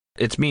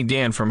It's me,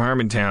 Dan, from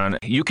Harmontown.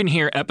 You can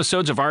hear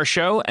episodes of our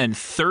show and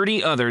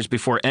 30 others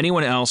before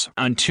anyone else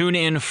on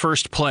TuneIn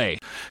First Play.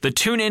 The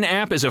TuneIn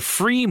app is a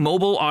free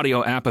mobile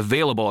audio app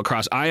available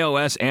across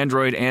iOS,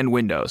 Android, and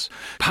Windows.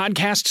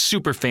 Podcast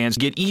superfans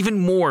get even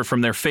more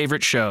from their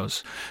favorite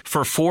shows.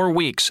 For 4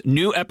 weeks,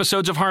 new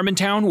episodes of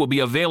Harmontown will be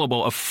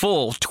available a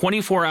full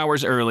 24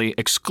 hours early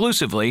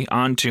exclusively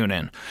on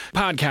TuneIn.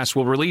 Podcasts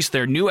will release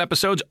their new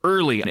episodes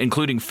early,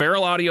 including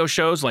feral audio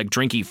shows like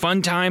Drinky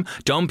Fun Time,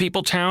 Dumb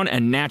People Town,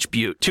 and Natch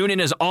Butte.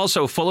 TuneIn is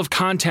also full of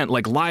content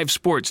like live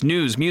sports,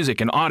 news, music,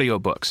 and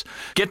audiobooks.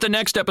 Get the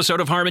next episode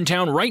of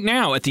Harmontown right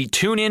now at the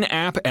TuneIn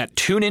app at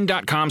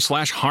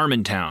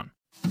tunein.com/Harmontown.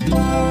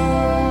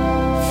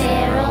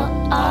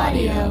 Feral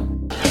Audio.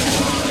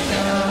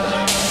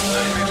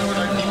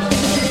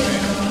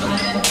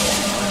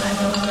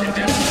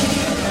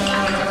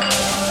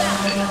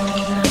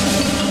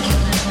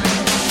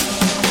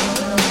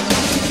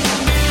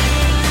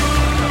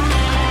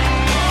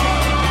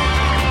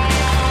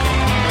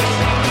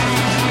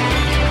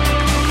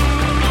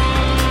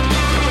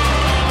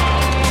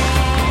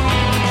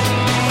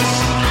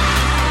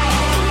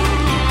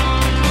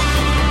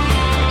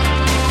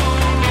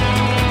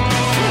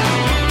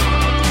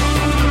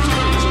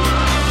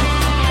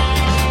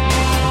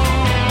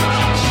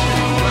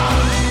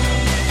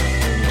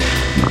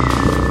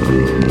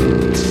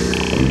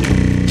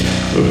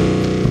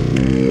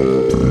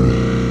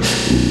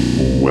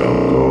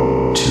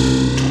 Welcome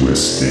to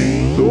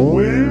Twisting the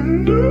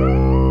Window.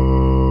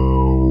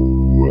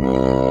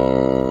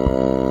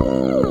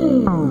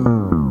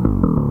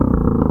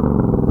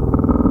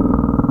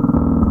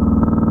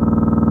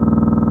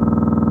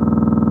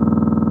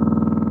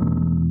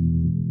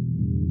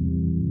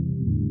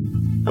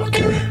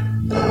 Okay,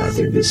 I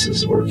think this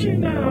is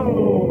working now.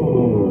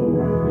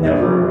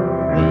 Never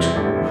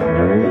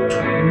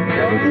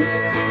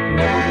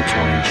the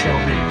 20 show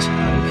means.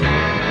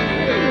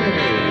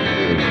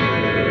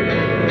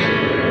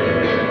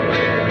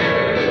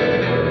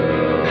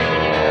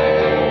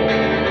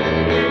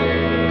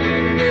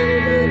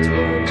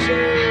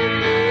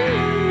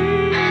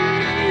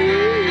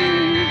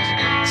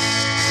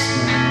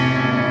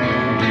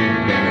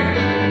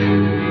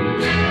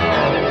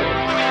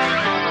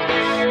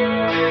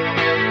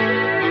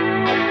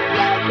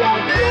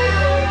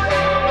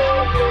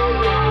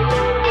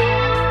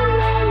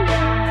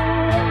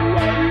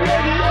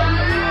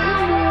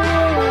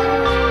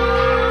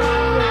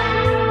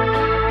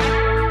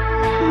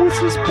 What's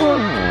this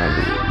part?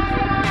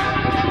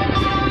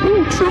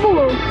 Ooh,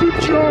 Tremolo, good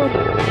job.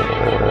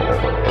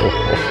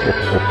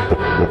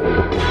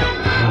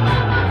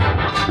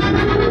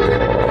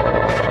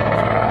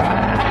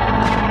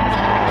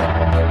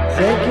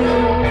 Thank you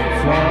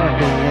for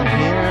being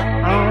here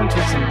on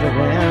Twisting the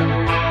Wind.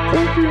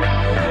 Thank you.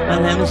 My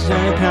name is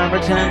Johnny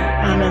Pemberton.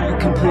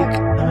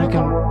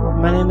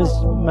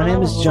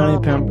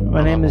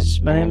 My name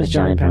is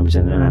Johnny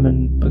Pemberton, and I'm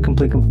in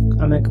complete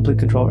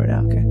control right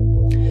now. Okay.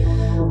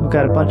 I've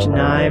got a bunch of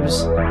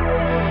knives.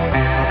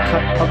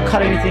 I'll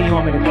cut anything you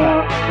want me to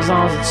cut, as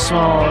long as it's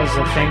small as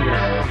a finger.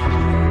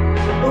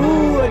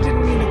 Ooh, I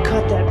didn't mean to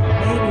cut that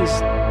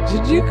baby's.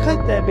 Did you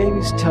cut that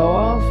baby's toe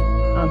off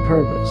on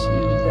purpose?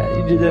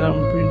 You did that on.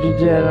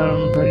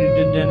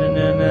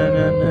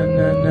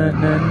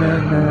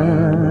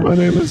 My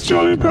name is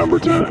Johnny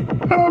Pemberton.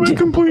 I'm in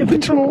complete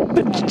control.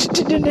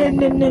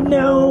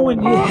 No,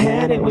 when you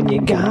had it, when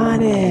you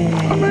got it.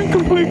 I'm in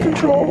complete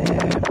control.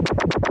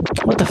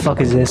 What the fuck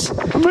is this?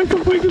 I'm in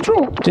complete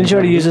control. Didn't you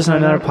already use this on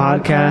another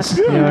podcast?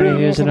 Yeah, you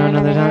already used it on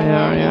another time?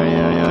 Yeah.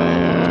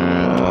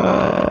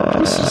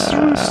 This is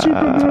really stupid,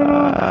 man.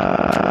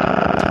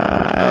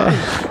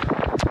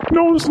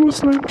 No one's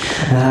listening.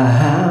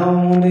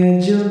 How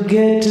did you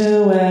get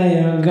to where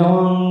you're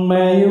going,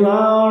 where you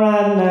are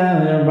right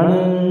now? You're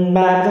running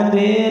back and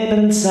deep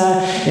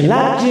inside. You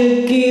locked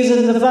your keys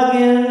in the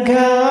fucking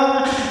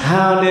car.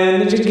 How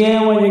did you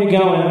get where you're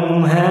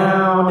going?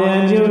 How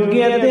did you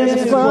get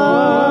this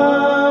far?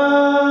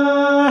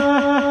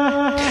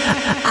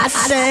 I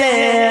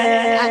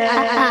said,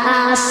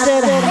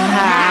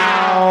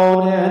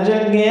 how did you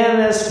get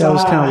this far? That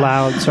was kind of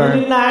loud,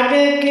 sorry. You locked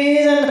your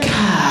keys in the car.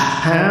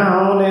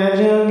 How did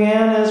you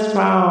get this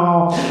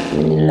far?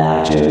 You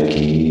locked your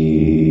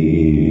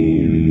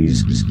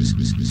keys.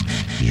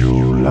 You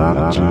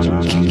locked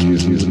your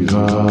keys in the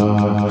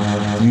car.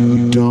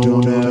 You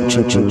don't have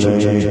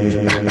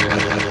AAA.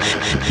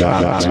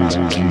 Locked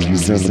your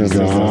keys in the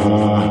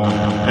car.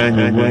 And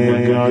you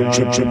ain't got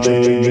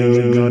AAA.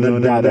 You're gonna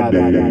die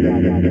today.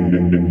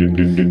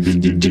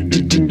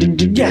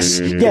 Yes,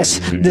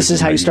 this is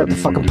how you start the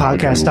fucking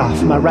podcast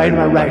off. Am I right?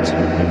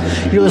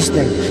 You're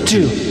listening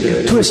to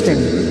Twisting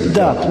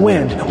the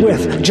Wind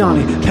with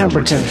Johnny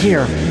Pemberton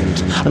here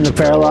on the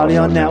Feral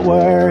Audio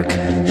Network.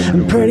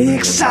 I'm pretty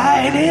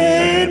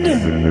excited.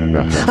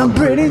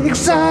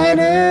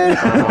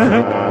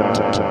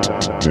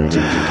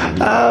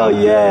 Oh,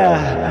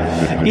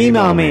 yeah.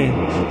 Email me.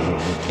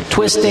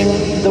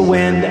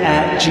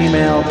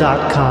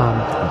 twistingthewind@gmail.com.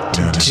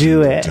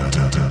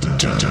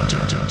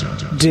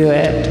 Do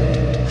it.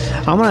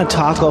 I'm gonna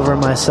talk over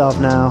myself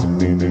now,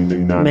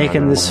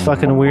 making this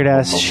fucking weird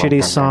ass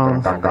shitty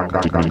song.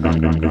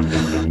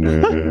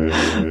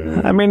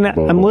 I mean,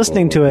 I'm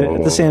listening to it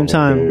at the same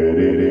time.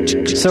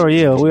 So are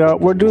you.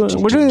 We're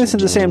doing this at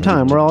the same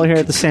time. We're all here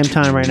at the same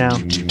time right now.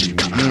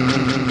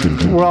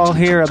 We're all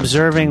here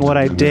observing what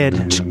I did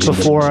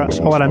before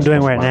what I'm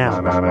doing right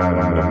now.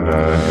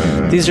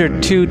 These are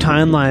two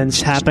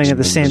timelines happening at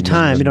the same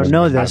time. You don't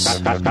know this,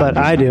 but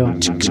I do.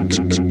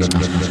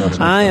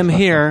 I am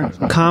here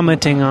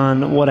commenting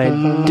on what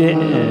I did.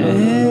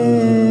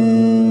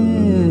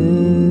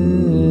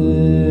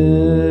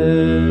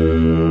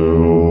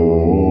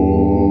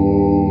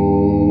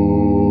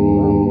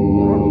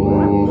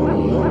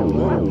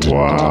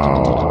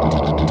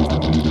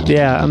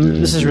 Yeah,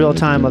 this is real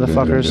time,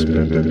 motherfuckers.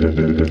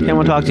 I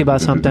want to talk to you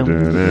about something.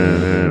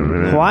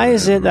 Why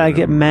is it that I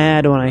get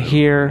mad when I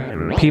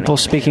hear people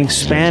speaking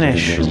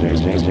Spanish?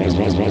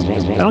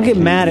 I don't get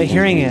mad at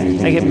hearing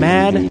it. I get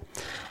mad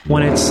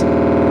when it's...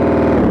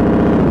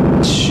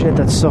 Shit,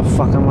 that's so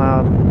fucking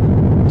loud.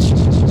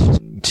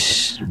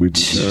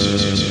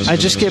 I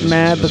just get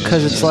mad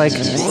because it's like...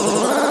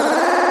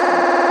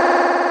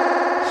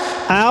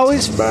 I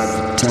always...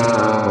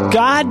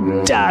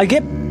 God...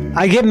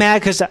 I get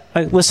mad because...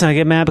 Listen, I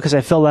get mad because I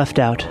feel left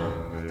out.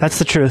 That's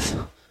the truth.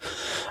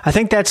 I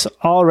think that's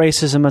all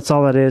racism. That's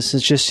all it is.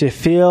 It's just you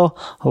feel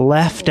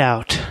left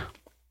out.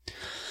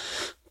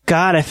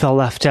 God, I feel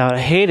left out. I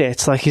hate it.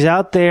 It's like he's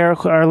out there.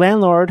 Our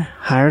landlord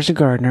hires a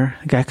gardener.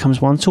 The guy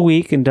comes once a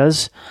week and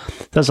does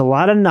a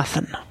lot of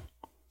nothing.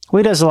 Well,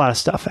 he does a lot of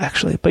stuff,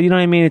 actually. But you know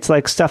what I mean? It's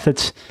like stuff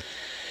that's...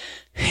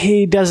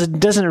 He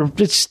doesn't...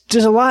 It's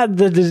there's a lot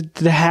that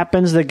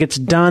happens that gets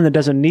done that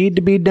doesn't need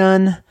to be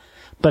done.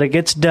 But it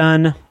gets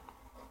done.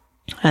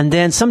 And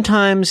then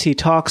sometimes he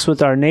talks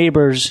with our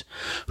neighbors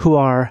who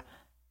are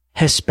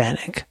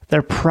Hispanic.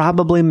 They're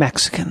probably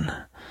Mexican,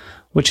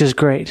 which is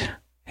great.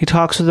 He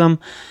talks with them,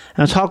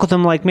 and I talk with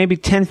them like maybe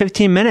 10,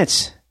 15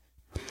 minutes.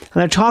 And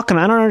they're talking.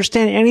 I don't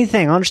understand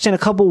anything. I understand a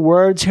couple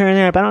words here and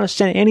there, but I don't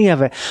understand any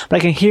of it. But I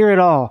can hear it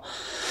all.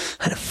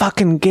 And it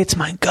fucking gets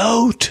my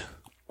goat.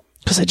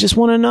 Because I just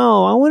want to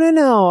know. I want to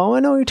know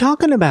what you're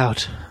talking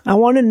about. I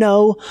want to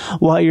know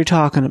what you're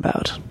talking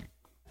about.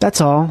 That's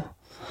all.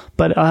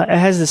 But it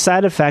has the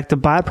side effect, the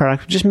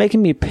byproduct, of just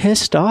making me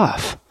pissed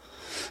off.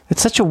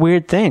 It's such a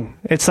weird thing.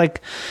 It's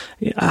like,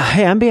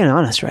 hey, I'm being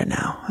honest right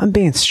now. I'm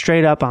being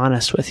straight up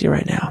honest with you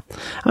right now.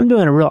 I'm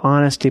doing a real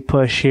honesty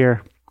push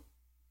here.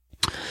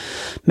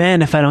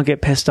 Man, if I don't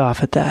get pissed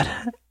off at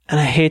that. And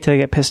I hate that I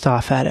get pissed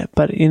off at it.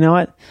 But you know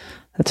what?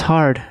 That's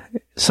hard.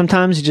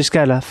 Sometimes you just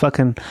gotta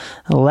fucking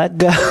let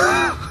go.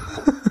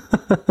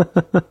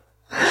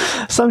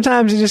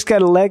 Sometimes you just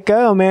gotta let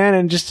go, man,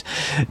 and just,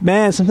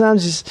 man,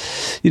 sometimes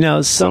just, you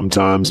know.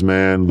 Sometimes,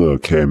 man,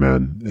 look, hey,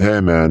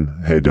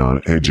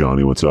 Don, hey,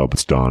 Johnny, what's up?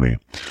 It's Donnie.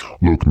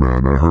 Look,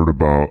 man, I heard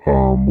about,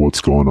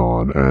 what's going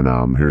on,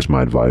 and, here's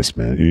my advice,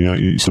 man. You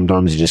know,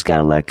 sometimes you just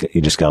gotta let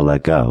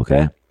go,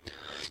 okay?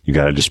 You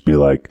gotta just be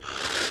like,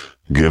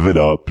 give it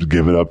up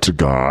to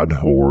God,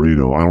 or, you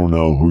know, I don't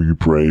know who you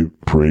pray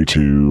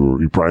to,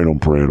 or you probably don't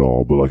pray at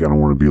all, but like, I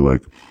don't want to be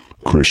like,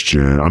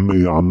 Christian. I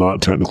mean, I'm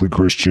not technically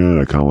Christian.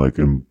 I kind of like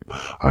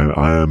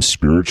I am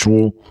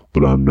spiritual,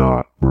 but I'm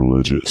not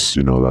religious.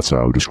 You know, that's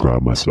how I would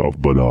describe myself.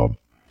 But,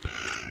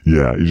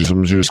 yeah, you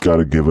just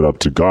gotta give it up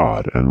to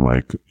God. And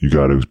like, you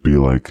gotta be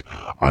like,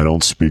 I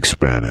don't speak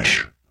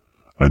Spanish.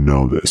 I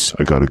know this.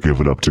 I gotta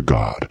give it up to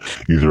God.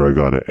 Either I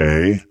gotta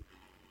A,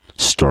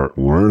 start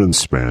learning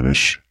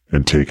Spanish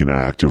and take an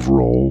active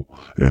role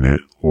in it,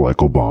 like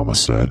Obama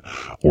said,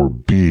 or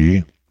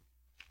B,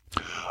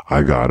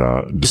 I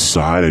gotta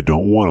decide I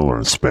don't want to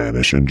learn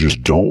Spanish and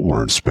just don't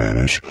learn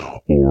Spanish,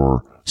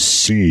 or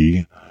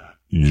C,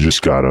 you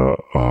just gotta,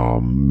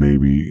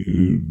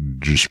 maybe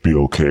just be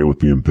okay with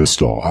being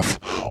pissed off,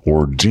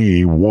 or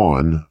D,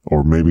 1,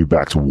 or maybe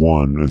back to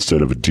 1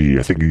 instead of a D.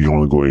 I think you can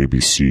only go A, B,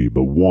 C,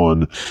 but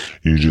 1,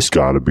 you just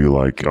gotta be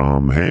like,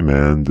 hey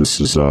man,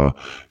 this is,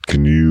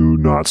 can you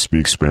not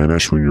speak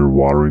Spanish when you're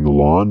watering the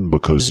lawn?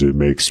 Because it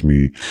makes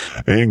me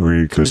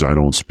angry because I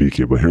don't speak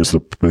it. But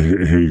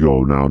here you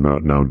go. Now,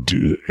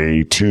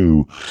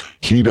 A2,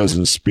 he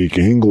doesn't speak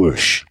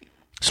English.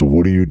 So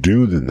what do you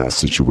do in that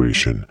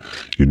situation?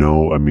 You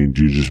know, I mean,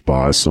 do you just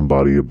buy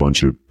somebody a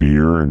bunch of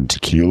beer and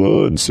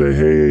tequila and say,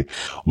 hey,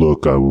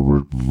 look, I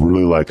would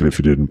really like it if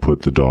you didn't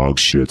put the dog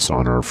shits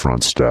on our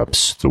front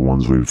steps, the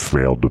ones we've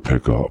failed to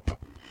pick up.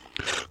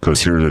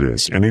 Because here it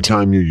is.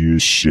 Anytime you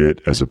use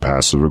shit as a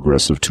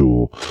passive-aggressive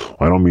tool,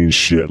 I don't mean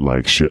shit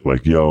like,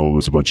 yo,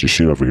 there's a bunch of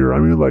shit over here. I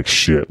mean like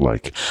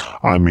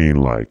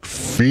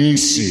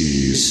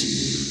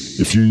feces.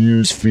 If you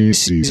use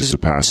feces as a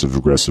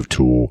passive-aggressive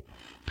tool,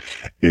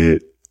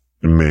 it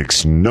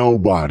makes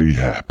nobody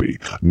happy.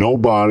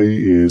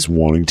 Nobody is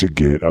wanting to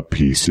get a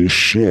piece of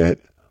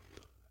shit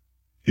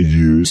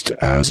used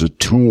as a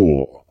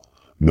tool.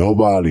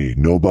 Nobody,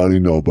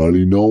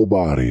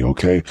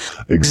 okay?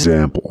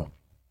 Example.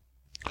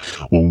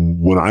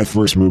 When I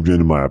first moved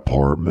into my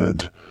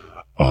apartment,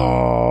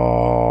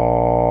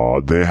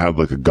 they had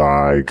like a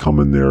guy come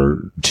in there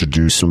to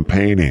do some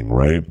painting,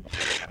 right?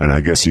 And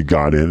I guess he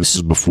got in. This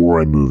is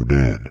before I moved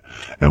in.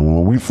 And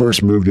when we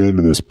first moved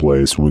into this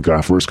place, when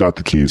we first got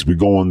the keys, we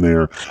go in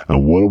there,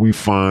 and what do we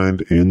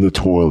find in the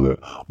toilet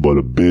but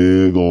a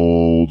big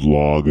old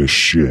log of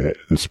shit?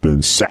 It's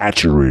been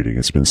saturating.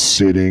 It's been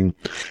sitting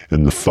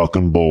in the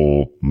fucking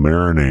bowl,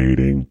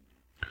 marinating.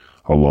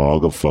 A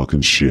log of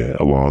fucking shit.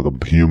 A log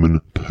of human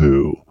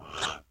poo.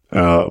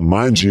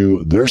 Mind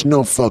you, there's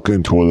no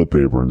fucking toilet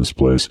paper in this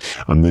place,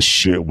 and this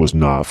shit was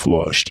not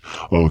flushed.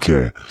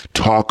 Okay,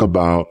 talk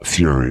about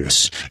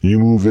furious. You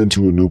move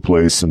into a new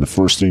place, and the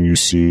first thing you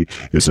see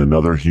is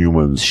another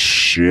human's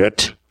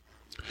shit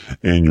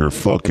in your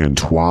fucking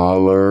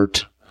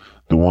toilet.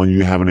 The one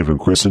you haven't even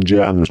christened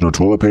yet, and there's no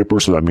toilet paper,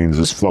 so that means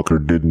this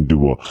fucker didn't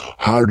do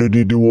how did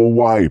he do a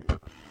wipe?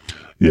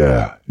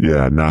 Yeah,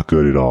 not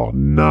good at all.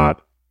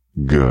 Not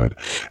good.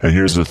 And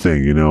here's the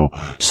thing, you know,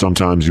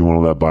 sometimes you want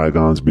to let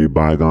bygones be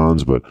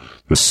bygones, but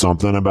there's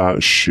something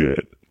about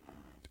shit.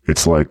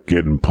 It's like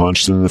getting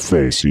punched in the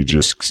face.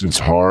 It's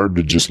hard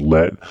to just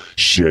let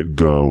shit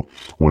go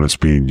when it's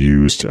being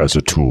used as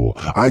a tool.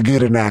 I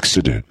get an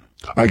accident.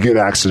 I get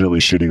accidentally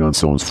shitting on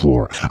someone's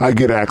floor. I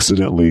get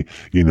accidentally,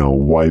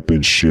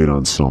 wiping shit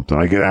on something.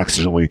 I get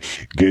accidentally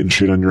getting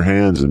shit on your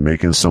hands and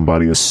making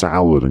somebody a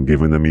salad and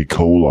giving them E.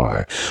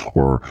 coli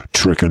or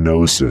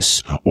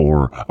trichinosis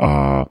or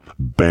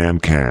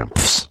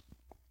Bandcamps.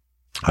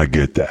 I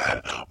get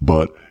that.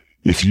 But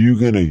if you're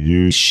going to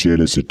use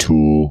shit as a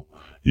tool,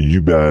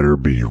 you better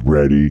be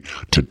ready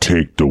to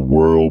take the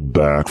world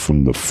back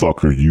from the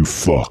fucker you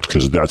fucked,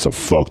 because that's a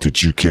fuck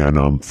that you can't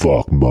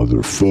unfuck,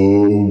 motherfucker.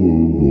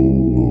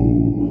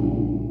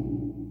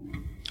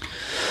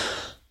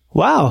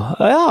 Wow.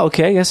 Oh,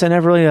 okay. I guess I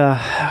never really,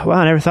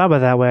 I never thought about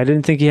it that way. I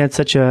didn't think he had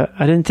such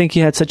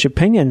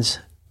opinions,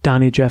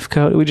 Donnie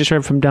Jeffcoat. We just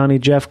heard from Donnie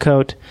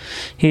Jeffcoat.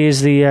 He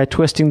is the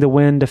Twisting the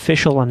Wind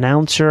official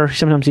announcer.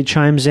 Sometimes he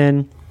chimes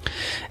in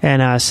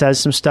and says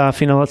some stuff,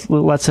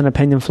 lets an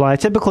opinion fly.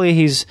 Typically,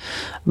 he's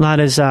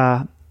not as,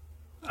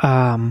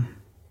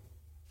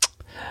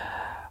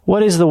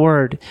 what is the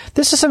word?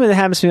 This is something that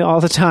happens to me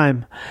all the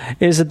time,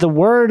 is that the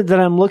word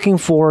that I'm looking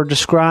for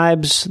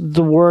describes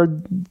the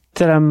word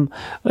that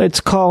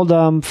it's called,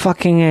 when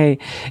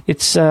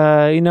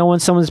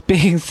someone's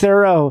being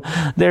thorough,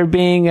 they're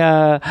being,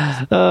 oh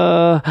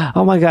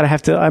my God,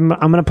 I'm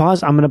going to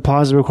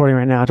pause the recording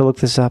right now to look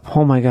this up.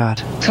 Oh my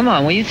God. Come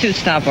on, will you two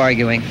stop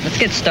arguing? Let's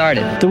get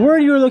started. The word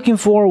you were looking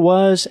for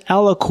was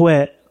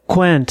eloquent,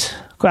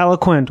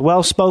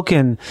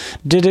 well-spoken,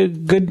 did a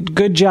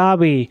good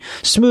jobby,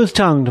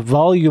 smooth-tongued,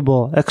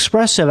 voluble,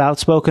 expressive,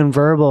 outspoken,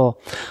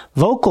 verbal,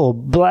 vocal,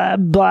 blah,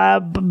 blah,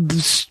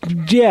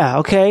 yeah,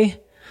 okay.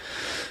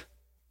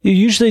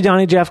 Usually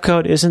Donnie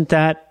Jeffcoat isn't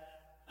that,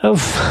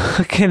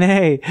 fucking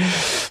A,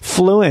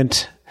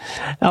 fluent,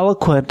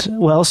 eloquent,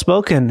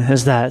 well-spoken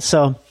as that.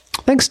 So,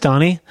 thanks,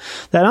 Donnie.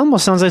 That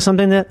almost sounds like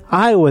something that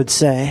I would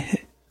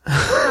say.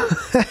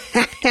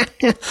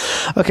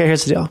 Okay,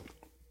 here's the deal.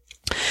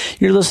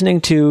 You're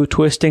listening to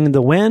Twisting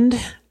the Wind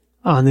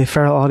on the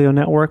Feral Audio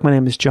Network. My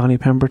name is Johnny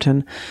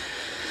Pemberton.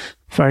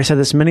 I've already said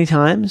this many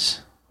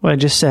times. What I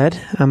just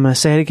said, I'm going to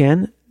say it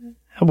again.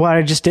 What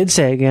I just did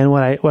say again,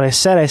 what I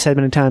said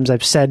many times,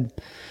 I've said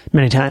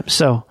many times.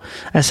 So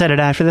I said it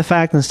after the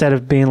fact instead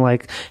of being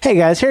like, hey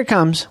guys, here it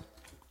comes.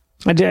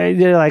 I did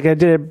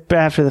it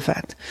after the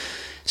fact.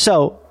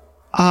 So,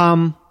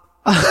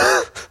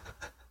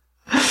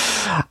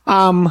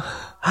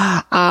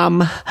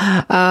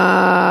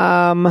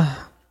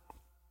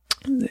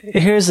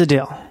 here's the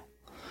deal.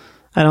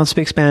 I don't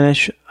speak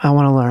Spanish. I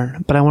want to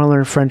learn, but I want to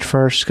learn French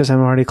first because I'm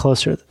already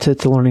closer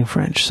to learning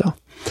French. So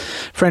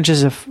French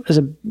is a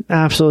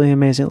absolutely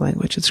amazing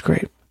language. It's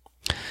great.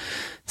 It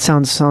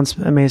sounds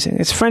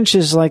amazing. French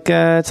is like,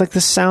 it's like the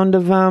sound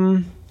of,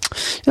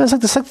 it's like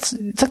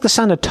the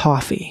sound of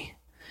toffee.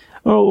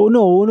 Oh,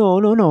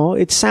 no.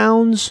 It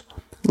sounds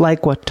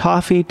like what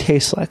toffee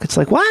tastes like. It's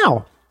like,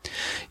 wow.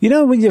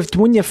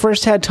 When you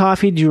first had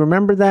toffee, do you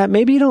remember that?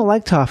 Maybe you don't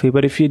like toffee,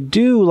 but if you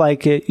do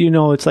like it,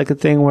 it's like a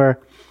thing where,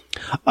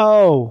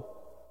 oh,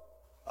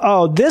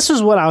 this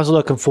is what I was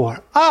looking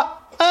for.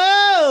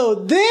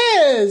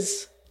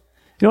 This.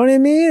 You know what I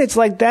mean? It's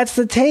like, that's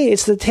the taste.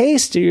 It's the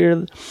taste.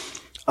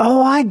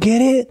 I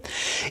get it.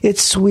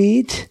 It's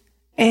sweet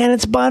and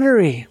it's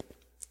buttery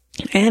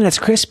and it's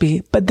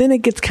crispy, but then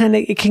it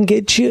can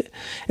get you.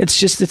 It's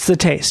the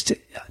taste.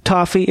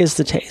 Toffee is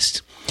the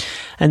taste.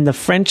 And the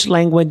French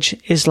language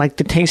is like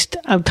the taste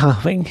of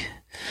toffee.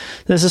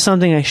 This is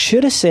something I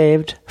should have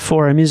saved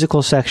for a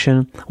musical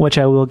section, which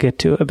I will get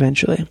to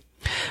eventually.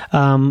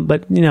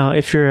 But,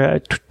 if you're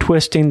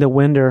twisting the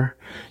winder,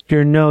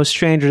 you're no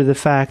stranger to the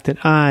fact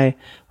that I'm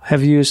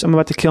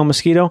about to kill a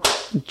mosquito.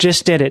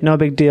 Just did it. No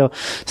big deal.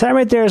 So that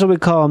right there is what we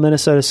call a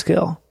Minnesota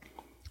skill.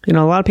 A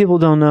lot of people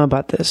don't know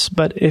about this,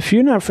 but if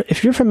you're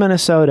from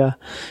Minnesota,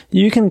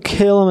 you can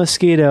kill a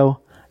mosquito.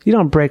 You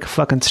don't break a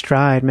fucking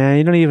stride, man.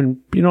 You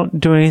don't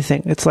do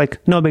anything. It's like,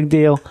 no big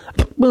deal.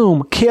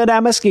 Boom, kill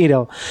that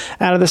mosquito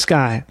out of the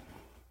sky.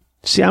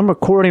 See, I'm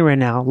recording right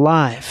now,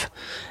 live.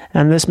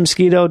 And this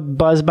mosquito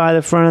buzzed by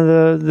the front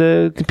of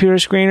the computer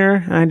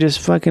screener. And I just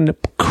fucking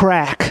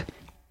crack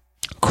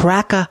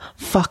a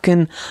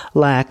fucking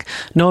lack.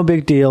 No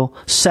big deal.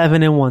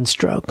 7 in one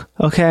stroke.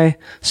 Okay?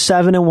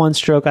 7 in one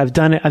stroke. I've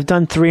done it. I've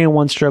done 3 in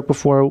one stroke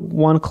before.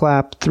 1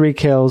 clap, 3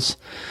 kills.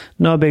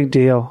 No big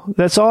deal.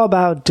 That's all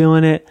about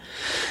doing it.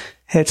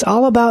 It's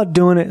all about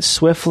doing it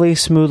swiftly,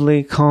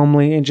 smoothly,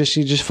 calmly, and you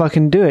just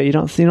fucking do it. You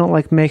don't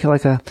like make it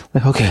like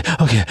okay.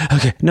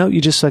 No, you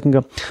just fucking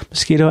go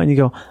mosquito and you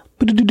go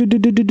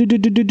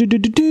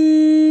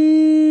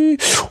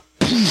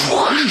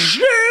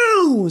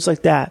it's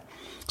like that.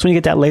 So when you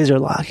get that laser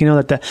lock, you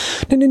know that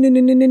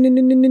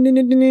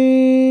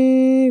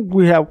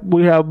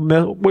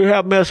we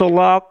have missile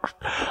locks.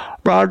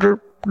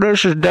 Roger,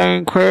 this is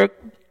Dane Crick.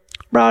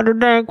 Roger,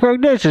 Dane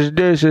Crick. This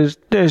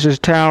is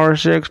Tower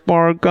 6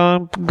 bar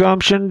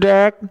Gumption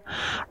Deck.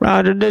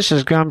 Roger, this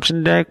is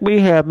Gumption Deck. We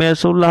have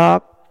missile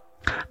lock.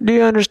 Do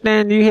you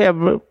understand? You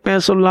have a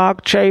missile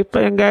lock chafe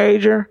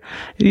engager.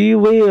 You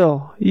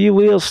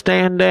will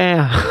stand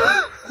down.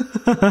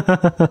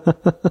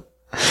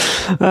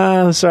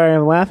 I'm sorry,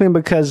 I'm laughing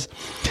because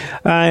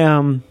I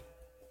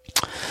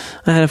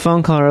had a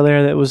phone call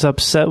earlier that was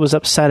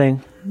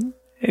upsetting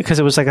because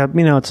it was like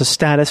it's a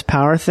status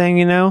power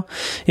thing,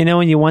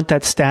 when you want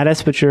that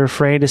status, but you're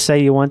afraid to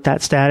say you want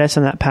that status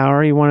and that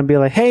power. You want to be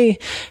like, hey,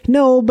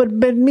 no, but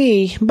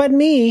me,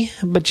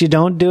 but you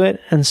don't do it.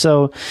 And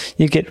so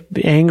you get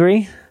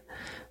angry,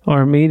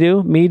 or me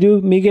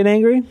get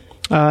angry.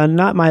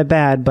 Not my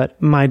bad, but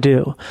my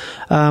do.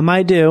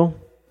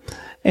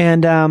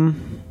 And,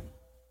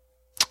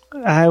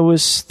 I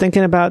was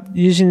thinking about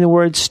using the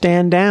word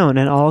stand down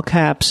in all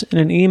caps in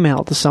an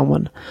email to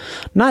someone.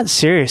 Not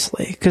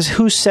seriously, because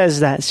who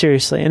says that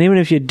seriously? And even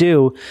if you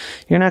do,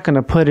 you're not going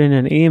to put in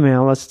an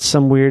email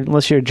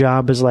unless your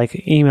job is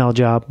like email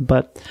job,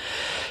 but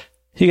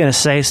you're going to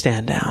say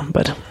stand down.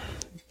 But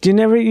who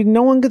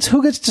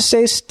gets to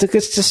stay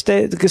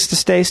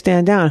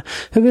stand down?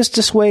 Who gets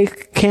to sway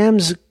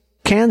cans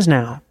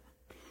now?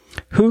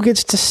 Who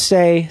gets to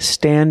say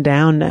stand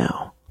down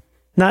now?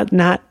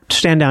 Not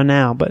stand down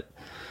now, but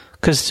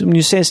because when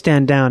you say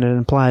stand down, it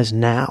implies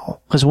now.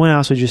 Because when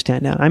else would you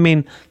stand down? I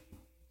mean,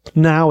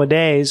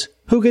 nowadays,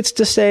 who gets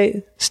to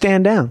say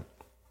stand down?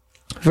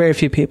 Very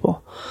few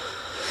people.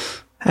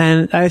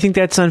 And I think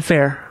that's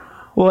unfair.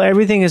 Well,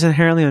 everything is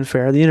inherently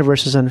unfair. The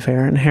universe is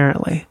unfair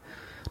inherently.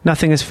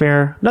 Nothing is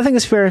fair. Nothing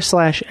is fair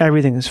 /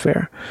 everything is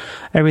fair.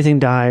 Everything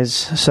dies.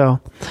 So,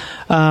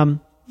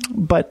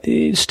 but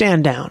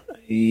stand down.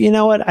 You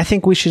know what? I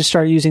think we should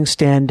start using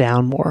stand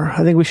down more.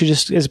 I think we should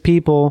just, as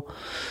people,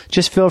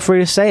 just feel free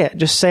to say it.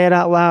 Just say it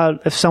out loud.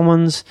 If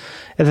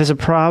there's a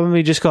problem,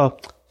 you just go,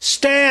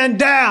 stand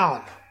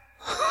down!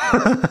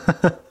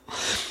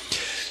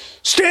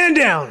 Stand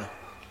down!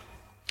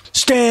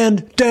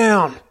 Stand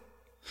down!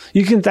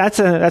 You can, that's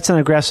an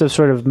aggressive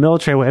sort of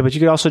military way, but you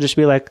could also just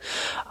be like,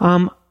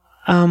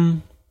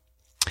 Jenica,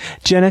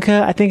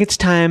 I think it's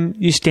time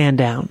you stand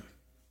down.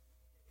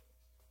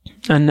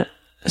 And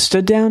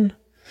stood down?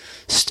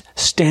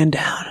 Stand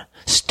down.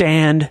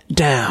 Stand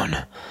down.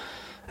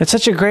 It's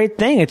such a great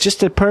thing. It's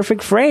just a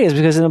perfect phrase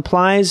because it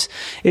implies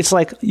it's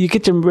like you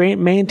get to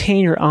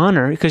maintain your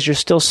honor because you're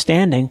still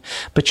standing,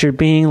 but you're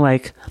being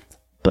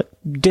but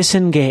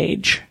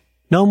disengage.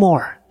 No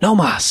more. No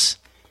mas.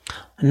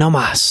 No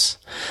mas.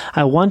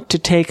 I want to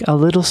take a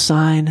little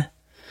sign.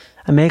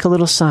 I make a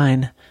little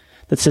sign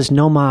that says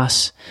no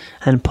mas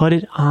and put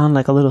it on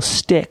like a little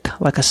stick,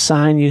 like a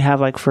sign you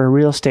have for a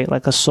real estate,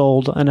 like a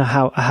sold and a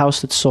house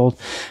that's sold.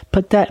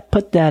 Put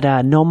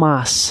that no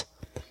mas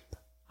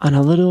on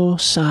a little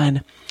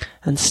sign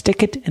and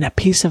stick it in a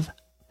piece of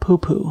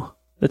poo-poo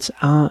that's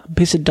a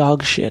piece of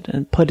dog shit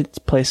and put it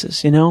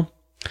places,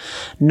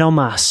 No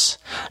mas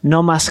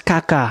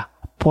caca,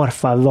 por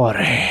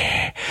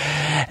favore.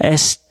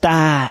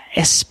 Sta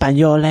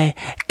espagnole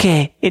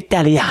che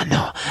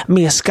italiano.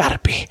 Mi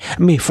scarpi,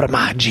 mi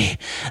formaggi,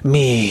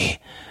 mi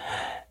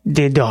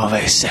di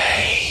dove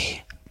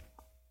sei.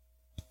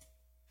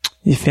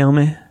 You feel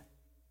me?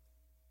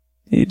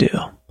 You do.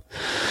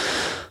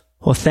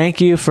 Well, thank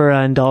you for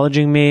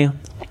indulging me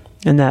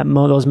in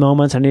those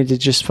moments. I need to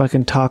just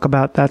fucking talk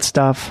about that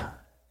stuff.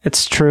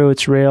 It's true.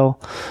 It's real.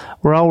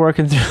 We're all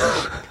working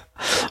through...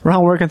 We're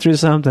all working through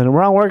something.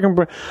 We're all working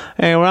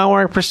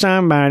for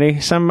somebody.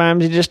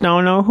 Sometimes you just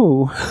don't know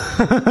who.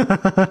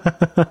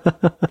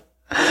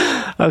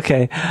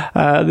 Okay.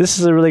 This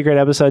is a really great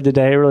episode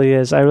today. It really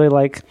is. I really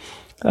like,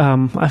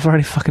 I've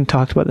already fucking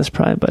talked about this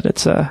probably, but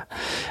it's a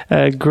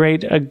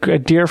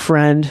dear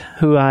friend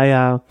who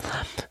I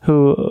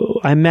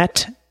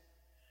met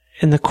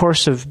in the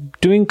course of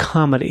doing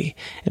comedy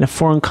in a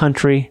foreign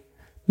country.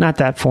 Not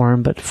that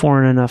foreign, but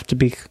foreign enough to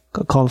be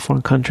called a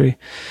foreign country.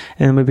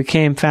 And we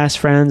became fast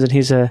friends, and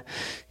he's a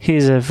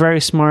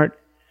very smart,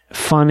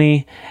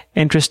 funny,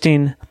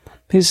 interesting,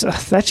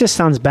 That just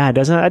sounds bad,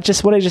 doesn't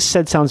it? What I just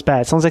said sounds bad.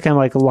 It sounds like I'm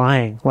like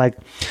lying. Like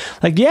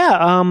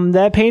yeah,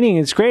 that painting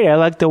is great. I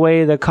like the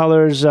way the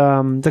colors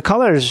in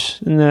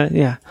the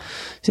yeah.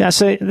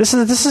 So this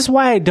is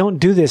why I don't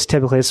do this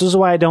typically. This is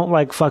why I don't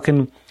like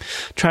fucking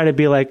try to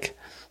be like,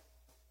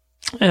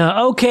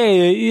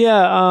 okay,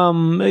 yeah,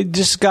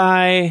 this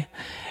guy.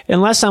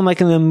 Unless I'm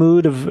like in the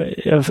mood of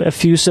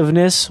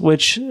effusiveness,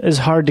 which is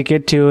hard to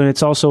get to, and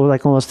it's also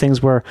like one of those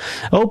things where,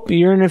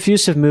 you're in an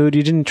effusive mood,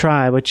 you didn't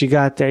try, but you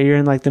got there. You're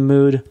in like the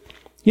mood,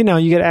 I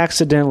get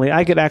accidentally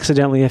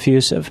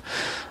effusive,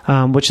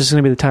 which is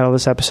going to be the title of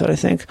this episode, I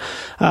think.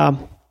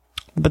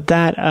 But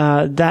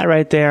that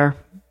right there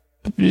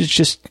is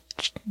just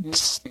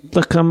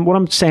look. What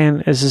I'm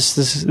saying is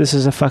this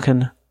is a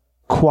fucking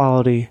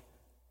quality.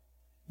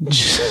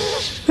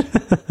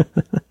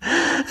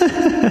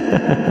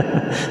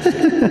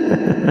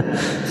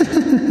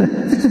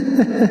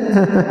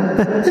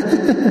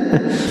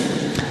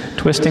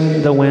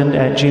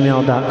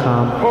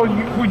 twistingthewind@gmail.com.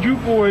 Oh, would you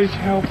boys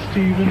help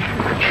Steven?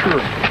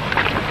 Sure.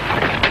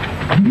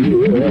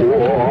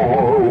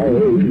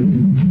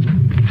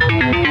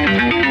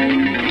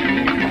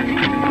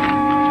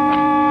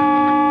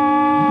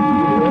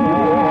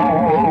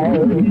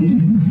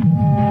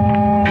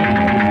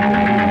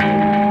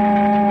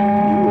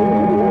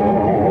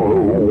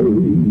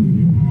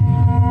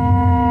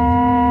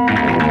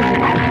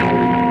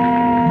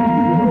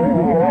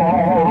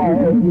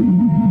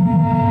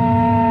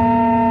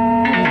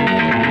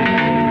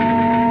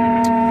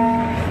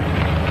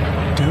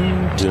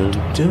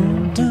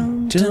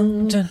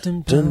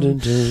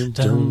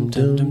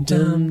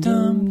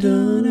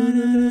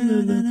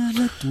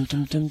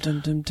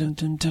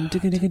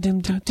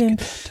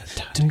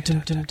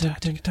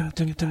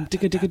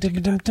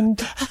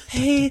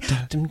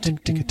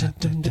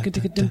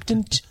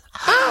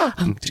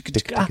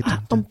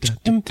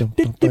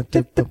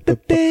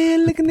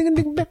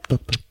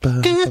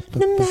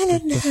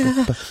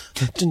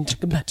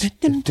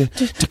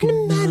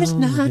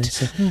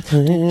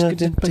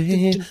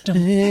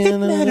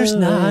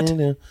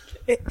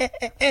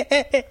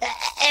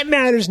 It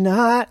matters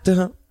not.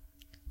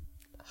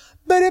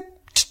 But it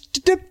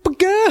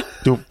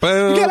you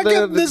gotta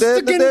get this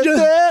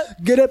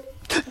get up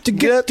to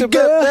get to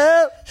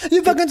go.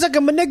 You fucking suck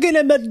him a nigga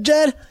in the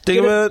jet. Take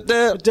him out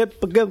down.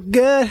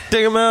 Good.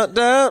 Take him out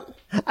down.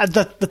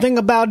 The thing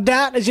about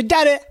that is your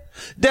daddy.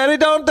 Daddy,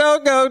 don't go.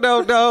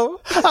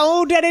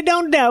 Oh, daddy,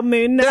 don't doubt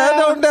me now. Dad,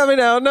 don't doubt me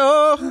now,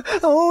 no.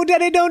 Oh,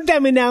 daddy, don't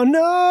doubt me now,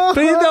 no.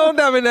 Please don't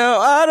doubt me now,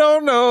 I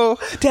don't know.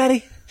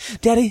 Daddy.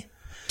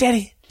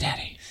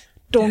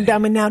 Don't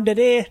doubt me now,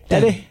 daddy.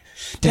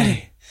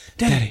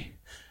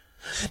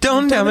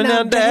 Don't doubt me now, daddy. Don't doubt me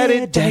now,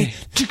 daddy.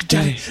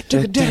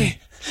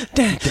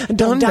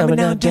 Don't doubt me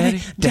now,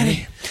 daddy.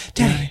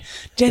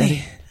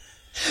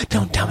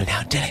 Don't doubt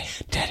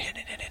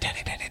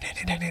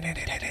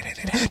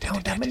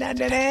me now,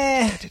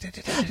 daddy.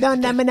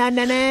 Don't doubt me now,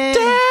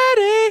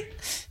 daddy.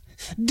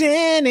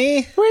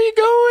 Danny. Where you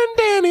going,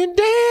 Danny?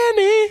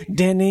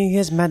 Danny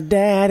is my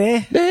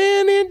daddy.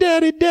 Danny,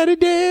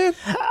 daddy.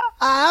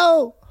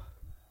 Ow.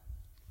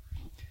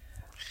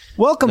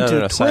 Welcome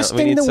to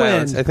Twisting the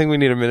silence. Wind. I think we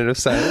need a minute of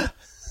silence.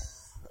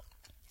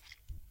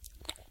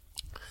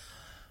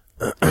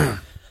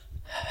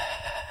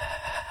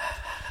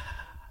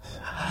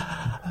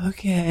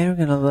 Okay, we're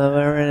gonna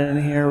lower it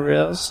in here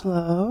real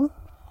slow.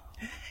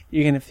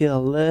 You're gonna feel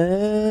a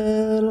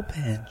little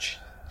pinch.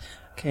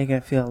 Okay, you're gonna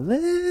feel a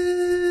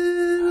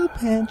little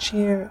pinch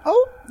here.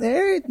 Oh,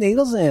 there,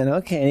 needle's in.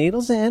 Okay,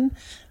 needle's in.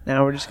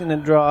 Now we're just gonna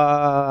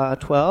draw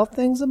 12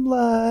 things of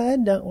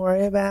blood. Don't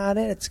worry about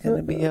it. It's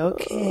gonna be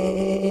okay.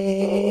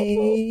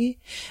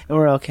 And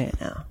we're okay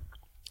now.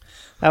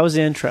 That was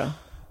the intro.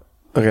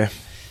 Okay.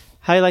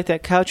 How you like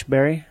that couch,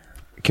 Barry?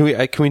 Can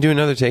we do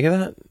another take of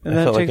that?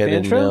 Another I felt take like of I the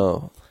didn't intro?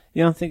 know.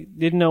 You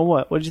didn't know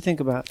what? What did you think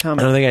about? Tell I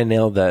me. don't think I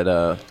nailed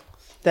that.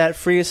 That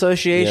free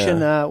association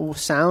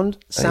sound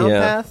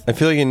path. I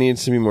feel like it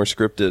needs to be more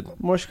scripted.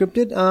 More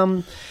scripted.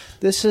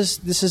 This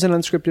is an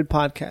unscripted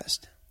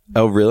podcast.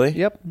 Oh, really?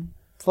 Yep,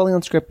 fully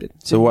unscripted.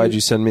 So why'd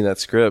you send me that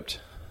script?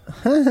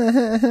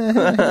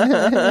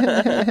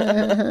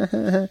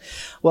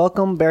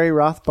 Welcome, Barry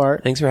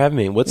Rothbart. Thanks for having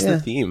me. What's Yeah. the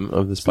theme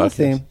of this It's no podcast?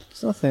 theme.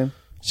 It's no theme.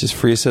 It's just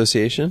free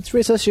association? It's free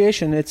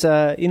association. It's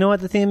you know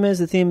what the theme is?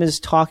 The theme is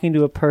talking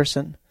to a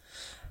person.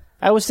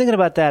 I was thinking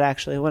about that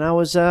actually when I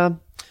was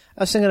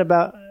thinking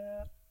about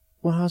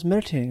when I was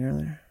meditating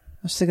earlier. I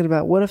was thinking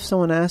about what if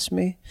someone asked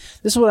me.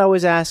 This is what I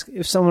always ask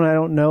if someone I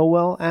don't know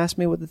well asks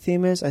me what the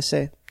theme is. I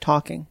say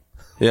talking.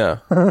 Yeah.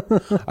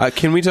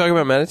 Can we talk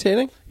about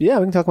meditating? Yeah,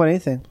 we can talk about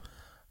anything.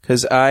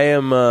 Because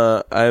I'm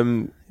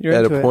You're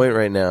at into a it. point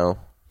right now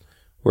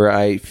where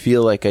I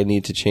feel like I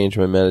need to change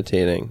my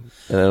meditating,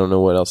 and I don't know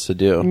what else to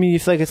do. I mean, you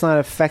feel like it's not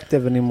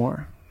effective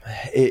anymore.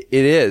 It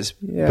is,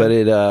 Yeah. but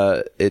it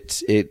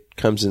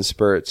comes in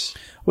spurts.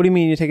 What do you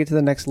mean? You take it to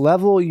the next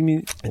level? You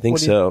mean? I think what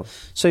do you- so.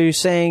 So you're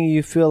saying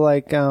you feel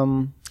like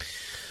And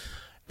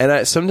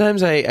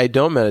sometimes I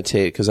don't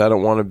meditate because I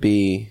don't want to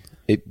be.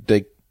 It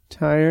like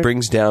tired?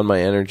 brings down my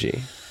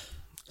energy.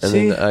 And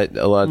then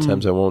a lot of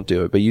times I won't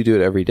do it. But you do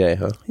it every day,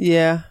 huh?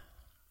 Yeah.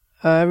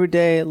 Every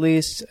day at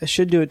least. I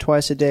should do it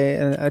twice a day,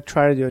 and I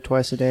try to do it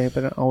twice a day, but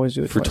I don't always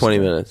do it For twice 20 a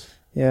day. minutes.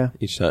 Yeah.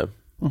 Each time.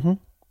 Mm-hmm.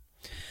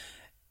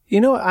 You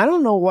know, I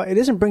don't know why. It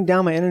doesn't bring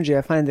down my energy.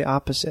 I find the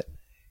opposite.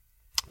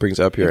 Brings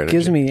up your It energy.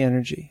 gives me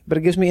energy. But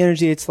it gives me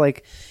energy. It's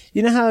like,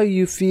 you know how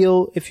you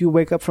feel if you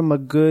wake up from a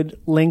good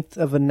length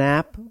of a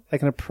nap,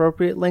 like an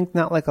appropriate length,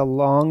 not like a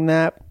long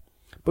nap.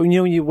 But when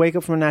you wake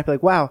up from a nap, you're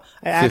like, wow,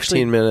 I 15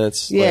 actually...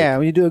 minutes. Yeah,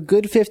 when you do a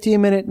good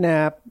 15-minute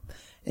nap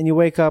and you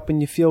wake up and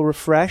you feel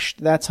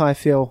refreshed, that's how I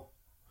feel.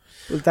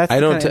 That's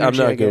I'm energy I not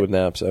get. good with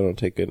naps. I don't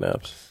take good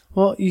naps.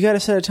 Well, you got to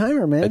set a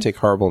timer, man. I take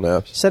horrible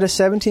naps. Set a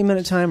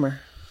 17-minute timer.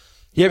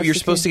 Yeah, but you're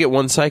supposed to get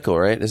one cycle,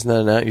 right? Isn't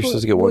that a nap? You're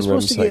supposed to get one REM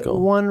supposed to cycle. get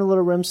one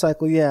little REM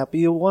cycle, yeah. But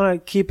you want to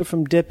keep it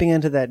from dipping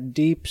into that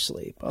deep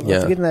sleep. Although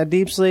if you get in that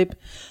deep sleep,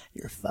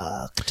 you're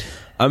fucked.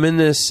 I'm in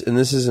this, and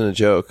this isn't a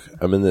joke.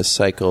 I'm in this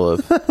cycle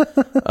of,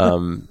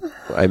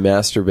 I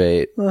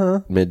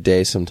masturbate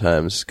midday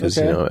sometimes because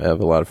Okay. I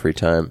have a lot of free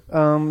time,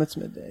 It's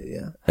midday,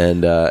 yeah.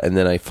 and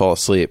then I fall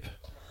asleep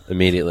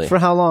immediately, For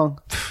how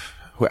long?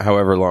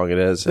 however long it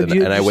is, But and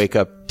you I just- wake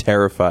up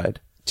terrified.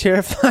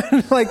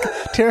 Terrified,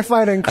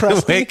 terrified and I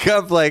crusty. wake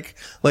up like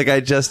I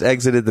just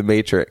exited the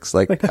Matrix.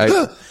 I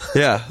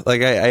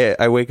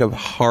wake up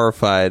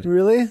horrified.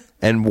 Really?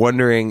 And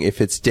wondering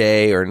if it's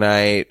day or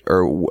night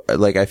or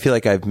I feel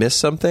like I've missed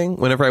something.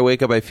 Whenever I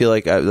wake up, I feel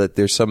like that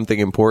there's something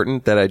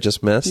important that I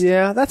just missed.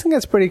 Yeah, I think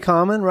that's pretty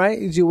common, right?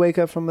 You wake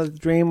up from a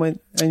dream and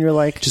you're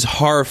like... Just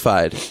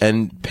horrified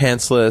and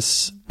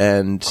pantsless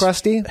and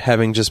Crusty?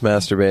 having just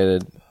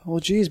masturbated.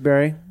 Well, geez,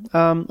 Barry.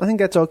 I think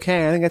that's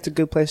okay. I think that's a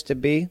good place to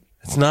be.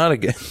 It's not a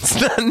good.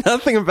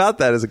 Nothing about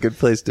that is a good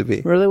place to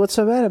be. Really? What's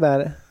so bad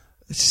about it?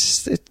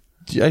 It's just,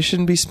 I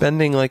shouldn't be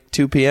spending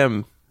 2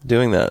 p.m.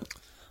 doing that.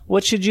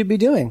 What should you be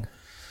doing?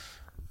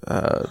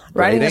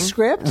 Writing a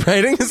script?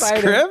 Writing a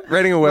script?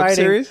 Writing a web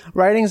series?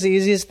 Writing's the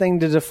easiest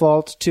thing to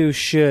default to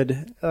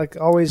should.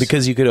 Always.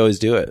 Because you could always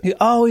do it. You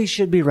always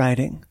should be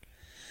writing.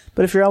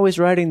 But if you're always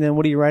writing, then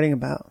what are you writing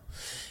about?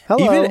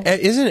 Hello?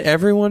 Isn't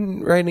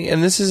everyone writing?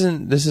 And this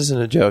isn't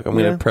a joke. I'm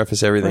going to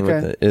preface everything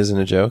with it isn't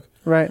a joke.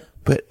 Right.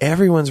 But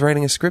everyone's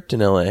writing a script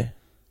in LA.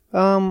 I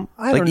don't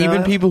know.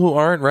 Even people who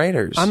aren't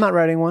writers. I'm not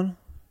writing one.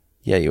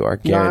 Yeah, you are.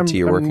 Guarantee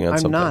you're working on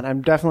something. I'm not.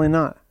 I'm definitely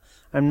not.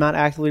 I'm not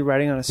actively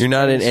writing on a script. You're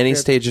not in any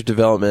stage of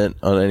development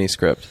on any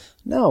script.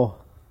 No.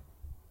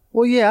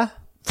 Well, yeah.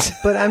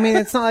 But I mean,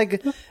 it's not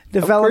like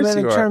development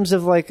in terms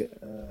of this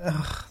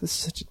is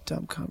such a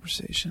dumb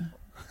conversation.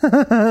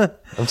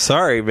 I'm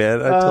sorry,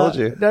 man. I told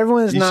you.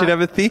 Everyone is you not. should have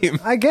a theme.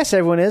 I guess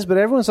everyone is, but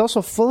everyone's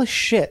also full of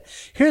shit.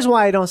 Here's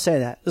why I don't say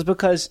that. It's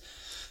because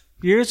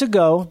years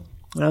ago,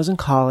 when I was in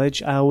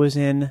college,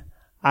 like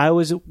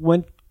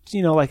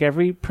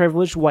every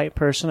privileged white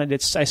person,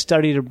 I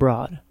studied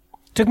abroad.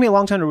 It took me a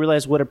long time to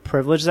realize what a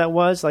privilege that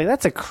was.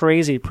 That's a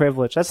crazy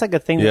privilege. That's like a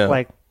thing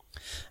that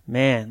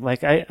man,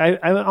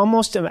 I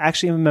almost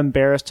am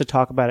embarrassed to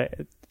talk about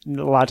it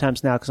a lot of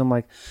times now because I'm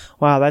like,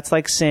 wow, that's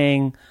like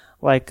saying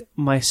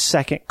my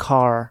second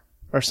car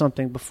or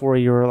something before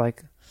you were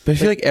like. But I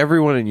feel like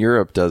everyone in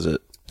Europe does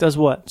it. Does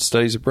what?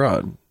 Studies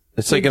abroad.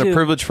 It's They a do.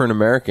 privilege for an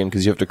American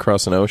because you have to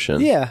cross an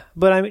ocean. Yeah,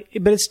 but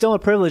it's still a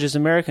privilege as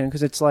American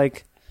because it's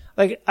last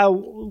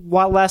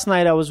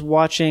night I was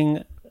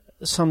watching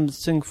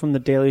something from the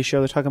Daily Show.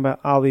 They're talking about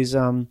all these,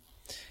 the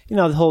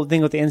whole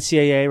thing with the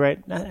NCAA,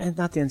 right?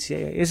 Not the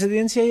NCAA. Is it the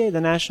NCAA?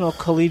 The National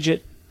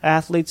Collegiate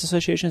Athletes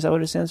Association? Is that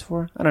what it stands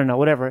for? I don't know.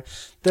 Whatever.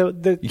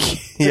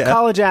 The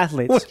college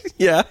athletes.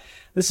 Yeah.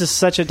 This is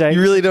such a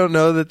You really don't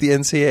know that the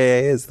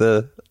NCAA is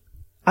the...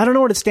 I don't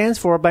know what it stands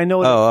for, but I know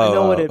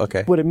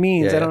what it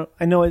means. Yeah,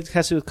 I know it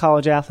has to do with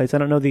college athletes. I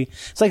don't know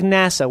it's like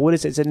NASA. What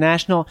is it? It's a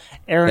National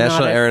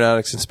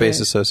Aeronautics and Space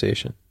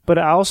Association. But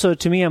also,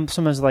 to me, I'm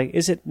sometimes like,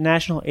 is it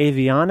National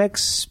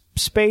Avionics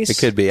Space? It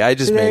could be. I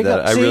just made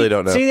that. I really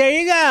don't know. See, there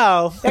you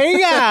go. There you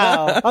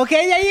go.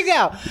 Okay, there you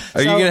go.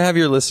 Are you going to have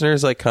your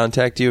listeners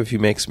contact you if you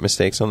make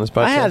mistakes on this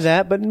podcast? I have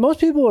that, but most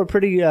people are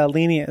pretty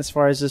lenient as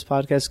far as this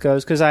podcast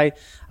goes because I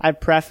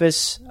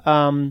preface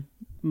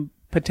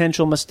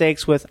potential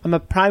mistakes with I'm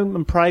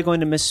probably going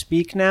to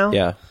misspeak now.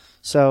 Yeah.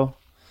 So,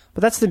 but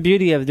that's the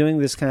beauty of doing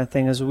this kind of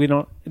thing is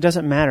it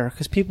doesn't matter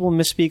because people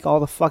misspeak all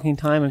the fucking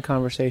time in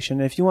conversation.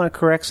 And if you want to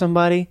correct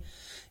somebody,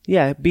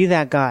 yeah, be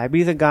that guy.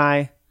 Be the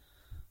guy.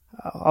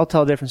 I'll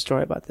tell a different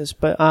story about this,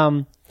 but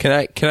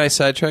can I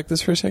sidetrack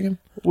this for a second?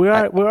 we're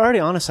already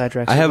on a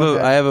sidetrack. I have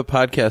a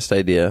podcast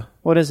idea.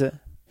 What is it?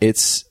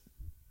 It's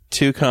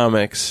two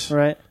comics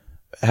Right.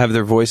 have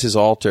their voices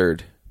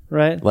altered.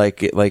 Right.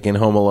 Like in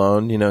Home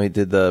Alone, he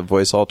did the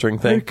voice altering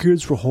thing. Hey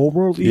kids for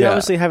Homeworld. You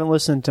obviously haven't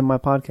listened to my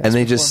podcast. And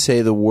they before. just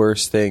say the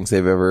worst things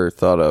they've ever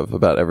thought of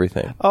about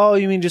everything. Oh,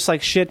 you mean just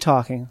like shit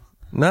talking?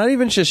 Not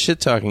even just shit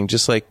talking,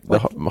 just the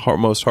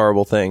most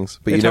horrible things.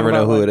 But They you talk never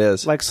know about, who it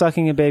is. Like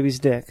sucking a baby's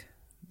dick.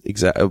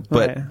 Exactly,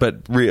 Right.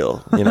 but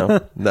real. You never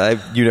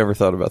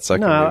thought about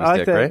sucking No, a I baby's like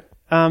dick, that.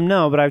 right?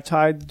 No, but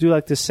I do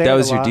like to say That it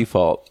was a your lot.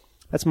 default.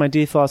 That's my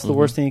default. It's the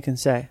worst thing you can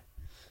say.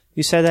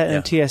 You said that in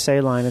a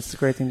TSA line. It's a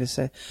great thing to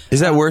say.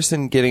 Is that worse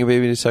than getting a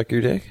baby to suck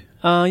your dick?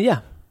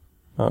 Yeah.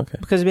 Oh, okay.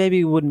 Because a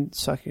baby wouldn't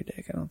suck your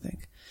dick, I don't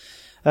think.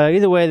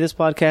 Either way, this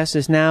podcast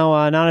is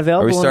now not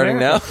available. Are we starting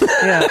now?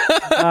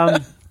 Yeah.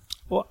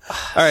 All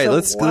right,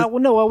 let's. No,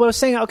 what I was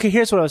saying. Okay,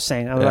 here's what I was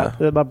saying about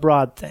the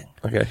broad thing.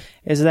 Okay.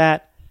 Is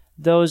that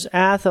those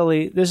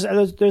athletes?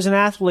 There's an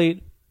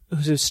athlete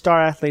who's a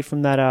star athlete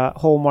from that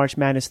whole March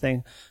Madness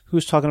thing,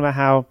 who's talking about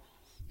how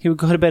he would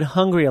go to bed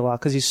hungry a lot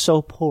because he's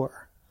so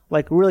poor,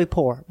 like really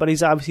poor. But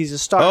he's a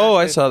star. Oh,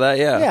 athlete. I saw that.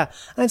 Yeah. Yeah,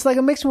 and it's like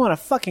it makes me want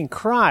to fucking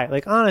cry.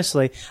 Like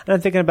honestly, and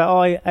I'm thinking about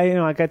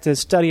I got to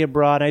study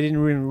abroad. I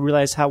didn't even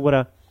realize what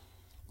a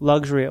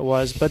luxury it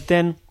was. But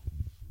then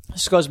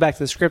this goes back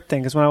to the script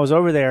thing, because when I was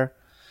over there,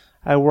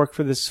 I worked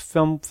for this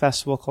film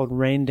festival called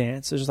Rain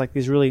Dance. There's like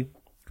these really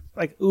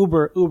like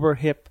uber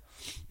hip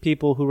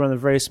people who run a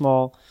very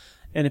small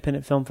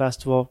independent film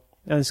festival.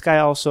 And this guy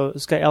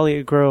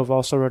Elliot Grove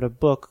also wrote a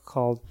book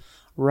called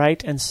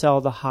Write and Sell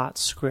the Hot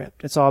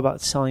Script. It's all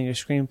about selling your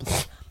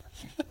screenplay.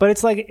 But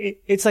it's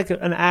like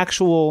an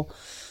actual,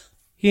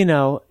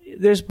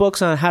 there's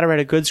books on how to write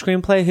a good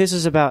screenplay. His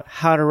is about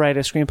how to write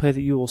a screenplay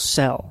that you will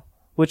sell,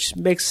 which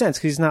makes sense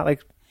because he's not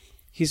like,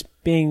 he's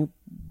being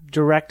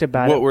direct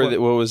about it. What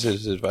was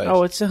his advice?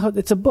 Oh, it's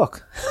a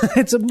book.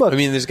 It's a book. I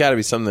mean, there's got to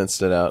be something that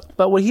stood out.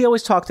 But what he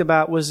always talked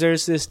about was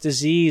there's this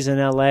disease in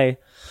LA,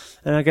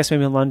 and I guess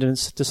maybe in London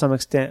to some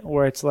extent,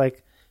 where it's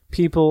like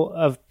people.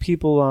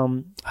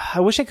 I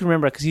wish I could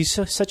remember it because he's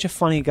such a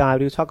funny guy.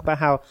 But he would talk about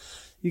how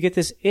you get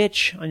this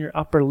itch on your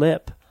upper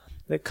lip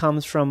that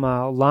comes from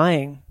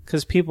lying,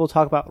 because people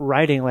talk about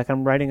writing like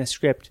I'm writing a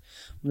script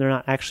when they're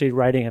not actually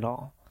writing at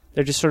all.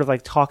 They're just sort of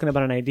like talking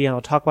about an idea. And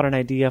they'll talk about an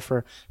idea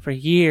for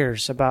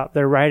years about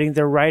they're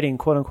writing,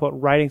 quote unquote,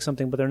 writing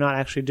something, but they're not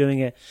actually doing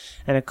it.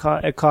 And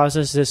it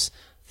causes this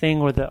thing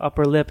where the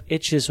upper lip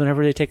itches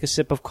whenever they take a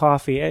sip of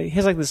coffee. He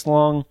has like this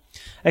long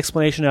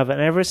explanation of it.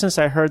 And ever since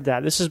I heard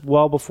that, this is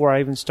well before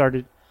I even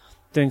started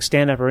doing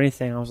stand-up or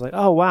anything, I was like,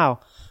 oh, wow.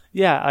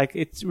 Yeah, like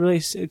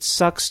it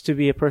sucks to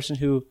be a person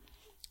who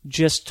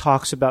just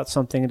talks about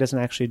something and doesn't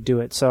actually do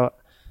it. So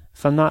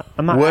if I'm not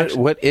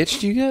What itch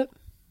do you get?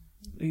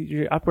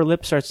 Your upper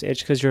lip starts to itch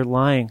because you're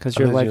lying. Because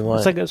you're like,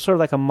 it's like sort of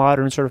like a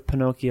modern sort of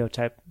Pinocchio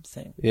type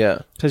thing.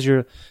 Yeah. Because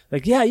you're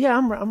like,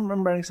 I'm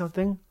writing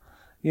something.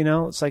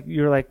 It's like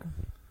you're like.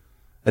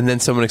 And then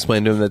someone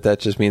explained to him that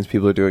just means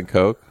people are doing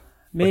coke.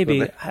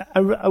 Maybe.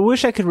 I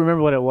wish I could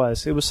remember what it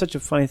was. It was such a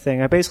funny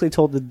thing. I basically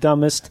told the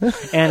dumbest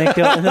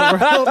anecdote in the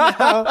world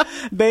now,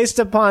 based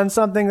upon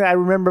something that I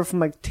remember from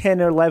like 10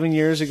 or 11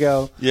 years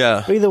ago.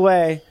 Yeah. But either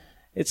way.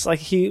 It's like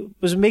he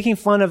was making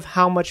fun of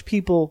how much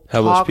people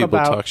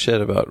talk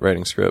shit about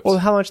writing scripts. Well,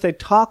 how much they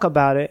talk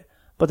about it,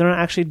 but they're not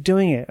actually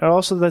doing it. Or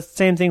also the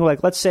same thing,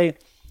 like, let's say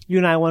you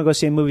and I want to go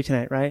see a movie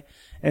tonight, right?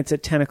 And it's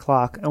at 10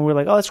 o'clock, and we're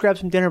like, oh, let's grab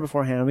some dinner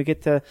beforehand. And we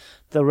get to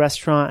the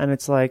restaurant, and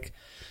it's like,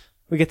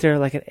 we get there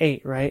like at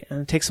 8, right?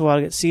 And it takes a while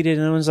to get seated,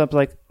 and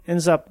it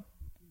ends up,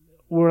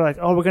 we're like,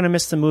 oh, we're going to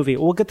miss the movie.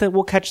 We'll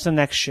catch the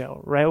next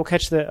show, right? We'll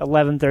catch the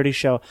 11:30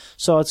 show.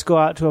 So let's go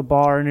out to a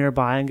bar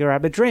nearby and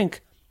grab a drink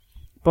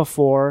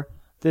before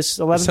this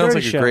 11:30 show. Sounds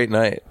like a great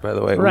night, by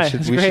the way. Right,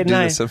 we should do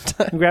this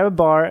sometime. Grab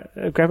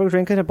a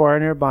drink at a bar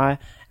nearby,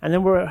 and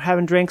then we're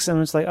having drinks,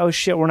 and it's like, oh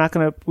shit,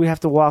 we have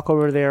to walk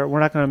over there. We're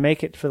not gonna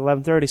make it for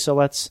 11:30, so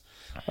let's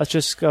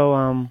just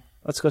go.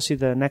 Let's go see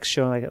the next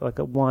show like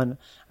at 1,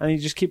 and you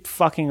just keep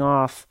fucking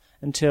off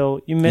until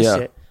you miss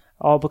it,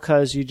 all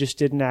because you just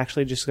didn't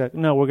actually just go.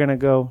 No, we're gonna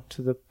go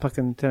to the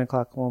fucking 10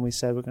 o'clock one we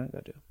said we're gonna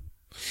go do.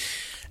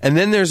 And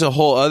then there's a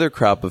whole other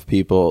crop of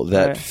people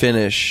that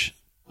finish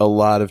a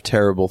lot of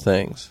terrible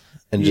things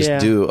and just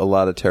do a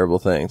lot of terrible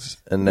things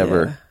and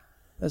never. Yeah.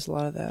 There's a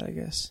lot of that, I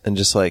guess. And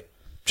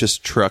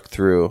just truck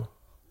through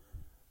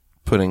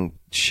putting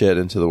shit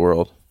into the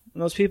world.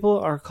 And those people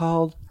are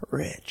called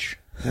rich.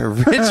 They're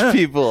rich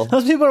people.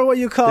 Those people are what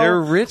you call. They're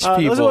rich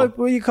people. Those are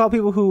what you call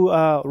people who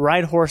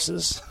ride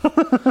horses.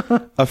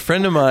 A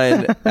friend of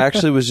mine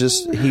actually was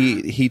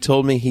he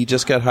told me he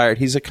just got hired.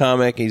 He's a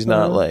comic. He's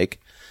not like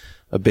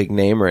a big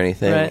name or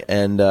anything. Right.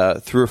 And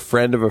through a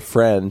friend of a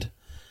friend,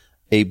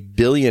 a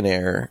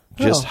billionaire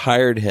just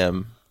hired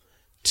him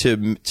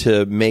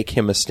to make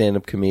him a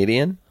stand-up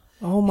comedian.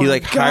 Oh my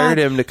God. Hired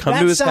him to come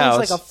to his house.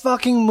 That sounds like a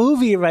fucking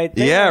movie right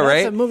there. Yeah, That's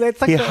right? a movie. It's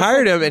like he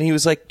hired him and he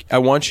was like, I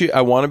want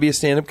to be a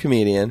stand-up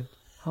comedian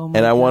and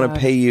I want to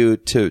pay you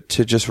to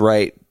just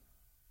write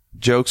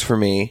jokes for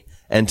me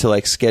and to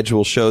like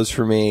schedule shows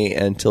for me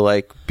and to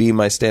like be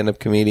my stand-up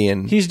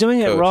comedian. He's doing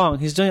it wrong.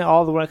 He's doing it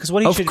all the way. Because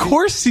what he should Of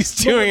course he's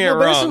doing it wrong.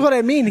 But this is what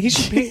I mean. He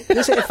should be,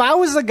 listen, if I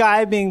was the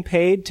guy being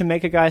paid to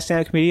make a guy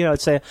stand-up comedian, I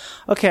would say,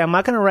 okay, I'm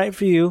not going to write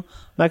for you.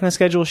 I'm not going to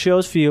schedule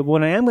shows for you. But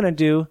what I am going to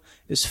do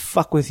is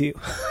fuck with you.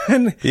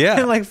 and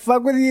like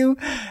fuck with you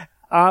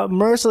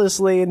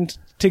mercilessly and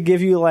to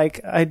give you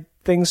like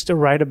things to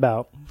write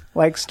about.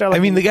 Like start. Like,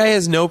 I mean, the guy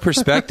has no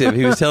perspective.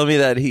 He was telling me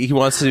that he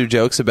wants to do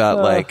jokes about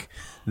like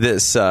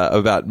this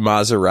about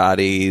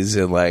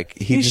Maseratis and like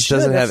he just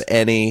doesn't have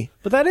any.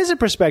 But that is a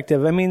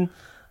perspective. I mean,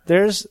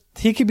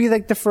 He could be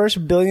like the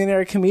first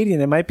billionaire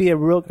comedian. It might be a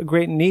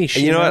great niche.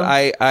 You know what?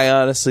 I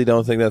honestly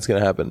don't think that's going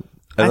to happen.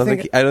 I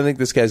don't think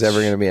this guy's ever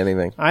going to be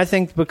anything. I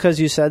think because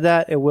you said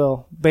that, it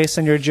will, based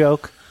on your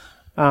joke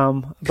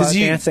about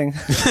dancing.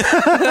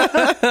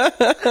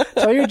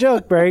 Tell your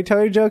joke, Barry. Tell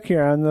your joke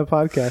here on the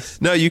podcast.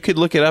 No, you could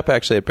look it up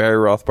actually at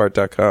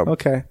BarryRothbart.com.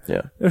 Okay.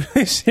 Yeah. Are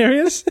you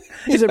serious?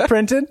 Is it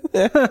printed?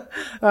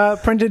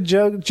 Printed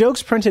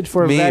jokes printed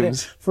for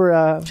memes.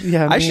 I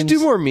memes. Should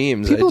do more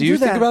memes. People do you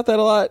think about that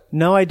a lot?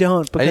 No, I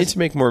don't. I need to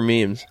make more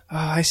memes.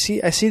 I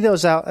see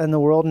those out in the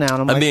world now.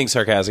 And I'm being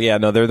sarcastic. Yeah,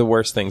 no, they're the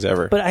worst things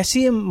ever. But I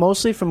see them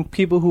mostly from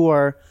people who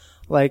are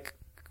like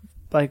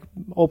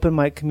open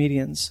mic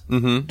comedians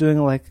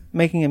doing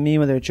making a meme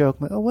of their joke.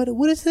 I'm like, oh,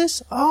 what is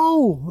this?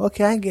 Oh,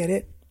 okay, I get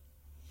it.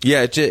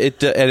 Yeah,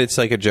 and it's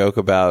like a joke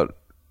about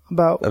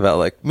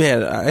like,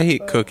 man, I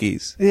hate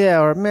cookies.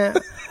 Yeah, or man,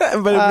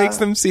 but it makes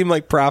them seem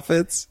like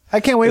prophets. I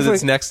can't wait for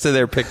it's next to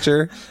their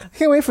picture. I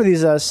can't wait for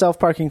these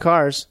self-parking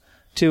cars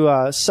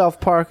to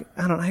self-park.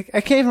 I don't know.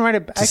 I can't even write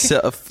it.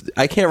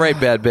 I can't write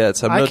bad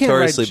bits. I'm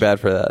notoriously bad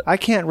for that. I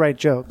can't write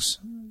jokes.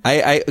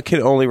 I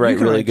can only write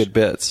really good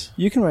bits.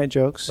 You can write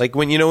jokes. Like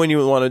when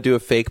you want to do a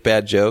fake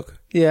bad joke.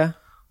 Yeah.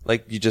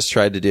 Like you just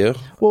tried to do.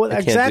 Well,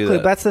 exactly.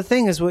 That's the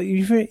thing is,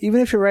 even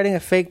if you're writing a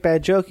fake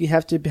bad joke, it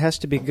has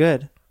to be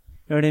good. You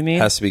know what I mean?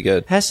 Has to be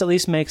good. Has to at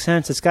least make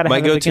sense. It's got to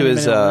have a beginning,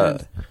 middle,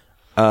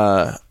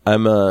 and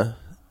end.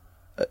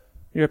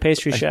 You're a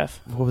pastry chef.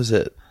 What was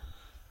it?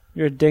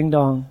 You're a ding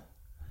dong.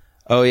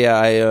 Oh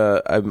yeah,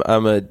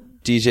 I'm a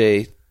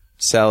DJ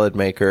salad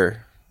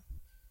maker.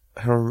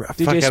 I don't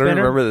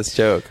remember this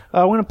joke.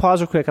 I'm going to pause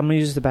real quick. I'm going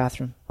to use the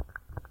bathroom.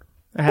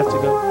 I have to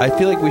go. I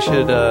feel like we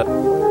should...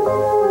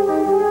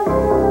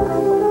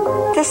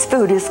 This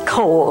food is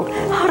cold.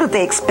 How do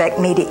they expect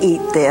me to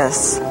eat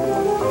this?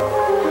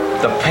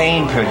 The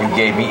pain pill you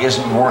gave me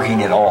isn't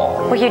working at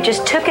all. Well, you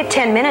just took it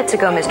 10 minutes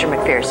ago, Mr.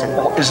 McPherson.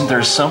 Well, isn't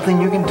there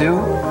something you can do?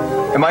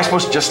 Am I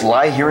supposed to just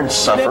lie here and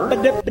suffer?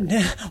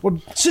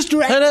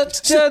 Sister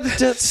Act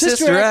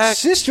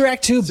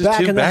 2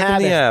 back in the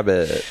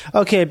habit.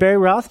 Okay, Barry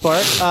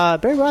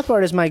Rothbart. Barry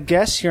Rothbart is my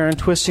guest here on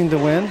Twisting the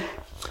Wind.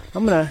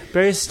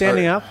 Barry's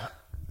standing up.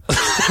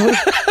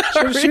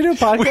 Should we do a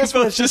podcast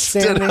where it's just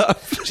standing?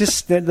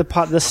 Just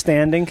the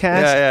standing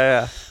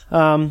cast?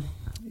 Yeah.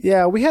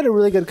 Yeah, we had a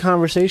really good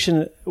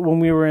conversation when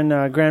we were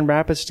in Grand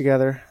Rapids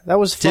together. That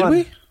was fun. Did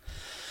we?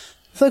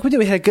 I feel like we did.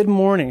 We had a good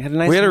morning.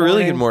 We had a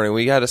really good morning.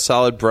 We got a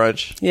solid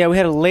brunch. Yeah, we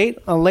had a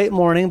late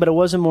morning, but it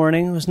was a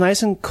morning. It was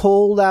nice and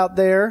cold out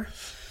there.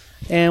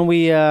 And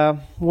we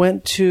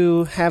went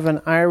to have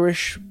an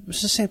Irish...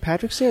 Was this St.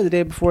 Patrick's Day or the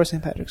day before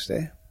St. Patrick's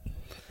Day?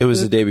 It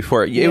was the day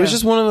before. Yeah. It was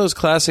just one of those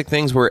classic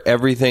things where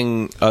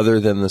everything other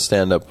than the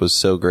stand-up was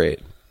so great.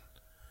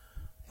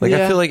 I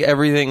feel like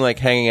everything,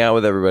 hanging out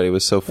with everybody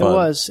was so fun. It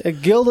was.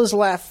 At Gilda's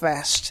Laugh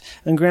Fest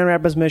in Grand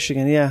Rapids,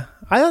 Michigan, yeah.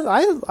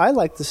 I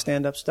liked the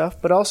stand-up stuff,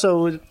 but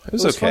also it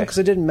was okay. Fun because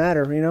it didn't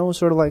matter, It was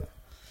sort of like...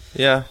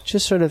 Yeah.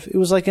 Just sort of... It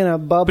was like in a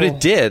bubble. But it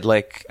did.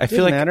 I feel like... It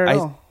didn't matter at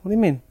all. What do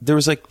you mean? There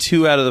was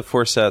 2 out of the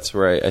 4 sets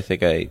where I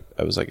think I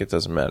was like, it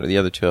doesn't matter. The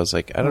other 2, I was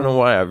like, I don't know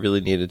why I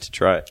really needed to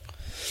try.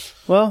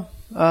 Well,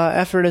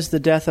 effort is the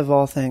death of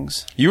all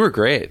things. You were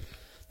great.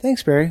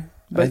 Thanks, Barry.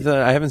 But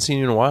I haven't seen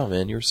you in a while,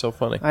 man. You were so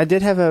funny. I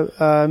did have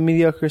a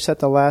mediocre set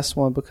the last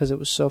one because it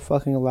was so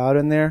fucking loud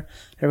in there.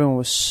 Everyone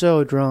was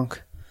so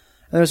drunk.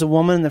 And there was a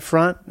woman in the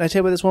front. Did I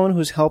tell you about this woman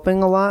who's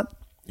helping a lot?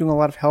 Doing a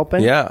lot of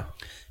helping? Yeah.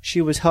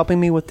 She was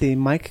helping me with the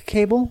mic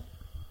cable.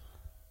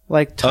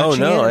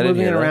 Touching it,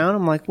 moving it around.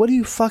 I'm like, what are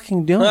you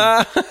fucking doing?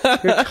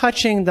 You're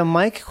touching the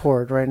mic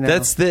cord right now.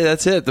 That's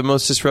it. The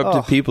most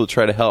disruptive people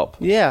try to help.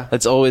 Yeah.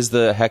 That's always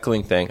the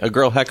heckling thing. A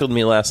girl heckled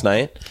me last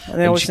night,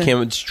 and she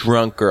came, it's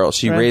drunk girl.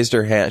 She raised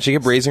her hand. She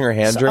kept raising her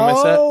hand during my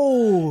set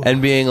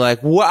and being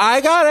like, "What?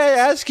 I gotta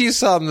ask you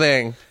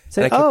something."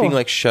 And I kept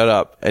being shut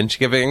up. And she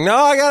kept being, "No,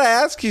 I gotta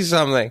ask you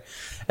something."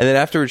 And then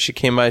afterwards she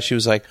came by, she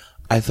was like,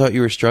 "I thought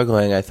you were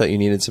struggling. I thought you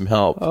needed some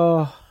help."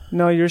 Oh.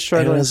 No, you're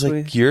struggling. And I was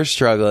like, you're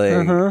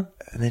struggling. And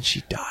then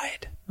she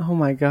died. Oh,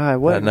 my God.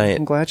 What? That night.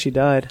 I'm glad she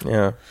died.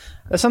 Yeah.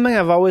 That's something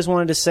I've always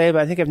wanted to say, but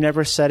I think I've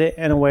never said it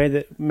in a way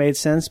that made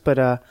sense. But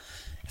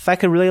if I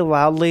could really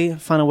loudly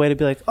find a way to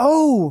be like,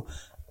 oh,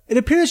 it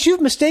appears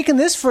you've mistaken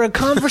this for a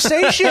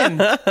conversation.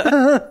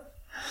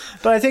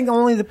 But I think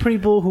only the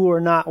people who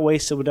are not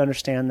wasted would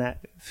understand that.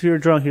 If you're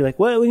drunk, you're like,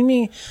 what do you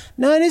mean?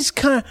 No, it is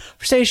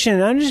conversation.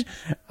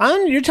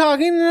 You're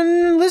talking and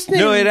I'm listening.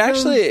 No, it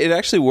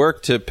actually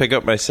worked to pick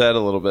up my set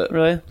a little bit.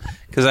 Really?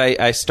 Because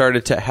I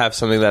started to have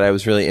something that I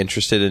was really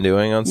interested in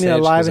doing on stage. You mean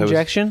a live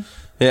injection?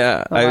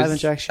 Live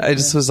injection. I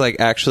just was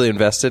actually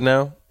invested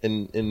now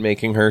in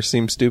making her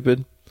seem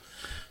stupid.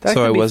 That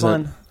so could I be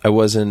wasn't. Fun. I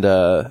wasn't.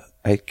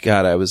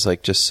 I was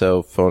just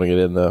so phoning it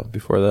in though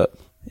before that.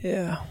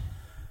 Yeah.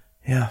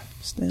 Yeah.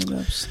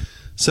 Stand-ups.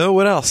 So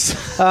what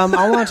else? I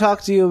want to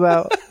talk to you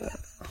about...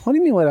 What do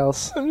you mean, what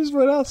else?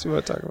 What else you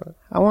want to talk about?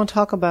 I want to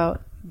talk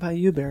about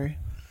you, Barry.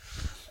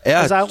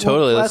 Yeah,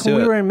 totally. Let's do it.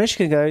 When we were in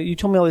Michigan, you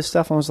told me all this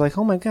stuff, and I was like,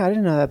 oh my God, I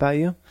didn't know that about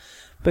you.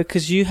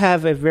 because you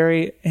have a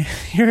very,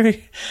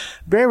 Barry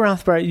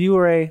Rothbart, you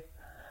were a,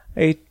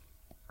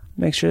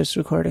 make sure it's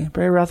recording.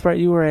 Barry Rothbart,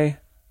 you were a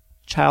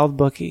child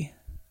bookie.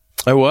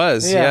 I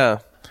was, yeah.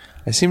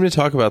 I seem to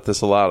talk about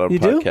this a lot on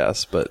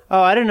podcasts, but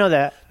oh, I didn't know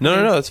that.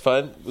 No, it's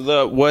fine.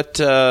 Well,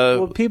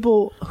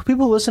 people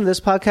who listen to this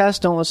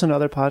podcast don't listen to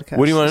other podcasts.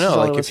 What do you want to know?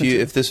 Like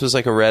if this was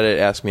like a Reddit,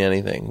 ask me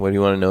anything. What do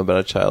you want to know about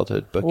a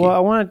childhood bookie? Well, I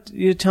want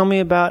you to tell me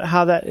about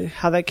how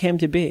that came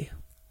to be.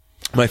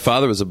 My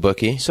father was a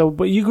bookie. So,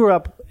 but you grew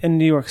up in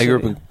New York City. I grew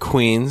up in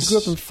Queens. You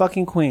grew up in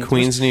fucking Queens.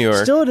 Queens, New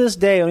York. Still to this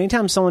day,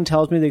 anytime someone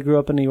tells me they grew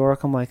up in New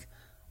York, I'm like,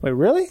 wait,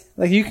 really?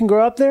 Like you can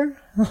grow up there?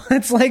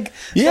 It's like,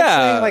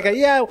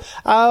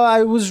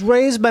 I was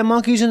raised by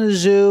monkeys in the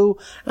zoo,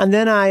 and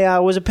then I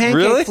was a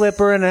pancake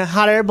flipper in a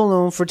hot air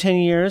balloon for 10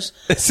 years.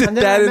 Is it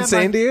that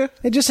insane to you?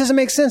 It just doesn't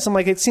make sense. I'm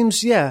like, it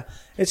seems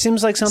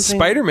like something.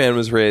 Spider-Man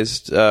was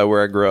raised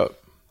where I grew up.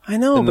 I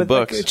know, but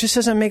like, it just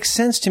doesn't make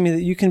sense to me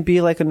that you can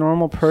be like a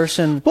normal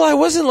person. Well, I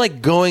wasn't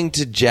like going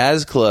to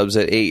jazz clubs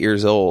at 8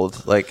 years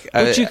old.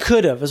 But you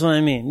could have, is what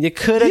I mean. You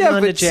could have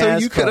gone to jazz clubs.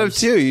 So you could have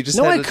too. You just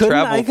had to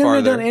travel farther. I couldn't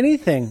have done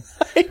anything.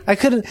 I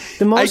couldn't.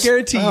 I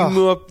guarantee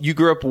you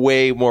grew up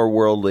way more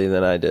worldly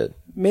than I did.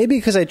 Maybe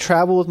because I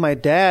traveled with my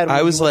dad.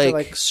 I was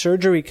like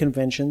surgery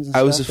conventions. And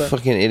I was a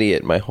fucking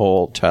idiot my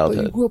whole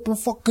childhood. You grew up in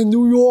fucking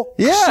New York.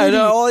 Yeah, City.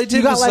 no, all I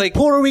did was like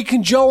Puerto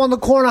Rican Joe on the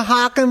corner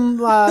hawking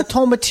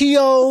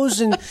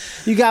tomatillos, and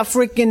you got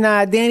freaking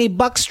Danny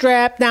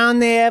Buckstrap down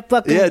there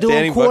fucking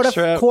doing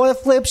quarter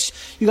flips.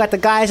 You got the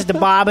guys at the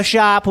barber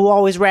shop who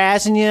always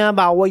razzing you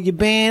about where you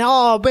been.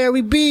 Oh,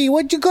 Barry B,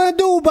 what you gonna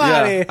do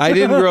about it? I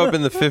didn't grow up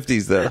in the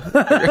 50s though.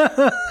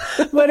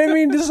 But I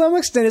mean, to some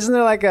extent, isn't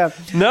there like a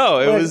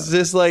it was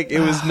just like it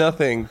was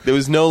nothing. There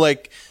was no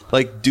like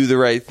do the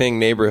right thing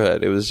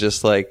neighborhood. It was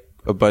just like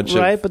a bunch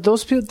of but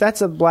those people,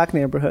 that's a black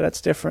neighborhood.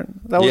 That's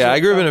different. I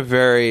grew up in a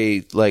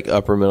very like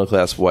upper middle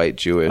class white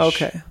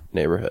Jewish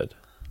neighborhood.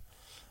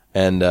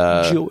 And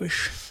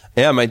Jewish.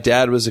 Yeah, my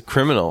dad was a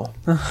criminal,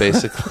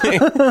 basically.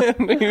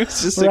 He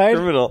was just a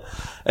criminal.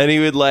 And he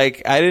would I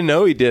didn't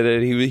know he did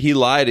it. He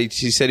lied.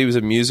 He said he was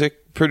a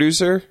music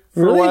producer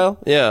for a while.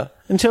 Yeah.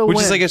 Which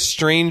is like a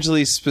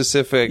strangely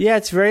specific. Yeah,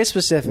 it's very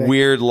specific.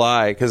 Weird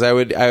lie. Because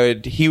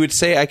he would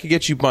say, I could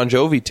get you Bon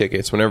Jovi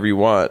tickets whenever you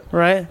want.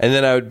 Right. And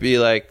then I would be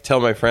like, tell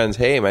my friends,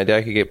 hey, my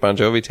dad could get Bon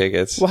Jovi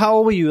tickets. Well, how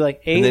old were you?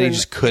 Like 8 and then he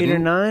just couldn't. 8 or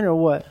 9 or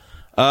what?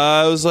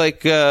 I was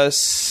like, my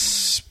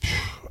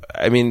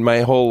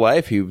whole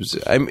life he was.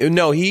 When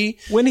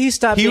did he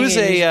stop? He being was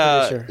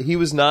he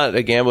was not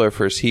a gambler at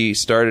first. He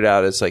started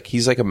out as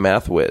he's like a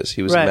math whiz.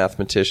 He was a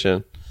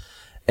mathematician,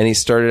 and he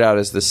started out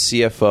as the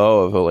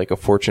CFO of a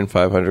Fortune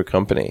 500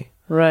 company.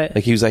 Right.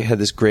 Like he was had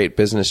this great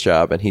business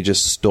job, and he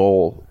just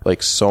stole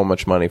so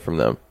much money from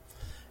them,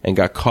 and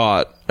got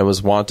caught and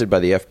was wanted by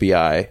the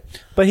FBI.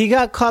 But he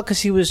got caught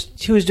because he was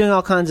doing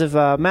all kinds of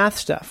math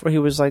stuff, where he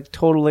was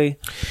totally.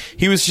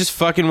 He was just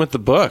fucking with the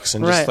books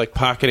and just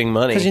pocketing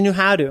money because he knew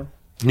how to.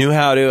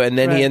 And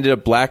then he ended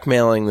up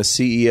blackmailing the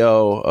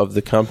CEO of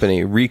the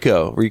company,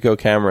 Rico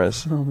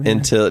Cameras,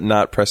 into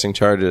not pressing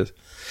charges.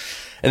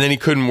 And then he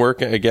couldn't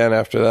work again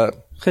after that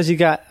because he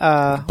got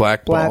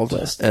blackballed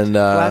and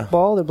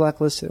blackballed or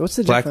blacklisted. What's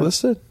the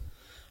difference? Blacklisted?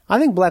 I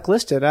think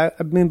blacklisted. I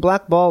mean,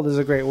 blackballed is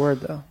a great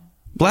word though.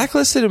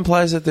 Blacklisted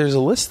implies that there's a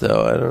list,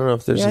 though. I don't know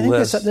if there's a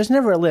list. There's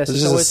never a list.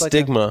 There's always a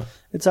stigma.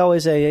 It's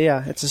always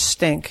it's a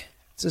stink.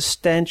 It's a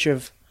stench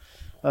of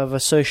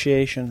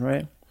association,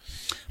 right?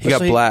 He got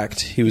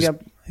blacked. He was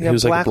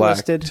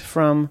blacklisted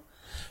from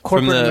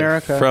corporate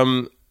America,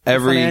 from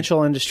every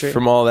financial industry,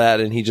 from all that,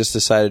 and he just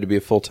decided to be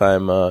a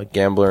full-time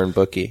gambler and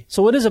bookie.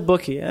 So, what is a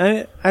bookie?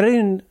 I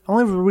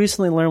only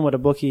recently learned what a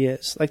bookie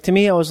is. To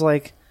me, I was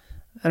like,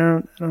 I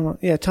don't know.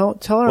 Yeah, tell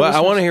our Well,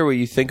 I want to hear what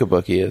you think a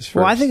bookie is first.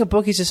 Well, I think a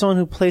bookie is just someone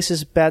who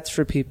places bets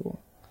for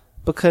people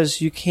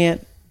because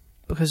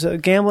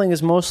gambling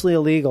is mostly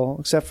illegal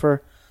except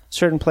for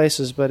certain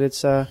places, but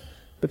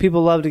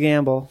people love to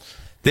gamble.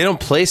 They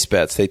don't place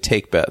bets; they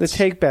take bets. They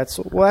take bets.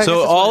 Well, so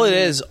all it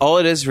is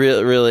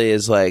really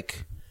is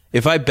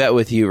if I bet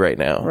with you right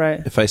now,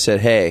 right? If I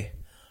said, "Hey,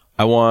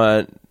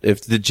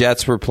 if the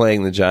Jets were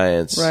playing the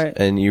Giants," right?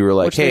 And you were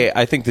like, "Hey,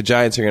 I think the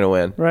Giants are going to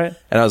win," right?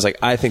 And I was like,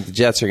 "I think the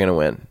Jets are going to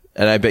win,"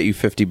 and I bet you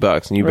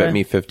 $50, and you bet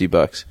me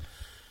 $50.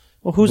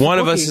 Well, who's one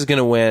of us is going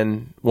to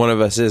win? One of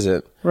us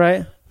isn't.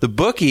 Right. The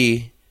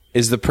bookie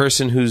is the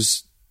person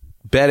who's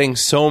betting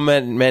so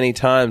many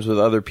times with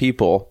other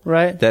people,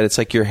 right? That it's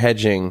like you're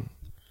hedging.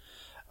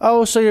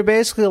 Oh, so you're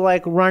basically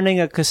like running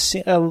a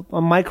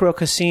micro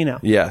casino.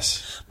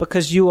 Yes.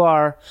 Because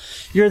you're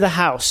the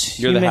house.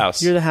 You're the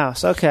house. You're the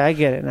house. Okay, I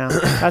get it now.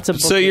 That's a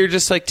bookie. So you're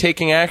just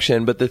taking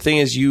action, but the thing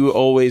is you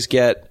always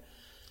get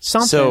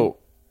something.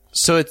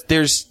 So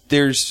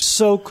there's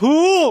so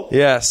cool.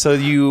 Yeah, so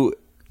you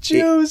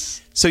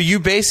juice. So you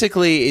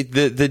basically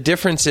the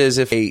difference is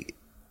if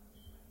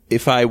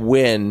I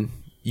win,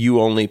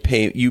 you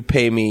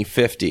pay me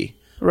 50.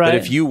 Right. But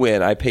if you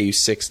win, I pay you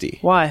 60.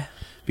 Why?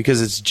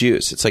 Because it's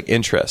juice. It's like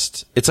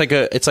interest. It's like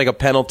a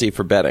penalty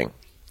for betting.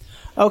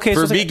 Okay,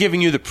 for me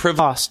giving you the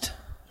privilege.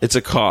 It's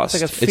a cost.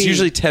 It's like a fee. It's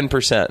usually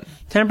 10%.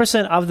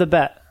 10% of the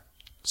bet.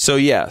 So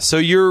yeah, so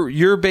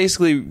you're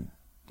basically,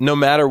 no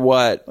matter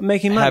what,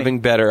 making money, having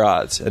better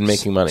odds and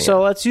making money.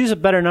 So let's use a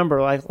better number,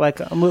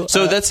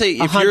 so let's say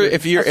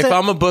if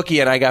I'm a bookie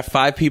and I got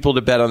 5 people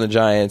to bet on the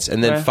Giants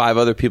and then 5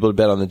 other people to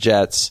bet on the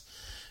Jets,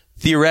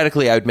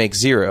 theoretically I would make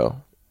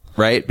 0,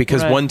 right?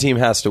 Because one team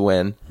has to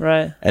win,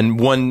 right? And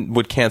one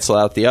would cancel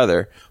out the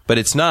other. But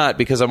it's not,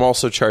 because I'm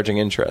also charging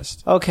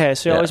interest. Okay,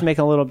 so you're always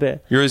making a little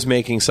bit. You're always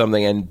making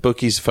something, and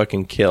bookies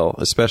fucking kill,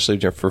 especially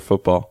for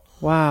football.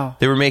 Wow.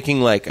 They were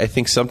making I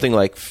think something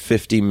like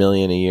 $50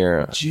 million a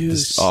year.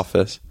 Juice. This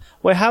office.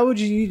 Wait, how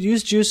would you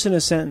use juice in a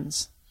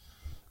sentence?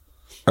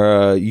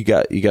 You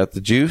got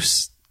the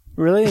juice.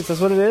 Really? That's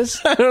what it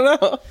is? I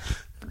don't know.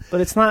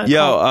 But it's not.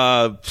 Yo,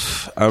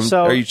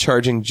 are you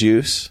charging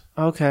juice?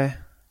 Okay.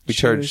 We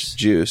charge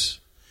juice.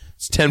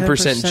 It's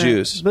 10%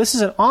 juice. But this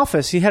is an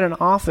office. He had an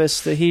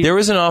office that he. There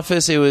was an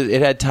office.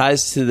 It had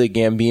ties to the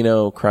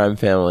Gambino crime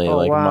family,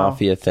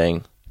 mafia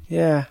thing.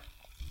 Yeah.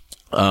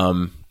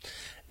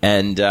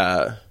 And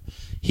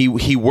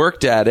he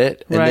worked at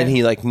it, and then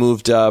he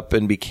moved up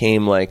and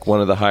became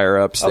one of the higher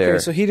ups there.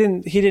 Okay, so he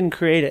didn't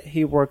create it.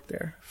 He worked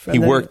there.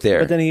 Worked there.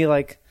 But then he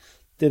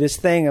did his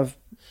thing of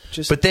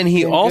just. But then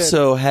he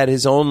also had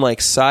his own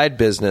side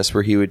business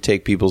where he would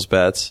take people's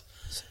bets.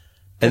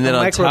 And then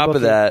on top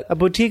of that, a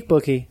boutique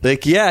bookie.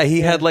 He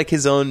had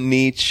his own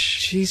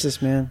niche.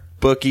 Jesus, man.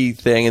 Bookie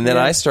thing. And then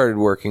I started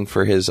working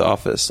for his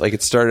office. I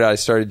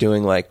started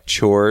doing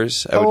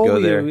chores. I would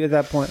go there. How old were you at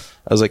that point?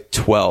 I was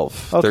 12,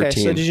 13. Okay,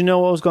 so did you know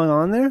what was going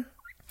on there?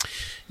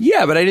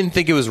 Yeah, but I didn't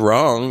think it was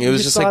wrong. It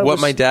was just what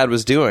my dad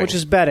was doing. Which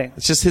is betting.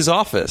 It's just his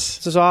office.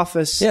 It's his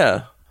office.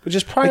 Yeah. Which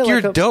is probably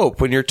you're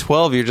dope. When you're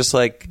 12, you're just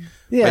my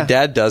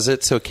dad does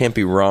it, so it can't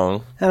be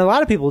wrong. And a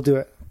lot of people do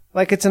it.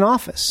 It's an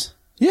office.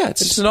 Yeah,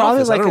 it's just an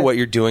office. I don't know what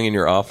you're doing in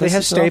your office. They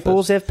have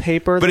staples, they have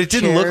paper, but it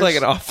didn't look like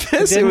an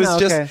office.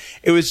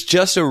 It was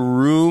just a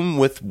room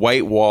with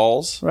white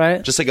walls,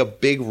 right? Just a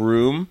big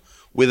room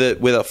with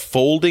a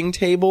folding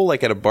table,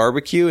 at a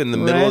barbecue in the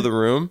middle of the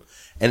room,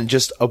 and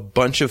just a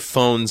bunch of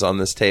phones on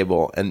this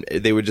table, and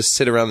they would just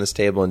sit around this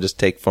table and just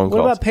take phone calls.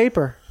 What about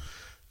paper?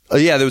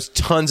 Yeah, there was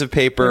tons of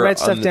paper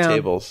on the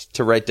tables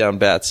to write down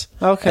bets.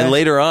 Okay. And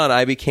later on,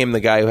 I became the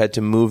guy who had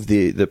to move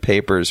the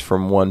papers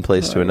from one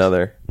place to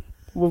another.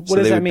 What so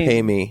does they that would mean?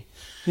 pay me.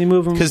 You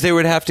move them because they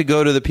would have to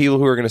go to the people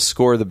who were going to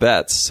score the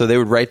bets. So they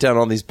would write down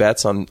all these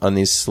bets on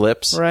these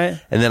slips, right?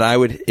 And then I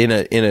would in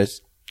a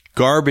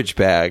garbage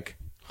bag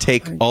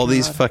take all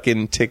these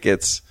fucking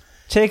tickets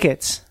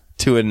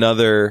to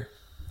another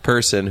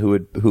person who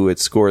would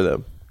score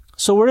them.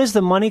 So where does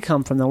the money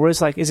come from though? Where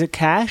is is it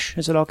cash?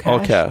 Is it all cash?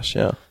 All cash,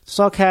 yeah. It's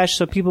all cash.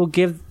 So people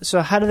give. So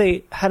how do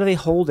they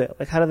hold it?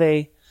 How do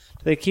they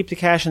keep the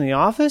cash in the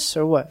office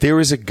or what? There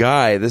was a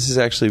guy. This is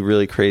actually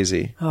really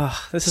crazy.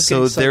 Oh, this is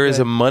so there is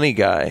a money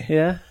guy.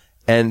 Yeah.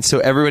 And so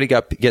everybody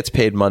gets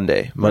paid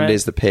Monday.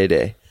 Monday's the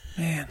payday.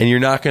 Man. And you're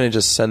not going to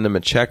just send them a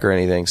check or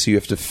anything. So you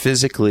have to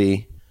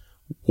physically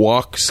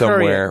walk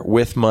somewhere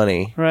with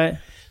money. Right.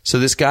 So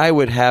this guy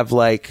would have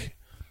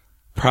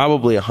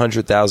probably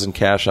 100,000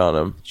 cash on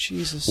him.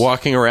 Jesus.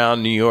 Walking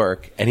around New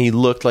York, and he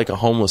looked like a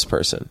homeless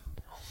person.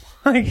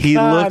 He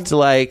looked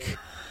like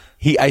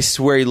I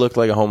swear he looked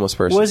like a homeless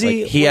person. Was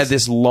he? He had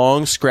this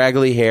long,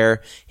 scraggly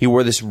hair. He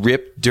wore this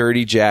ripped,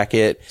 dirty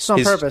jacket. It's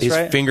on purpose, his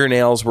right?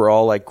 fingernails were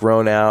all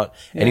grown out,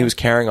 and he was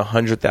carrying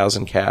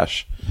 100,000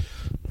 cash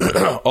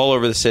all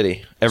over the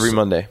city every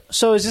Monday.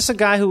 So is this a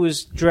guy who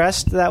was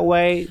dressed that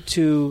way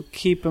to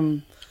keep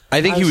him?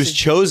 I think he was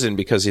chosen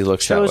because he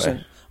looks that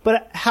way.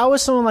 But how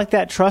is someone like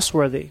that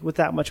trustworthy with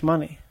that much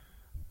money?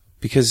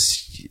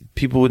 Because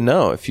people would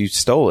know if you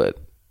stole it,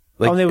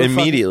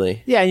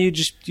 immediately. Yeah,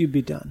 you'd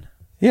be done.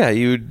 Yeah,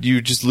 you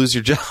just lose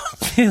your job.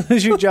 You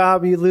lose your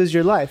job, you lose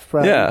your life,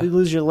 probably. Yeah. You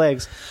lose your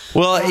legs.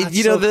 Well,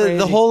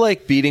 the whole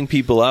beating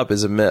people up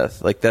is a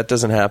myth. That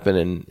doesn't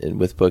happen in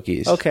with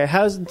bookies. Okay,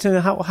 how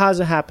does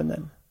it happen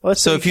then?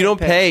 So if you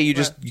don't pay, you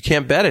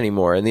can't bet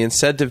anymore, and the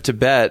incentive to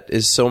bet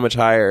is so much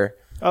higher.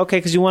 Okay,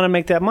 because you want to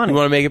make that money. You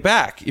want to make it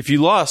back. If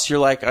you lost,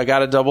 you're I got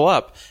to double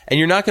up, and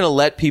you're not going to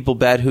let people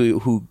bet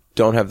who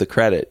don't have the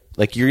credit.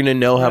 You're going to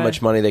know how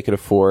much money they could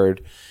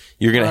afford.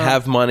 You're going to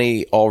have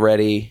money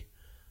already,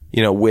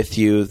 with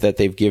you that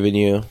they've given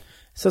you.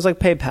 So it's like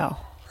PayPal.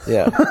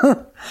 Yeah.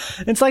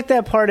 It's like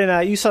that part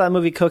in you saw that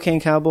movie Cocaine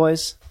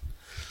Cowboys,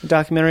 the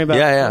documentary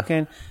about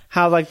cocaine.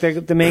 How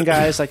the main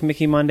guys like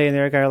Mickey Monday and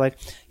the other guy are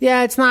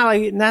it's not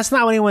that's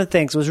not what anyone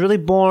thinks. It was really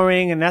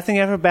boring and nothing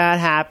ever bad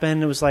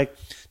happened. It was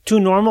two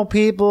normal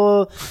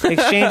people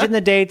exchanging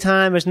the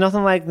daytime. There's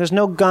nothing there's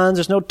no guns.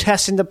 There's no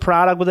testing the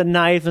product with a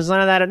knife. There's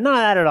none of that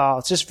at all.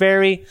 It's just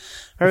very,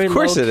 very of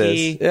course low-key.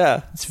 It is.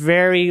 Yeah. It's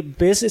very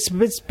business.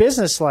 It's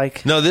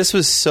business-like. No, this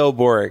was so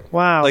boring.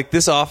 Wow.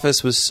 This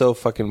office was so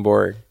fucking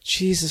boring.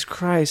 Jesus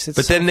Christ.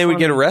 But then they would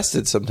get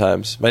arrested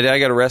sometimes. My dad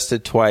got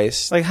arrested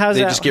twice. How's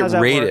they that? just get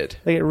raided.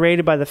 They get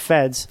raided by the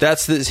feds.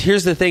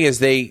 Here's the thing is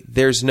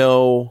there's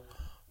no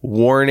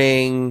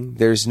warning.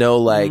 There's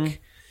no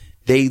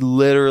they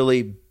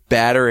literally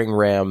battering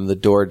ram the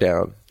door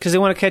down. Because they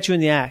want to catch you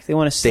in the act. They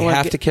want to. They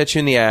have to catch you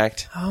in the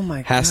act. Oh my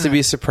god! Has to be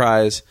a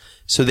surprise.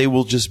 So they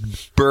will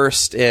just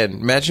burst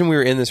in. Imagine we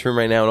were in this room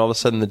right now, and all of a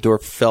sudden the door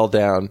fell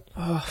down,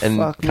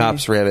 and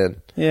cops ran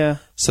in. Yeah.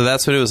 So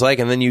that's what it was like.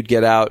 And then you'd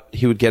get out.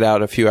 He would get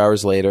out a few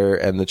hours later,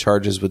 and the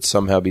charges would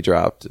somehow be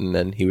dropped, and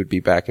then he would be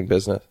back in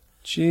business.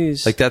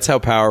 Jeez. Like, that's how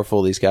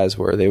powerful these guys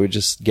were. They would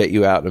just get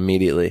you out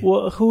immediately.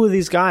 Well, who are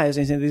these guys?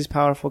 These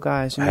powerful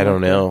guys? I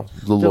don't know.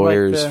 The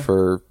lawyers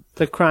for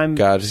the crime.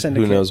 God,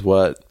 syndicate. who knows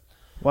what?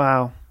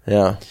 Wow.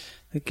 Yeah.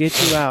 They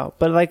get you out,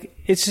 but like,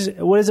 it's just,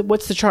 what is it?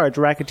 What's the charge?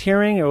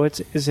 Racketeering, or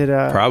is it?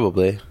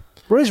 Probably.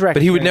 What is racketeering?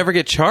 But he would never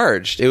get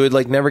charged. It would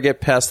like never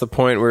get past the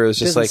point where it was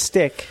just like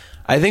stick.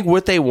 I think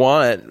what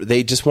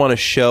they just want to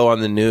show on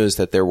the news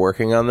that they're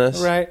working on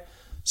this, right?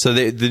 So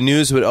the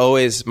news would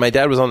always. My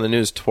dad was on the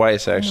news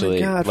twice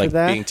actually, like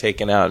being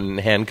taken out in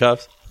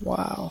handcuffs.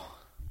 Wow.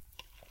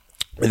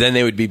 And then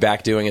they would be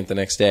back doing it the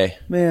next day.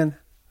 Man,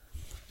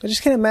 I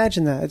just can't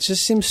imagine that. It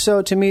just seems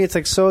so, to me, it's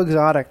like so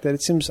exotic that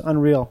it seems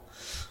unreal.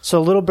 So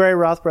little Barry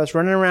Rothbard's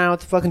running around with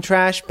the fucking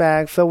trash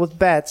bag filled with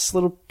bets,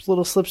 little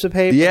slips of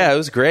paper. Yeah, it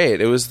was great.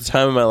 It was the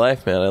time of my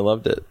life, man. I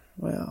loved it.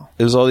 Wow.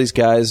 It was all these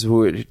guys who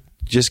would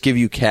just give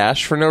you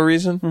cash for no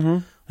reason. Mm-hmm.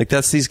 Like,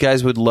 these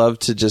guys would love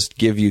to just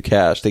give you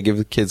cash. They give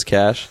the kids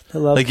cash. I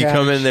love like, cash. You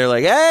come in, they're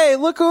like, hey,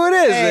 look who it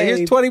is. Hey,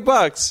 here's $20.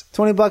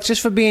 $20 just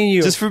for being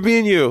you. Just for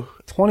being you.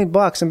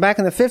 $20. And back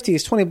in the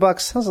 50s,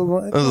 $20, that was a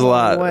lot. It was a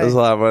lot. It was a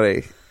lot of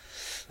money.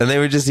 And they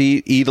would just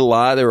eat a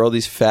lot. There were all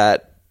these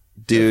fat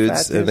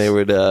dudes, and they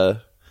would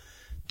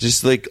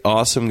just like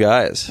awesome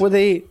guys. What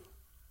they eat?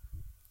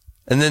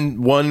 And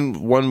then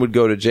one would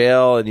go to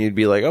jail, and you'd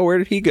be like, "Oh, where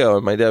did he go?"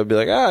 And my dad would be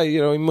like,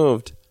 he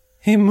moved."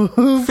 He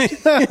moved.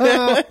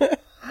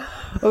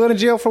 I'll go to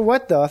jail for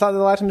what though? I thought the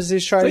last time he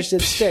charged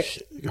did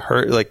stick.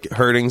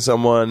 Hurting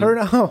someone.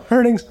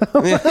 Hurting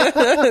someone.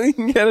 You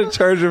can get a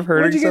charge of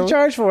hurting. What'd you get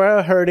charged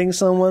for? Hurting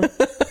someone.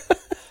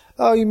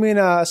 Oh, you mean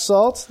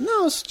assault?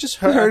 No, it's just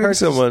hurting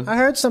someone. I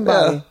hurt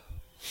somebody. Yeah.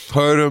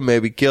 Hurt him,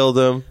 maybe killed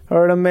him.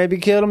 Hurt him, maybe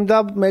killed him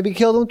double, maybe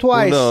killed him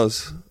twice. Who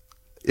knows?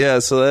 Yeah,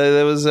 so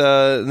that was.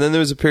 And then there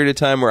was a period of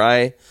time where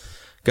I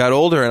got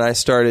older and I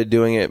started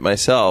doing it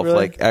myself, really?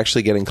 like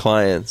actually getting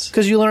clients.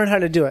 Because you learned how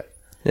to do it.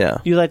 Yeah.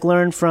 You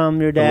learned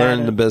from your dad. I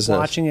learned the business.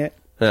 Watching it.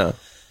 Yeah.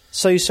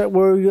 So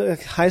were you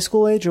like high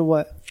school age or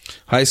what?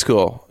 High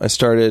school. I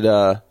started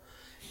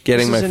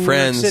getting my in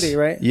friends. New York City,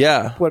 right?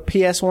 Yeah. What,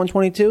 PS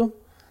 122?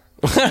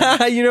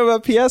 You know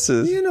about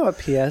PSs? You know what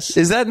PS.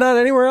 Is that not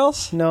anywhere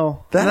else?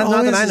 No.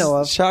 Not that I know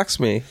of. Shocks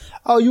me.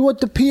 Oh, you want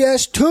the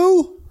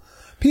PS2?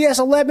 PS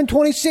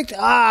 1126?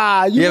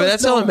 Yeah, but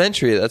that's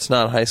elementary. That's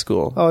not high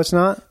school. Oh, it's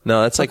not?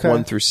 No, that's like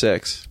 1 through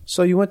 6.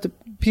 So you went to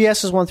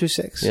PS is 1 through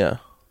 6. Yeah.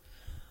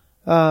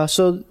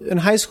 So in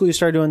high school you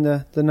started doing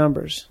the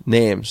numbers.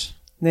 Names?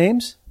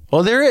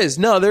 Well, there is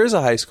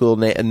a high school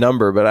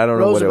number, but I don't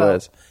know what it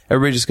was.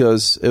 Everybody just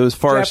goes, it was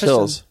Forest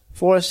Hills.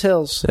 Forest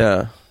Hills.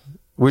 Yeah.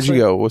 Where'd you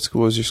go? What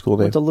was your school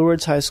name? Went to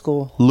Lourdes High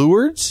School.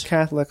 Lourdes?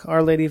 Catholic.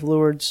 Our Lady of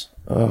Lourdes.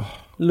 Oh.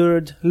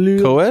 Lourdes.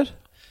 Co-ed?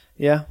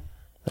 Yeah.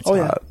 That's hot.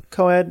 Yeah.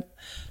 Co-ed.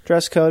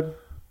 Dress code.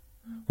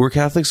 Were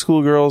Catholic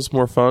school girls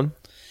more fun?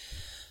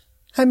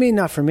 I mean,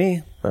 not for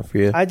me. Not for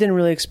you. I didn't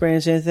really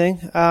experience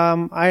anything.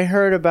 I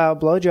heard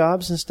about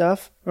blowjobs and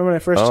stuff. Remember when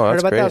I first heard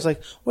about that? I was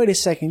like, wait a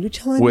second. You're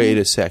telling me?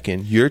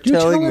 You're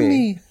telling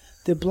me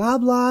the blah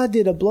blah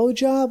did a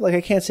blowjob? Like,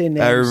 I can't say names.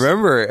 I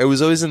remember. It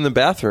was always in the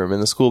bathroom, in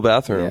the school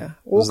bathroom. Yeah.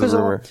 Well, because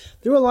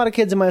there were a lot of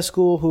kids in my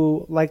school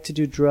who liked to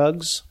do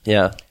drugs.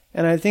 Yeah.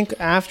 And I think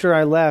after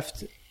I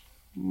left,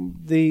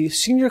 the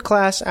senior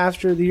class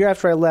the year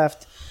after I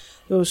left,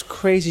 it was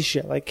crazy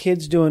shit. Like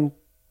kids dealing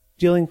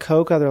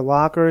coke out of their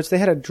lockers. They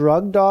had a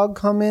drug dog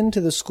come into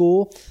the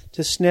school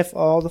to sniff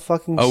all the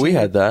fucking. Oh, we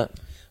had that.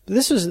 But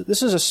this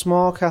was a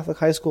small Catholic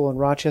high school in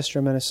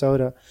Rochester,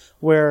 Minnesota,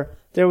 where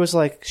there was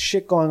like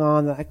shit going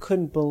on that I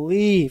couldn't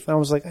believe. And I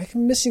was like,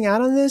 I'm missing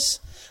out on this.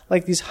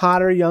 Like these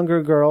hotter,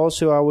 younger girls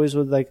who I always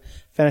would like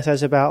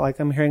fantasize about. Like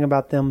I'm hearing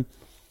about them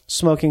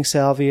smoking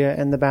salvia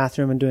in the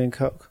bathroom and doing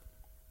coke.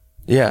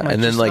 Yeah,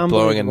 and then like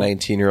blowing a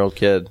 19-year-old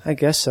kid. I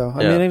guess so.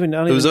 I mean,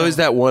 it was always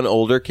that one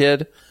older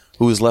kid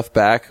who was left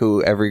back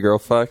who every girl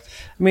fucked.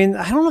 I mean,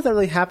 I don't know if that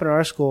really happened at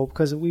our school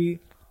because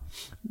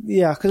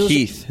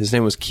Keith. His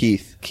name was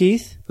Keith.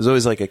 Keith? It was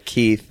always like a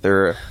Keith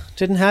or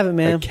didn't have it,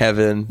 man. A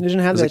Kevin. Didn't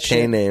have that shit.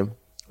 chain name.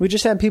 We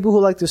just had people who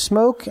liked to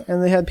smoke,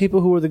 and they had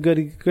people who were the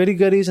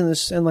goodies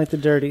and like the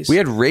dirties. We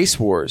had race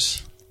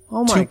wars.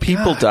 Oh my God. 2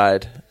 people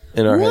died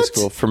in our high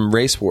school from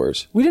race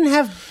wars.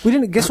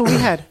 Guess what we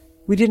had?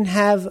 We didn't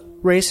have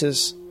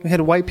races. We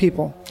had white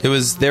people.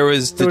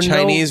 The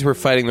Chinese were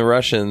fighting the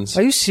Russians.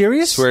 Are you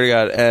serious? Swear to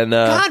God. And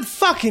God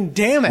fucking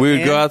damn it, we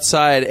would go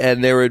outside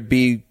and there would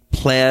be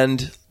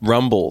planned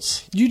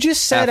rumbles. You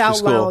just said out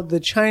school. loud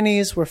the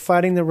Chinese were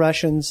fighting the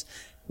Russians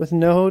with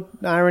no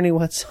irony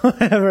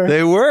whatsoever.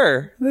 They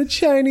were. The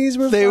Chinese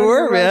were fighting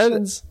the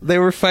Russians. They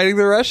were fighting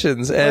the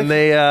Russians. And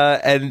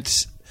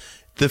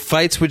the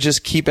fights would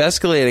just keep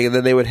escalating, and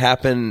then they would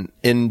happen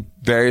in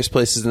various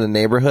places in the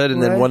neighborhood.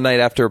 And then one night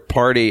after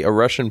a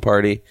Russian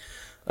party,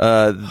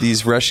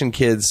 these Russian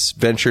kids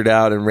ventured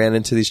out and ran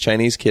into these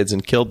Chinese kids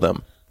and killed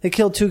them. They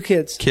killed 2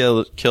 kids.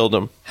 Killed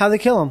them. How'd they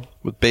kill them?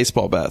 With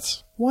baseball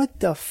bats. What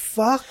the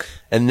fuck?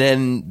 And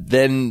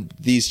then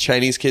these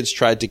Chinese kids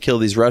tried to kill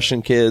these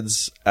Russian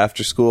kids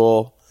after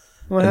school,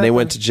 they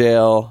went to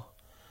jail.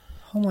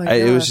 Oh my God.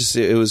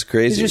 It was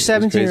crazy. These are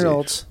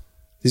 17-year-olds.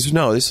 These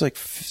are like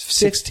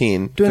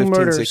 16, doing 15,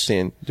 murders.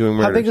 16, doing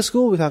murders. How big a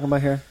school are we talking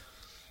about here?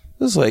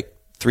 It was like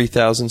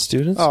 3,000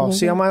 students. Oh,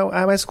 see,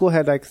 my school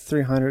had like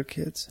 300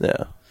 kids.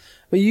 Yeah.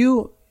 But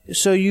you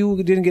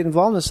didn't get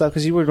involved in this stuff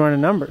because you were running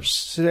numbers.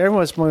 So everyone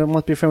wants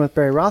to be a friend with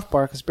Barry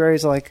Rothbard because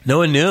Barry's like... No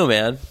one knew,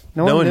 man.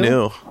 No one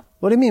knew.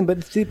 What do you mean?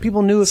 But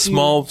people knew if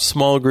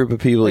small group of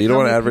people. Like you don't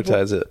want to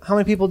advertise it. How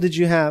many people did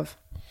you have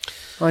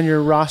on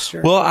your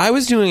roster? Well, I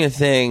was doing a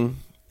thing,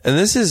 and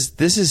this is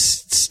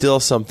still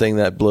something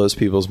that blows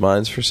people's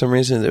minds for some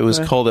reason. It was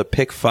called a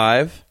pick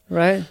 5.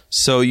 Right.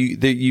 So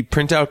you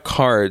print out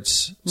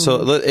cards. Mm-hmm.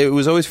 So it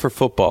was always for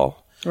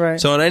football. Right.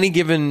 So on any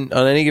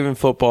given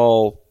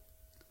football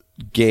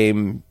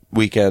game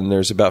weekend,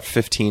 there's about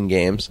 15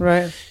 games.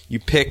 Right. You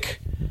pick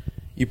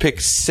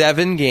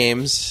 7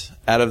 games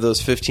out of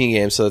those 15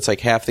 games, so it's like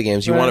half the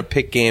games. You want to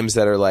pick games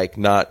that are like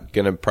not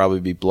going to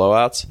probably be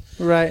blowouts.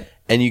 Right.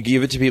 And you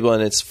give it to people,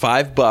 and it's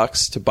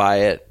 $5 to buy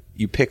it.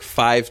 You pick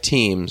 5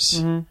 teams,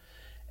 and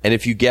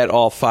if you get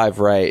all 5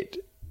 right,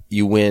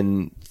 you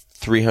win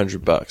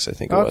 $300. I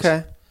think it was.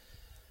 Okay.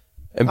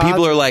 And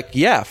people are like,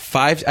 "Yeah,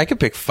 5. I could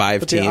pick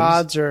 5 teams." The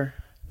odds are,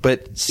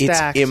 but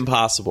stacked. It's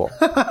impossible.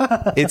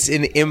 It's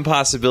an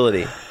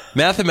impossibility.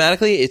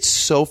 Mathematically, it's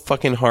so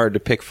fucking hard to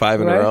pick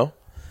 5 in a row.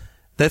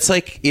 That's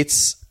like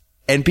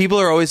and people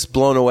are always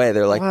blown away.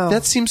 They're like,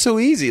 "That seems so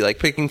easy." Like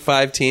picking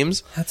 5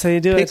 teams. That's how you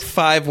do Pick it. Pick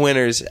 5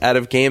 winners out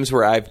of games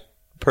where I've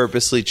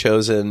purposely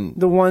chosen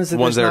the ones that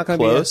are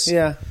close.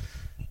 Yeah,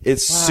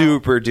 it's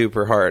super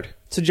duper hard.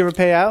 So did you ever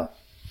pay out?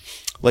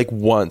 Like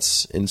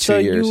once in 2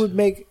 years. So you would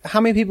make,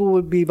 how many people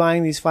would be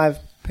buying these 5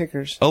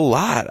 pickers? A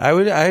lot.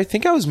 I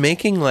think I was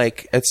making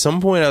like, at some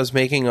point I was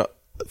making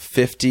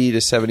 50 to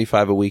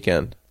 75 a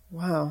weekend.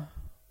 Wow.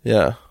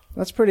 Yeah.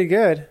 That's pretty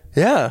good.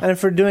 Yeah. And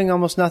for doing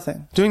almost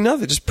nothing. Doing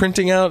nothing, just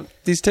printing out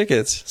these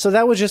tickets. So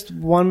that was just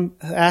one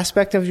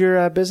aspect of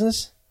your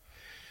business?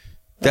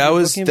 That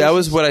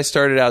was what I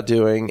started out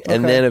doing,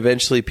 and then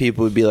eventually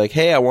people would be like,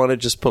 "Hey, I want to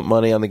just put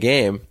money on the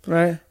game."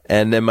 Right.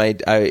 And then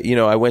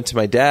I went to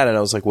my dad and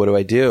I was like, "What do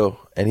I do?"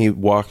 And he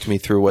walked me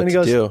through what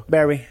to do.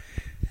 Barry.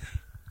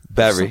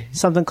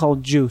 Something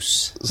called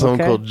juice.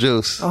 Something called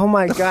juice. Oh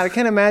my God, I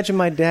can't imagine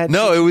my dad.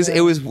 No, it was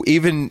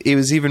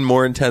even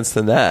more intense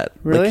than that.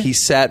 Really? Like he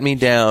sat me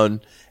down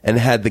and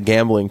had the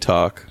gambling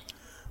talk.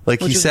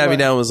 Like he sat me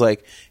down and was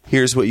like,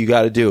 "Here's what you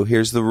got to do.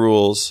 Here's the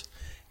rules.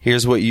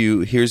 Here's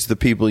the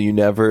people you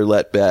never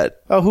let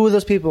bet." Oh, who are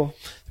those people?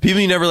 The people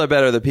you never let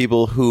bet are the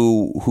people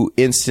who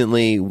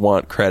instantly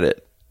want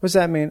credit. What's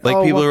that mean?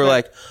 Like people who are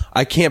like,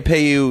 "I can't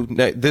pay you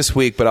this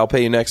week, but I'll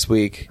pay you next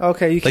week."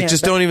 Okay, you can't. Like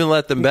just don't even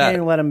let them bet. You can't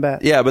even let them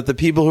bet. Yeah, but the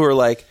people who are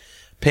like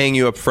paying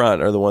you up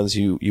front are the ones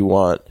you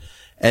want.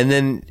 And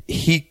then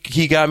he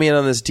got me in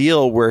on this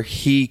deal where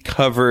he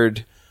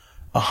covered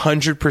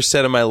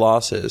 100% of my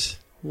losses.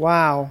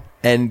 Wow.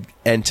 And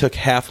took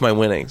half my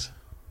winnings.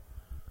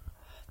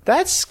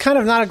 That's kind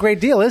of not a great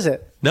deal, is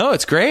it? No,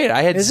 it's great.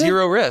 I had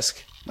zero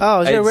risk.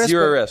 Oh,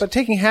 zero risk. But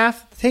taking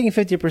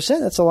 50%,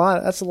 that's a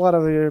lot. That's a lot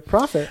of your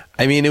profit.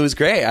 I mean, it was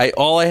great.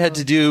 All I had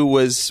to do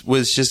was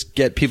just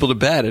get people to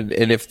bet,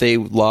 and if they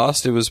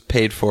lost, it was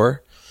paid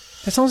for.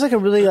 That sounds like a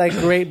really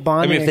great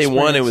bonding. I mean, if they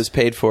won, it was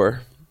paid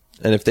for,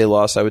 and if they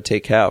lost, I would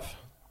take half.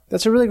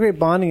 That's a really great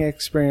bonding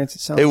experience.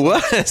 It sounds. It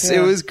was. Yeah.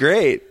 It was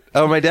great.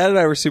 Oh, my dad and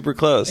I were super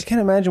close. I can't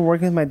imagine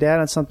working with my dad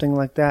on something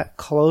like that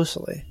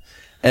closely.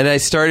 And I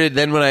started,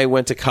 then when I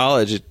went to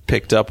college, it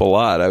picked up a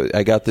lot.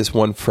 I got this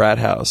one frat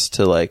house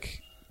to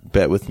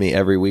bet with me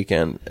every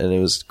weekend, and it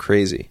was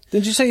crazy.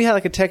 Didn't you say you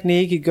had a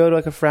technique? You go to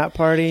a frat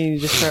party and you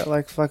just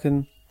start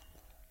fucking...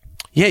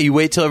 Yeah, you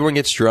wait till everyone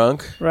gets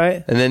drunk.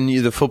 Right. And then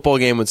the football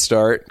game would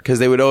start, because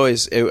they would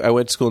always, I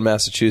went to school in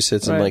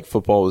Massachusetts, and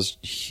football was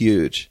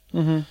huge.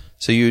 Mm-hmm.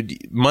 So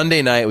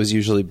Monday night was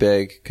usually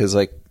big, because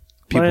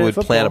people would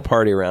plan a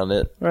party around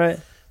it. Right.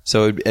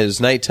 So it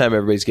was nighttime,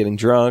 everybody's getting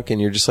drunk, and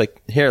you're just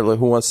like, here, look,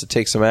 who wants to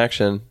take some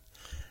action?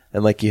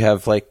 And you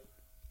have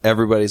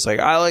everybody's like,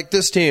 I like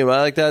this team,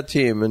 I like that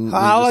team, and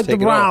I like the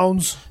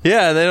Browns.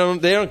 Yeah, they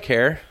don't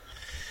care.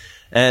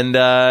 And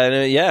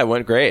it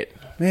went great.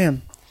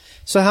 Man.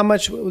 So how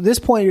much, at this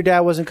point, your dad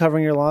wasn't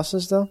covering your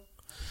losses, though?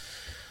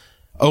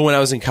 Oh, when I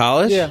was in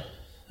college? Yeah.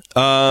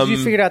 You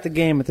figured out the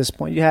game at this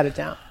point. You had it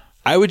down.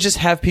 I would just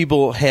have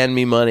people hand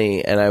me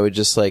money, and I would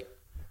just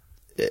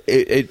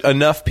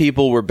enough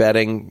people were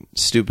betting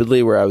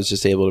stupidly where I was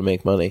just able to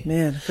make money.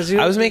 Man,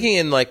 I was making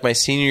in my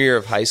senior year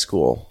of high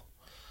school,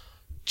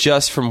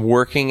 just from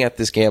working at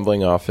this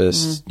gambling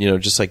office,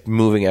 just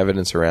moving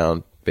evidence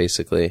around,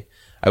 basically.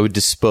 I would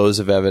dispose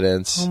of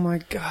evidence. Oh my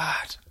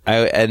God.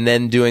 And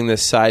then doing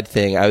this side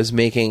thing, I was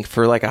making,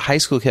 for a high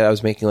school kid, I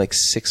was making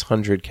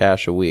 $600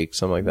 cash a week,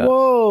 something like that.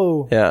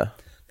 Whoa. Yeah.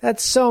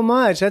 That's so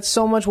much. That's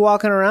so much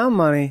walking around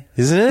money.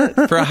 Isn't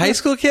it? For a high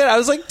school kid, I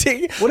was like,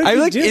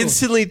 I do?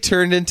 instantly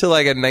turned into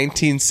like a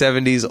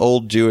 1970s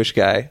old Jewish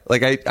guy.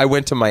 Like I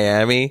went to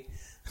Miami.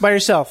 By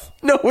yourself?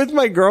 No, with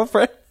my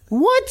girlfriend.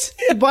 What?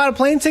 You bought a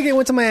plane ticket and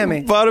went to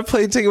Miami? Bought a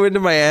plane ticket, went to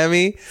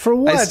Miami. For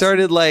what? I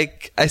started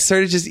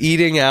just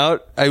eating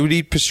out. I would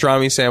eat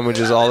pastrami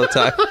sandwiches all the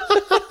time.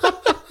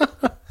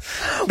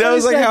 That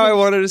was like how I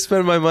wanted to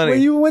spend my money.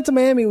 When you went to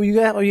Miami, were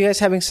you guys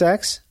having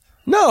sex?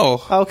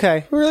 No.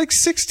 Okay. We were like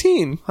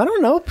 16. I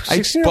don't know.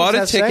 I bought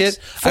a ticket.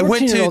 I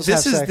went to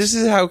this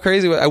is how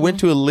crazy it was. I went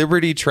to a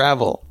Liberty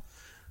Travel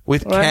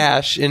with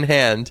cash in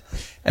hand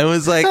and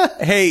was like,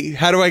 "Hey,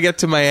 how do I get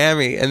to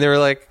Miami?" And they were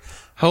like,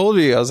 "How old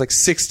are you?" I was like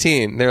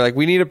 16. They're like,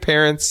 "We need a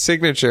parent's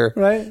signature."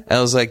 Right. And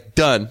I was like,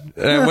 "Done."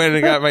 And I went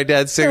and got my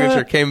dad's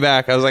signature, came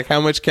back. I was like, "How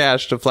much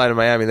cash to fly to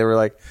Miami?" They were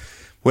like,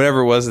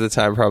 whatever it was at the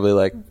time, probably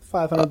like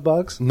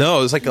 $500. No,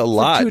 it was like a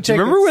lot. Do you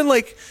remember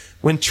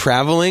when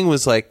traveling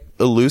was like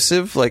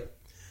elusive? Like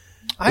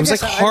it was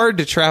like hard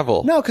to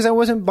travel. No, because I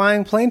wasn't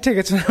buying plane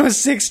tickets when I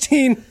was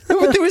 16.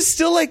 But there was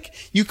still like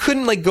you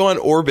couldn't like go on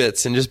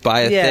Orbitz and just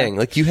buy a thing.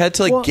 Like you had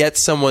to like get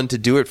someone to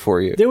do it for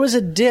you. There was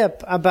a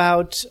dip I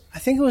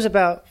think it was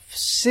about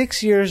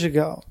 6 years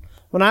ago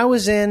when I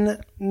was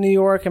in New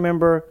York. I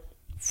remember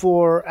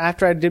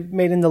after I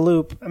made In the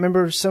Loop, I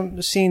remember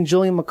seeing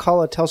Julian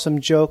McCullough tell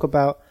some joke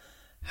about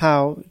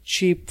how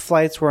cheap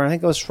flights were. I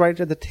think it was right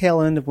at the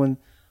tail end of when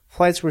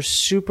flights were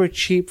super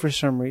cheap for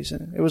some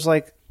reason. It was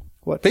like,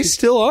 what? They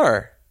still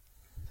are.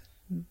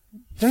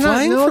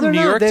 Flying from New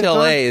York to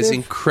LA is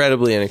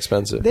incredibly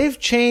inexpensive. They've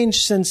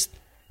changed since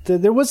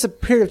there was a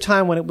period of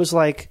time when it was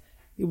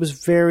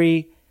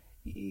very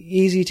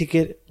easy to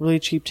get really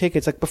cheap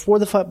tickets. Like before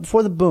the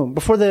boom,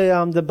 before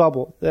the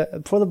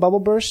bubble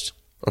burst,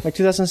 like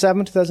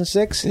 2007,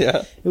 2006.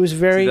 Yeah. It was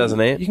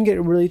 2008. You can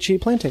get really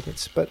cheap plane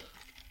tickets, but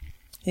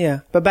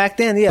back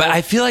then, But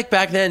I feel like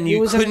back then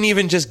you couldn't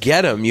even just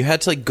get them. You had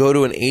to like go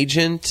to an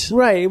agent.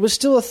 Right. It was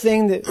still a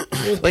thing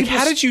that like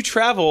how did you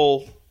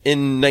travel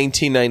in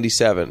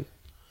 1997?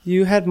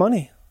 You had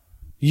money.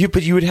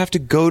 But you would have to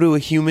go to a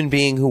human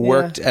being who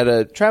worked at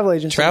a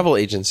travel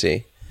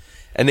agency.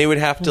 And they would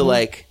have to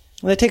like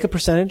they take a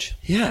percentage.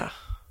 Yeah.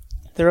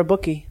 They're a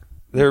bookie.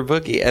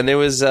 And it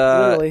was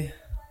literally.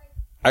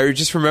 I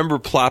just remember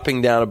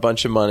plopping down a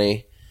bunch of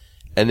money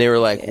and they were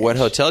like, "What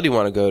hotel do you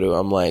want to go to?"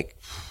 I'm like,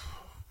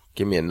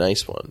 "Give me a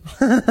nice one."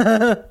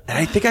 And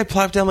I think I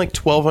plopped down like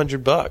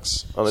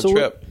 $1,200 on the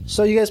trip.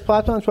 So you guys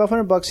plopped down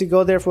 $1,200. You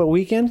go there for a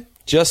weekend?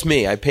 Just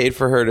me. I paid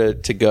for her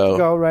to go.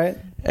 Go, right.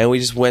 And we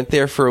just went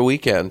there for a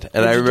weekend.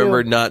 And I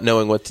remember not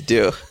knowing what to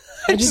do.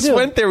 I just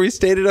went there. We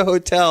stayed at a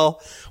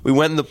hotel. We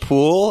went in the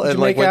pool and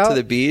like went to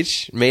the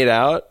beach, made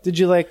out. Did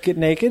you like get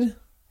naked?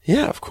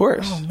 Yeah, of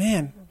course. Oh,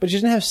 man. But you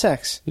didn't have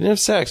sex? We didn't have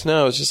sex.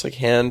 No, it was just like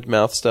hand,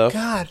 mouth stuff.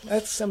 God,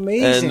 that's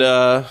amazing.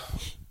 And,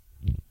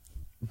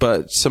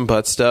 but some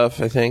butt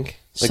stuff, I think.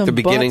 Like the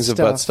beginnings of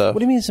butt stuff. What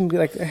do you mean,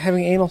 like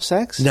having anal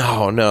sex?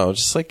 No.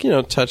 Just like,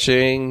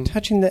 touching.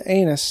 Touching the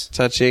anus.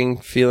 Touching,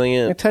 feeling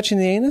it. Like touching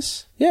the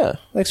anus? Yeah.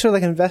 Like sort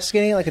of like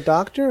investigating it like a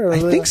doctor? Or I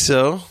think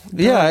so.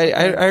 Yeah,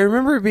 I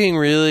remember it being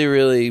really,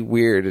 really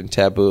weird and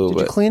taboo. Did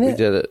you clean it? We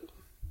did it.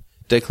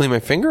 Did I clean my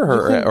finger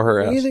or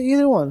her ass?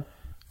 Either one.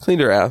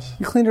 Cleaned her ass.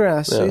 You cleaned her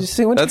ass. Yeah.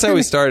 So that's how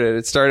we started.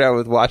 It started out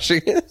with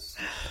watching it.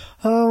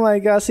 Oh my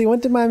God. So you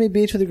went to Miami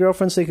Beach with your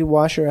girlfriend so you could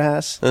wash her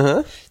ass.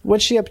 Uh-huh.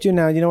 What's she up to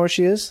now? Do you know where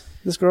she is,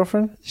 this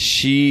girlfriend?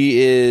 She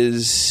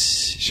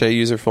is... Should I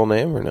use her full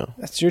name or no?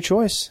 That's your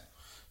choice.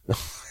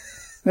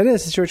 It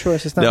is. It's your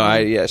choice. It's not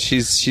No,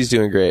 she's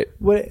doing great.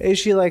 What is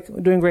she like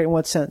doing great in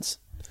what sense?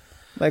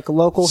 Like a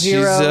local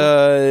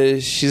hero?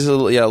 She's a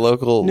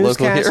local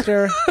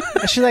newscaster. Hero.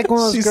 Is she like one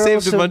of those she girls?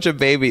 She saved a bunch of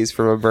babies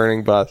from a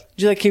burning bus.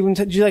 Do you like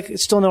do you like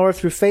still know her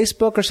through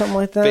Facebook or something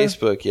like that?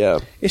 Facebook, yeah.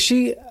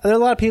 Are there a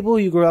lot of people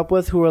you grew up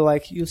with who are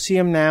like, you see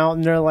them now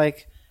and they're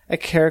like a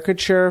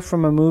caricature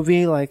from a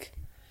movie, like,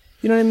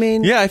 you know what I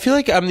mean? Yeah, I feel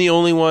like I'm the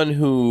only one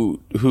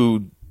who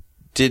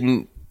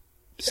didn't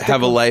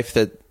have a life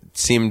that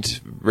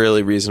seemed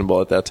really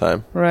reasonable at that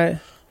time. Right.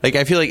 Like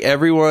I feel like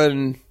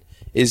everyone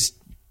is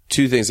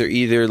two things. They're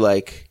either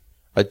like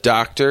a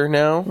doctor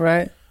now,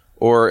 right,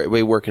 or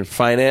they work in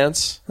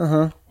finance,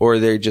 or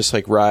they just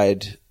like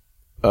ride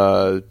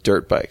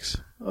dirt bikes.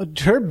 Oh,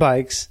 dirt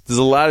bikes. There's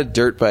a lot of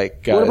dirt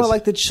bike guys. What about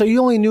like so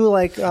you only knew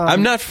like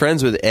I'm not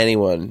friends with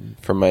anyone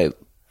from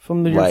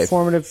your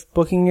formative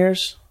booking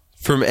years.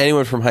 From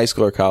anyone from high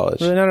school or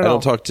college. Really, not at all. I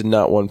don't talk to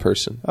not one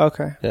person.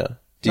 Okay. Yeah.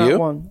 Do not you?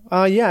 One.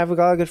 Yeah, I have a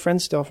lot of good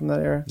friends still from that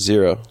era.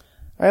 0.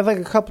 I have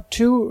like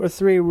two or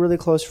three really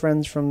close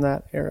friends from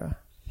that era.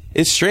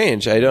 It's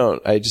strange. I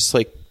just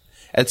like,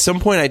 at some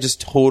point I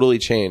just totally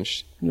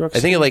changed. I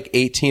think at like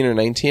 18 or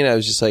 19, I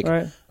was just like,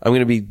 I'm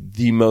going to be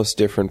the most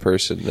different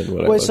person than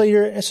what I was. So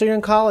you're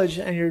in college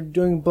and you're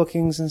doing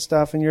bookings and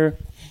stuff, and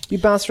you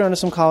bounced around to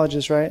some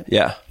colleges, right?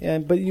 Yeah. Yeah.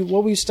 But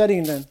what were you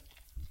studying then?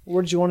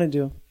 What did you want to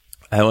do?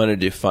 I wanted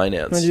to do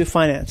finance. You want to do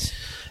finance.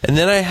 And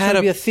then I had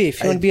be a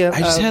thief. You want to be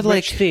a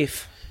rich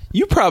thief.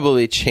 You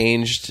probably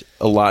changed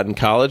a lot in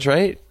college,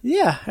 right?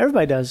 Yeah,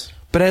 everybody does.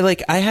 But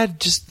I had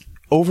just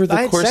over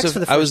the course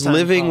of, I was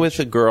living with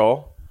a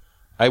girl.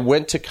 I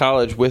went to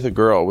college with a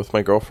girl, with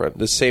my girlfriend,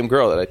 the same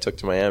girl that I took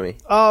to Miami.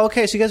 Oh,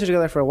 okay. So you guys were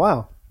together for a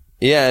while.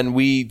 Yeah, and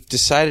we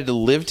decided to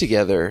live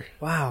together.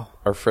 Wow.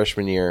 Our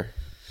freshman year.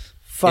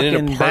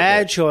 Fucking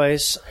bad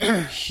choice.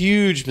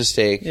 Huge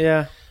mistake.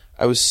 Yeah.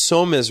 I was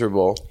so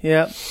miserable.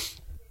 Yep.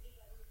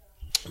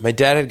 My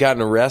dad had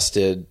gotten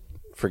arrested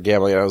for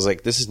gambling, and I was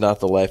like, this is not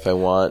the life I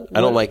want.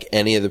 I don't like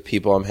any of the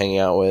people I'm hanging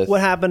out with.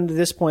 What happened at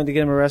this point to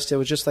get him arrested? It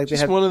was just like they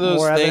had one of those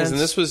more things, evidence? and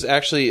this was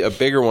actually a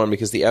bigger one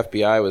because the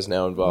FBI was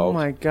now involved. Oh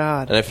my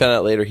God. And I found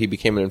out later he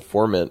became an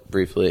informant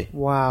briefly.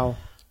 Wow.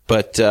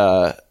 But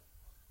I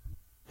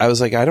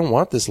was like, I don't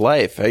want this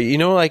life.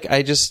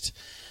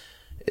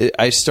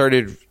 I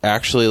started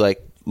actually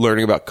like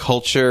learning about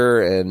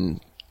culture, and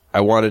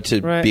I wanted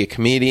to be a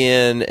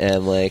comedian,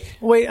 and like...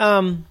 Wait,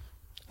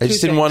 I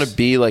just didn't want to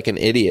be like an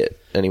idiot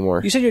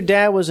anymore. You said your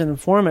dad was an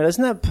informant.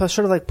 Doesn't that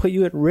sort of like put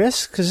you at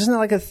risk? Because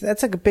isn't that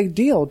that's like a big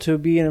deal to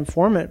be an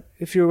informant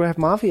if you have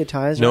mafia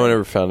ties? No one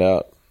ever found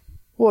out.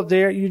 Well,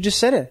 you just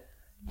said it.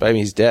 But, I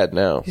mean, he's dead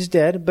now. He's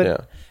dead,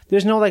 but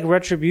there's no like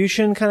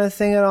retribution kind of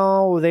thing at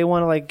all where they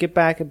want to like get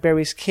back at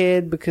Barry's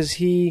kid because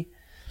he,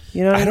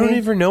 you know what I mean? don't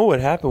even know what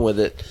happened with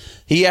it.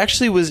 He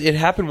actually it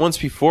happened once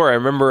before. I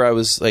remember I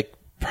was like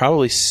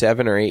probably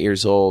 7 or 8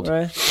 years old.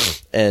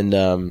 Right.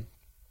 And,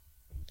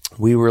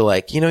 we were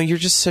like, you're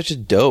just such a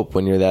dope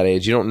when you're that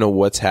age. You don't know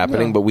what's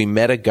happening. No. But we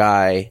met a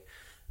guy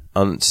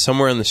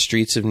somewhere on the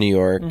streets of New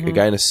York, a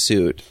guy in a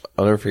suit.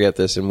 I'll never forget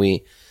this. And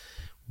we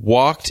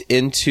walked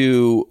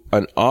into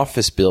an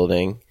office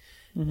building,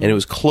 and it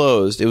was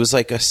closed. It was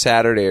like a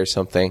Saturday or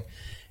something.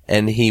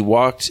 And he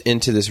walked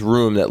into this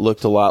room that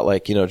looked a lot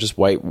like, just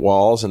white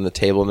walls and the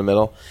table in the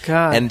middle.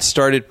 God. And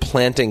started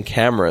planting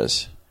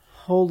cameras.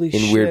 Holy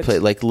shit. In weird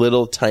places, like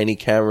little tiny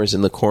cameras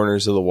in the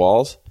corners of the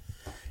walls.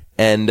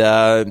 And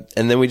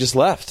then we just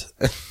left.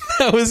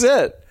 That was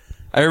it.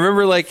 I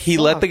remember like he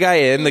let the guy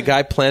in, the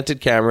guy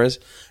planted cameras,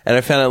 and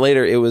I found out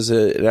later it was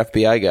an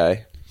FBI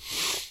guy.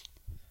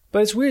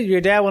 But it's weird.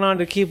 Your dad went on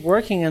to keep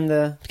working in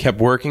the... Kept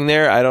working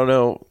there? I don't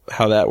know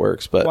how that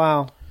works, but...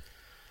 Wow.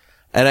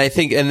 And I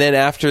think, and then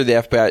after the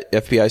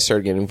FBI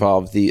started getting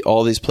involved,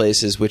 all these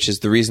places, which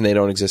is the reason they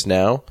don't exist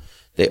now,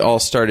 they all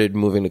started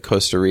moving to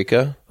Costa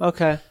Rica.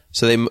 Okay.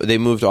 So they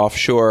moved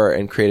offshore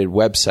and created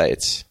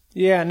websites.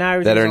 Yeah,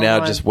 now that are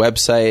now just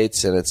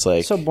websites, and it's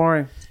like so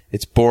boring.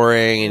 It's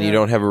boring, and you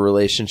don't have a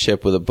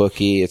relationship with a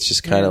bookie. It's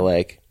just kind of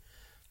like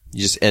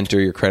you just enter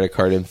your credit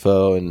card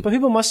info, and but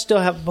people must still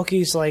have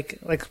bookies like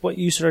what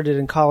you sort of did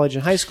in college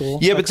and high school.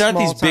 Yeah, like but not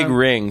these big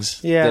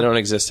rings. Yeah, they don't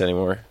exist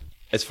anymore,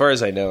 as far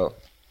as I know.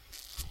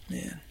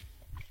 Man,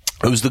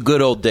 it was the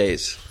good old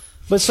days.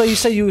 But so you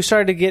said you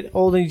started to get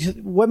old.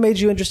 What made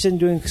you interested in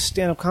doing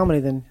stand-up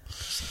comedy then?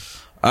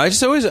 I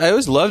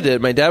always loved it.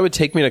 My dad would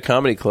take me to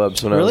comedy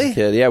clubs when I was a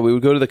kid. Yeah, we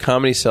would go to the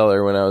Comedy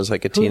Cellar when I was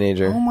like a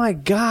teenager. Oh my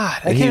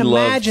God, I can't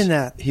imagine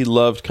that. He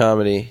loved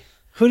comedy.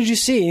 Who did you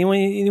see?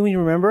 Anyone you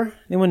remember?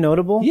 Anyone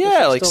notable?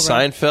 Yeah, like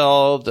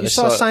Seinfeld. You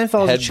saw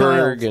Seinfeld as a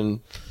child. And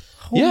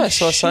I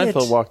saw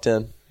Seinfeld walked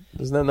in.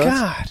 Isn't that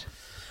nuts?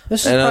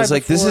 God. And I was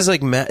like, this is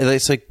like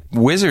it's like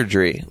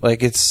wizardry.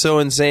 Like it's so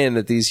insane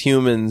that these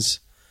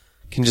humans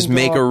can just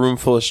make a room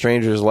full of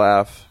strangers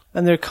laugh.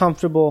 And they're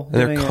comfortable.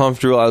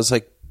 I was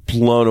like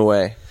blown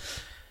away.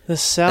 The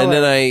Cellar. And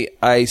then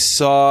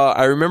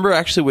I remember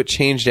actually what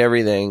changed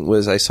everything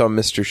was I saw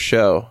Mr.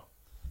 Show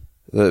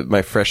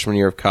my freshman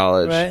year of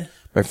college. Right.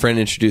 My friend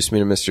introduced me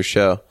to Mr.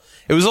 Show.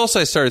 It was also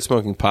I started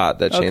smoking pot.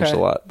 That changed a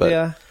lot.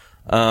 But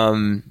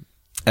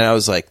and I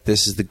was like,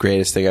 this is the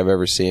greatest thing I've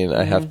ever seen.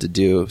 I have to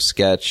do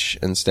sketch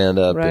and stand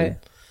up. Right.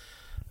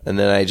 And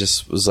then I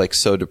just was like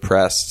so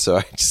depressed. So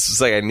I just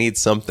was like, I need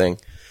something.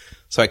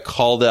 So I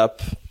called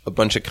up a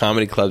bunch of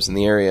comedy clubs in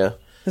the area.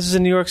 This is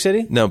in New York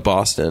City? No,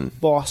 Boston.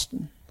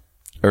 Boston.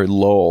 Or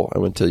Lowell. I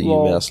went to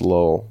UMass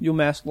Lowell.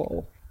 UMass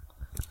Lowell.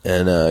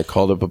 And I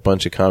called up a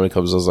bunch of comedy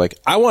clubs. I was like,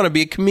 I want to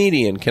be a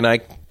comedian. Can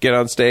I get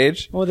on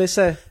stage? What would they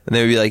say? And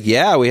they would be like,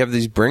 yeah, we have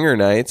these bringer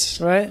nights.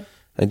 Right.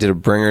 I did a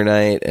bringer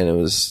night, and it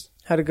was...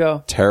 How'd it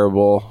go?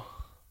 Terrible.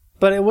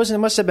 But it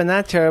must have been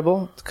that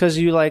terrible, because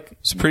you like...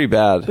 It's pretty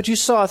bad. But you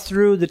saw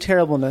through the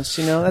terribleness,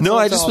 you know? That's no,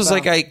 I just was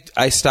about. Like,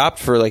 I stopped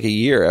for like a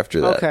year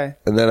after that. Okay.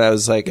 And then I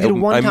was like, I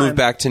moved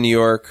back to New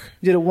York.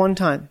 You did it one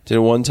time? Did it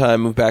one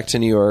time, moved back to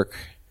New York.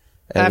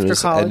 After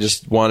college? I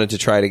just wanted to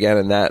try it again,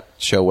 and that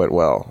show went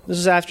well. This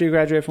is after you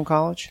graduated from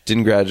college?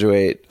 Didn't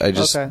graduate. I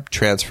just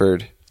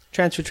transferred.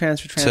 Transfer.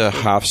 To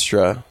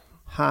Hofstra.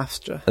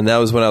 And that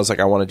was when I was like,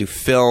 I want to do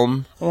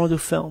film. I want to do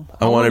film.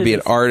 I want to be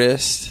an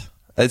artist.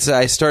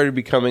 I started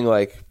becoming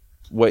like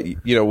what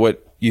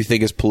you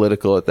think is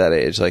political at that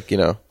age. Like,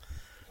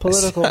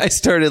 political. I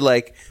started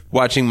like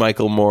watching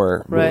Michael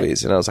Moore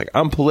movies, and I was like,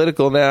 I'm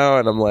political now.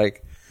 And I'm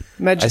like,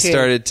 I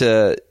started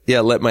to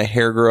let my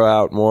hair grow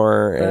out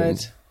more.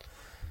 And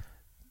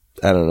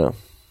I don't know.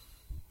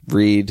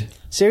 Read.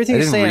 See, everything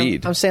you're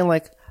saying, I'm saying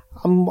like,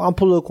 I'm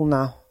political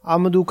now. I'm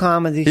gonna do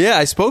comedy. Yeah,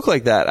 I spoke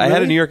like that. I had a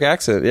Really? New York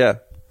accent. Yeah.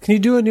 Can you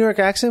do a New York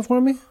accent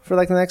for me for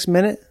like the next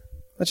minute?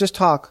 Let's just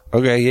talk.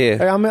 Okay. Yeah.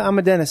 Hey, I'm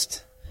a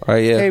dentist. All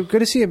right. Yeah. Hey, good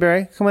to see you,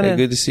 Barry. Come on Hey, in.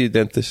 good to see you,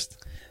 dentist.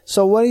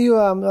 So what do you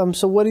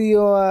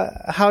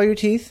how are your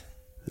teeth?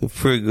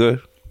 Pretty good.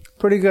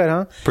 Pretty good,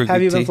 huh? Pretty Have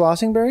good you been teeth.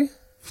 flossing, Barry?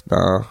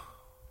 No.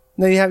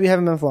 No, you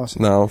haven't been flossing.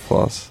 No,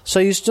 floss. So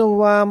you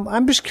still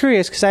I'm just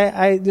curious because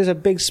I there's a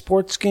big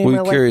sports game. What I are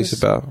you like curious this.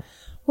 about?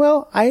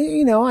 Well, I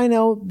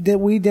know that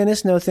we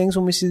dentists know things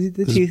when we see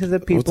the teeth of the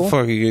people. What the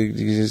fuck? You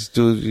just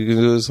do? You can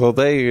do this whole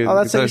day. You can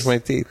that's touch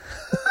like- my teeth.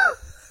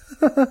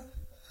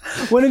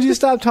 When did you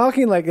stop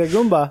talking like a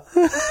Goomba?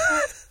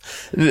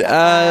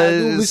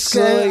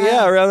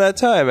 Yeah, around that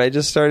time, I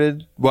just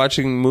started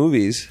watching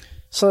movies.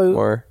 So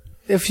Or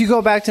if you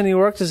go back to New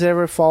York, does it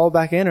ever fall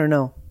back in or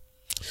no?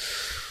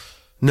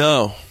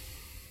 no.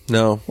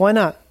 Why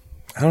not?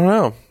 I don't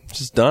know.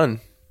 Just done.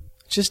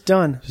 Just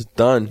done. Just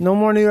done. No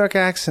more New York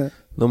accent.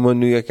 No more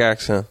New York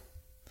accent.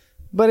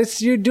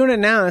 But you're doing it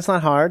now and it's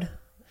not hard.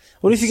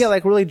 What if you get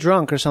like really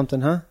drunk or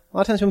something, huh? A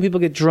lot of times when people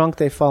get drunk,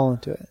 they fall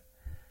into it.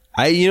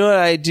 You know what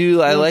I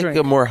do? I Don't like drink.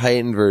 a more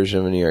heightened version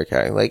of a New York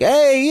accent. Like,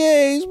 hey,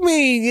 yeah, it's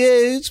me.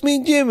 Yeah, it's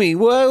me, Jimmy.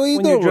 What are you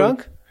When doing? you're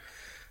drunk?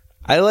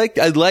 I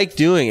like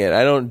doing it.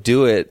 I don't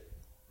do it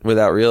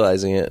without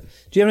realizing it.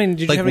 Do you have any?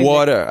 Did you Like have any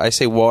water. I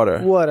say water.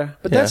 Water.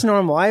 But Yeah. that's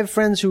normal. I have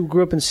friends who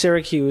grew up in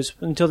Syracuse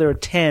until they were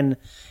 10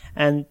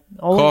 and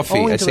only Coffee.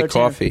 only I until say they were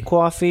 10. coffee.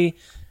 Coffee,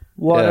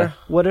 water,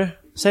 water.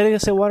 Say it again.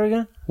 Say water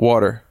again.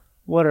 Water.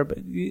 Water, but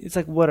it's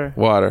like water.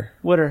 Water.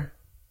 Water.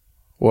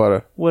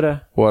 Water.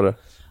 Water. Water.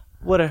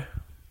 Water.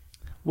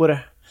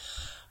 Water.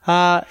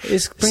 Bring in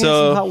So-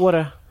 some hot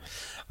water.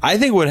 I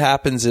think what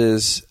happens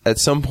is at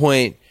some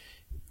point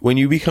when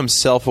you become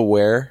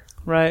self-aware,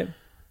 Right.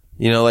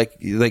 you know, like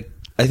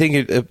I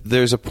think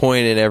there's a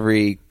point in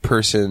every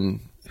person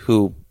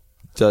who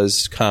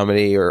does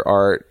comedy or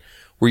art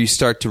where you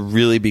start to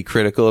really be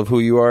critical of who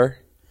you are,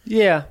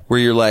 Yeah. where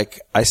you're like,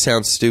 I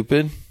sound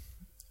stupid,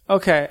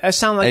 Okay. I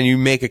sound like and you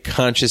make a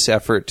conscious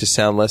effort to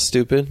sound less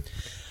stupid.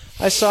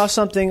 I saw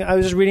something. I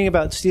was just reading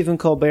about Stephen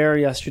Colbert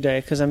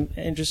yesterday because I'm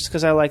interested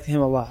because I like him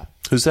a lot.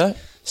 Who's that?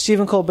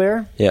 Stephen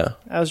Colbert. Yeah.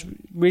 I was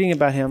reading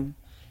about him,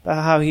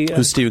 about how he.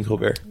 Who's Stephen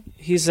Colbert?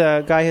 He's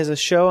a guy who has a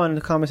show on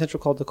Comedy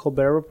Central called The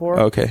Colbert Report.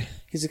 Okay.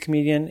 He's a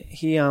comedian.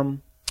 He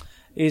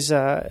used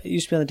to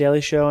be on The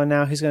Daily Show, and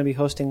now he's going to be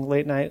hosting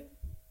late night.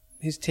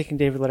 He's taking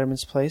David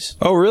Letterman's place.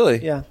 Oh,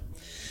 really? Yeah.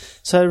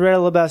 So I read a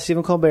little about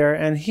Stephen Colbert,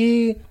 and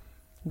he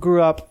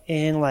grew up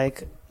in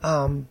like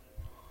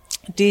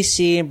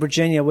D.C. and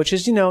Virginia, which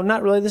is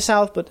not really the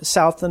South, but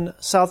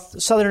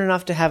southern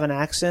enough to have an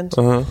accent.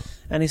 Uh-huh.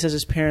 And he says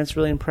his parents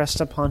really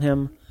impressed upon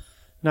him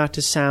not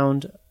to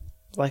sound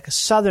like a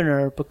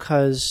Southerner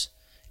because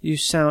he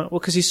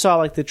saw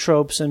like the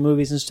tropes in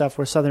movies and stuff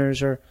where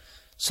Southern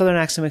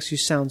accent makes you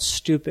sound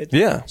stupid.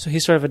 Yeah. So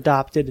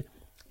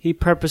he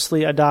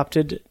purposely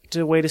adopted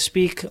the way to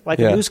speak like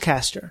a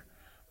newscaster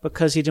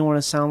because he didn't want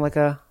to sound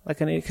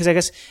because I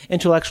guess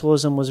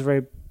intellectualism was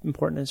very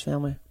important in his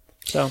family.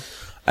 So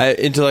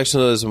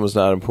intellectualism was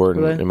not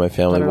important Really? in my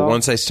family, Not at but all?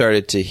 once I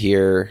started to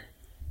hear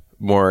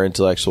more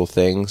intellectual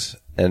things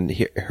and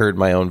heard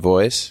my own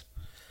voice,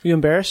 you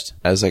embarrassed?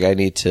 I was like, I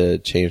need to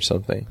change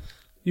something.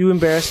 You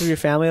embarrassed of your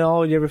family at all?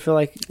 Would you ever feel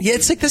like Yeah,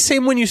 it's like the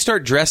same when you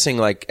start dressing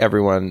like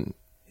everyone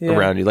Yeah.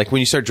 around you. Like when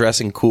you start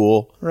dressing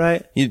cool.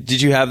 right?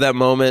 Did you have that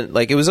moment?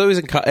 Like it was always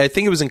I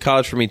think it was in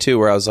college for me too,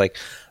 where I was like,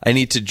 I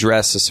need to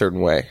dress a certain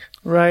way.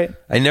 Right.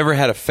 I never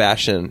had a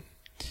fashion.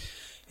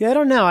 Yeah, I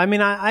don't know. I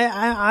mean,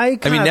 I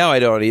Now I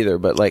don't either,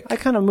 but like I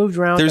kind of moved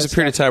around. there was a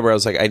period of time where I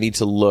was like, I need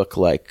to look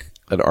like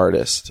an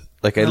artist.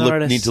 Like I An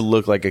artist. need to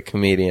look like a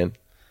comedian.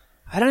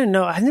 I don't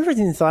know. I never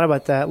even thought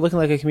about that, looking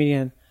like a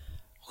comedian.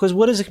 Because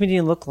what does a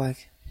comedian look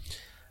like?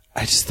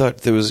 I just thought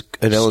there was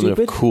an element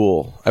Stupid? of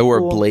cool. I wore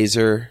Cool. a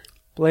blazer.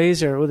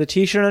 Blazer with a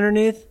T-shirt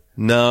underneath,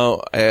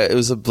 No, it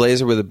was a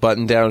blazer with a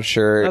button-down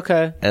shirt.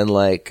 Okay. And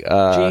like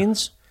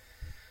jeans,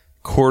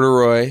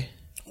 corduroy.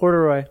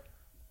 corduroy.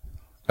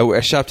 I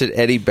shopped at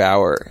Eddie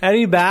Bauer.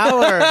 Eddie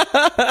Bauer.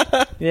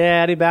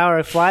 Yeah, Eddie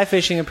Bauer. Fly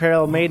fishing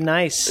apparel made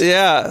nice.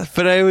 Yeah,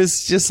 but I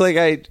was just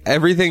like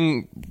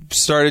everything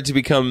started to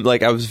become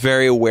like I was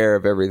very aware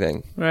of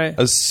everything. Right.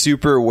 I was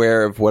super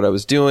aware of what I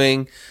was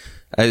doing.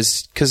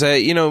 Because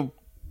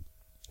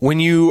when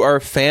you are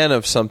a fan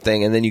of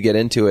something and then you get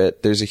into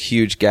it, there's a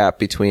huge gap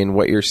between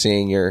what you're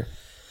seeing you're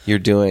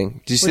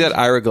doing. Did you see that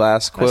Ira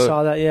Glass quote? I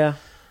saw that. Yeah,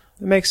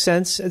 it makes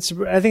sense. I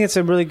think it's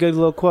a really good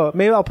little quote.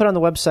 Maybe I'll put it on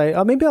the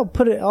website. Maybe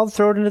I'll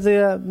throw it into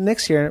the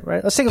mix here.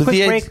 Right. Let's take a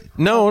quick break.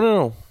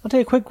 No. I'll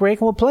take a quick break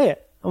and we'll play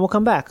it and we'll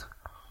come back.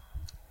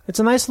 It's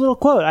a nice little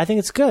quote. I think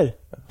it's good.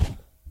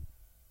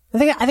 I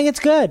think it's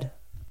good.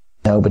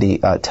 Nobody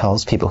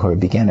tells people who are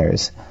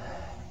beginners,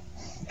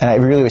 and I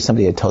really wish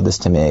somebody had told this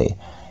to me,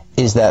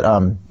 is that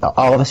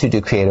all of us who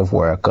do creative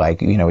work,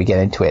 like, we get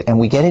into it, and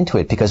we get into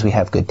it because we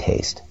have good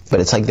taste. But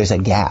it's like there's a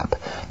gap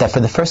that for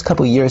the first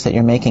couple of years that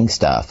you're making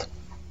stuff,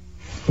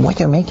 what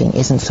you're making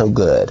isn't so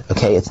good,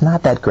 okay? It's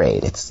not that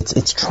great.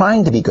 It's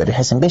trying to be good. It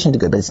has ambition to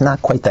be good, but it's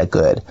not quite that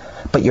good.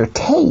 But your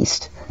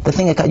taste, the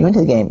thing that got you into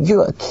the game,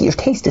 your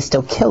taste is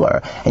still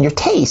killer. And your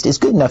taste is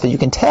good enough that you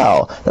can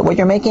tell that what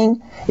you're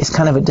making is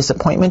kind of a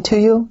disappointment to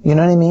you. You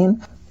know what I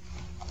mean?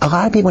 A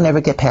lot of people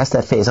never get past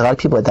that phase. A lot of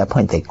people at that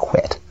point, they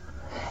quit.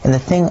 And the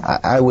thing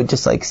I would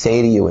just like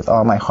say to you with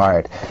all my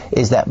heart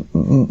is that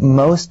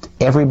most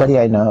everybody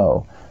I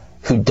know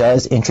who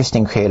does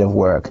interesting creative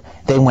work,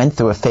 they went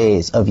through a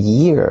phase of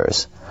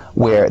years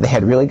where they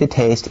had really good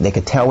taste, they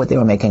could tell what they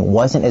were making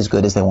wasn't as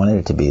good as they wanted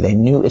it to be. They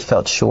knew it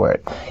felt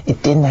short.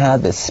 It didn't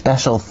have this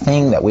special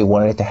thing that we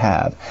wanted it to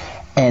have.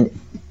 And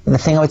the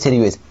thing I would say to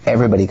you is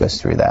everybody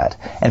goes through that.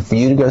 And for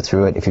you to go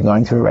through it, if you're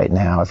going through it right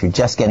now, if you're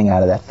just getting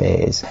out of that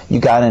phase, you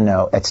got to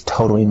know it's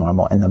totally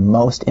normal. And the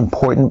most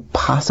important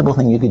possible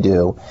thing you could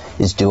do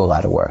is do a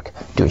lot of work.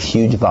 Do a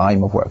huge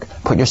volume of work.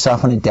 Put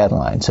yourself on a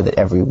deadline so that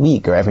every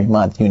week or every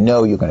month you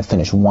know you're going to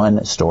finish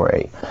one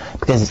story.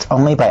 Because it's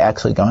only by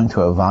actually going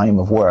through a volume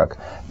of work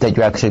that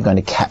you're actually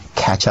going to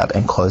catch up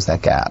and close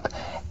that gap.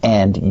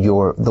 And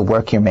the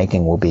work you're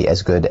making will be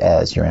as good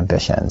as your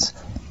ambitions.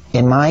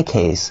 In my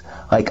case,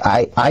 like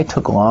I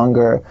took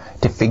longer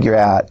to figure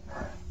out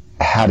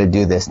how to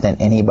do this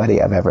than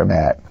anybody I've ever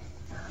met.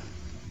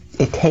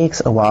 It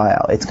takes a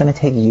while. It's going to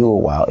take you a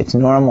while. It's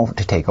normal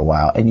to take a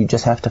while, and you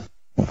just have to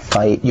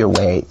fight your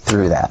way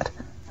through that.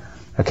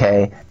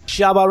 Okay?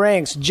 Shabba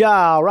ranks,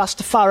 Jah,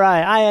 Rastafari,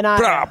 I and I.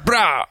 Bra,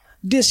 bra.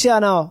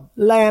 Disiano,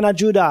 Lion of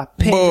Judah,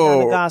 painted on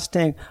the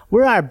gospel.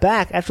 We are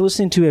back after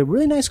listening to a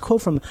really nice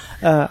quote from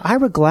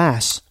Ira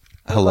Glass.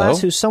 Hello, Glass,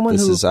 who's someone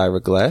this who, is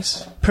Ira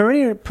Glass.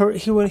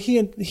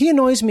 He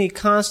annoys me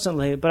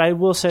constantly, but I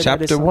will say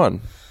Chapter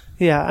 1.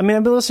 Yeah, I mean,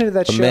 I've been listening to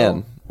that show. A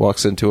man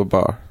walks into a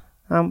bar.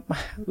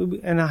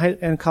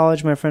 In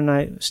college, my friend and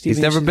I, Steve.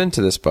 He's never been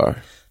to this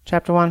bar.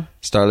 Chapter 1.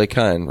 Starley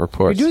Kine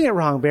reports. You're doing it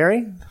wrong,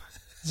 Barry.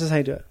 This is how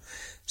you do it.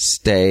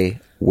 Stay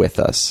with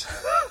us.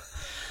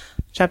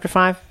 Chapter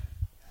 5.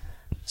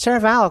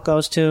 Sarah Valley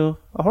goes to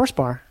a horse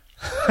bar.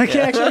 I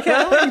can't do it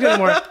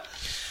anymore.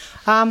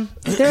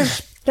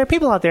 There are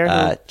people out there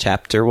who...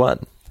 Chapter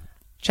 1.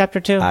 Chapter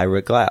 2.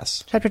 Ira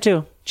Glass. Chapter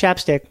 2.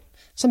 Chapstick.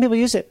 Some people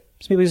use it.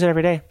 Some people use it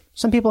every day.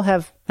 Some people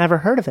have never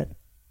heard of it.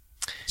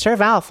 Sarah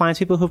Valley finds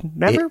people who've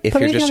never If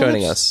put you're anything just on their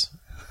joining lips. us,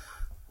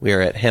 we are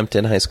at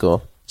Hampton High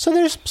School. So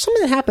there's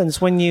something that happens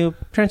when you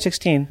turn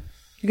 16.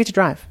 You get to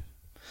drive.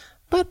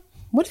 But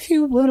what if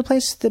you live in a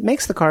place that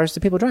makes the cars that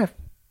people drive?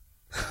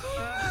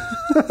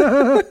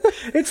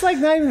 It's like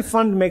not even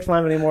fun to make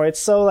fun of anymore.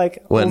 It's so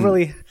like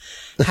overly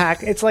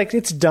hack. It's like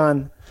it's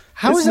done.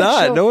 How it's is that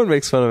not. show? No one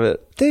makes fun of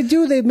it. They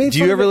do. They made. Do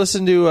you ever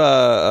listen to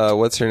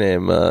what's her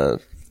name? Road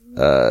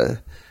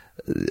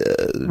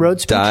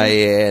Speeches?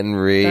 Diane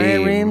Rehm.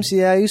 Diane Reams.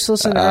 Yeah, I used to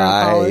listen to her in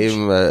college.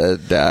 I'm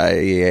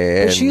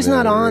Diane. But she's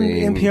not on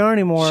Rehm. NPR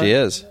anymore. She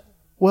is.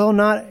 Well,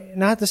 not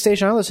the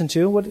station I listen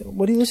to.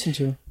 What do you listen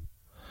to?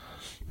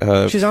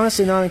 She's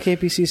honestly not on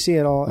KPCC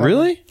at all.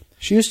 Really?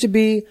 She used to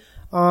be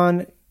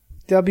on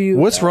W.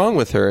 What's wrong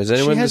with her? Has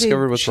anyone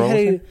discovered what's wrong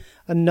with her?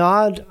 A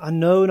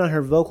node on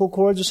her vocal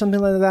cords or something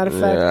like that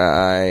effect.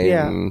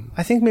 Yeah,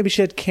 I think maybe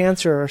she had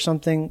cancer or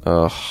something,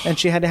 and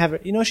she had to have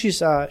it. You know,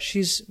 she's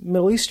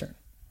Middle Eastern.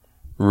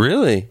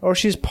 Really? Or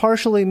she's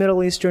partially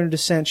Middle Eastern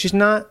descent. She's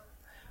not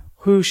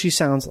who she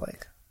sounds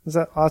like.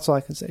 That's all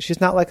I can say.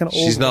 She's not like an old...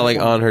 She's not like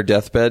on her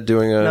deathbed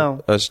doing a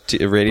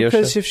radio show?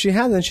 Because if she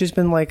had, then she's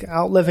been like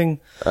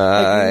outliving...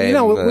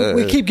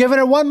 we keep giving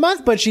her 1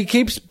 month, but she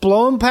keeps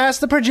blowing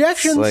past the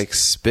projections. It's like,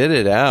 spit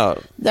it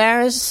out.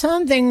 There's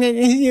something that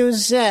you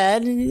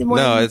said...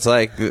 No, it's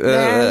like... No,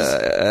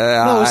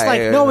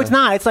 it's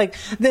not. It's like...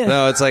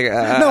 No, it's like...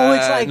 no,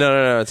 it's like...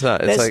 No, it's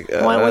not. It's like...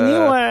 when you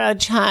were a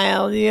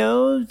child,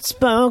 you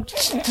spoke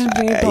to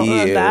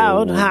people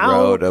about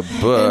how... wrote a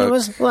book. It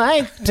was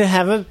like to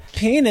have a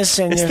penis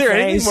in your face. Is there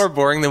anything more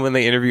boring than when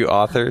they interview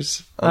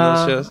authors on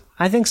those shows?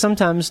 I think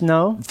sometimes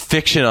no.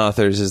 Fiction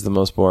authors is the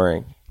most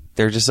boring.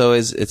 They're just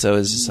always... It's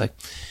always just like...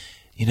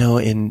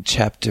 in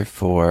chapter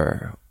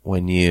 4,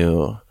 when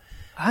you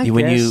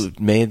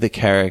made the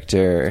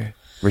character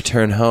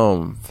return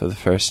home for the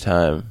first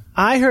time...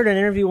 I heard an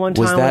interview one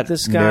time with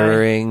this guy. Was that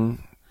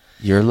mirroring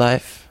your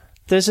life?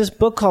 There's this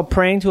book called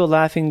Praying to a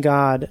Laughing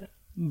God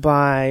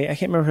by... I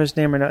can't remember his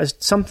name right now.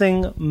 It's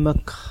something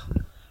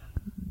McCauley.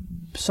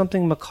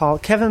 Kevin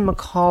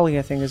McCauley,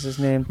 I think is his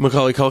name.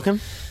 Macaulay Culkin?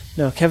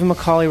 No, Kevin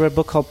McCauley wrote a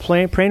book called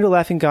Praying to a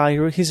Laughing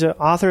God. He's an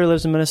author who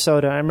lives in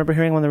Minnesota. I remember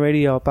hearing him on the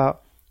radio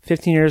about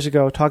 15 years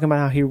ago talking about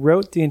how he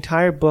wrote the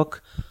entire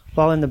book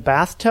while in the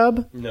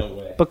bathtub. No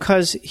way.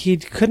 Because he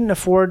couldn't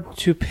afford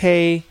to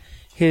pay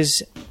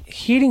his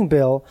heating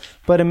bill,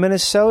 but in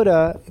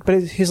Minnesota,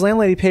 his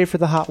landlady paid for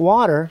the hot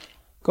water.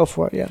 Go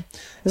for it, yeah.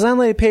 His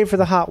landlady paid for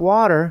the hot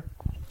water,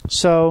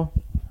 so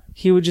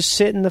he would just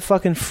sit in the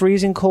fucking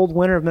freezing cold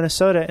winter of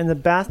Minnesota in the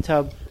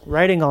bathtub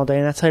writing all day,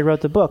 and that's how he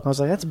wrote the book. I was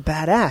like, that's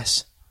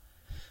badass.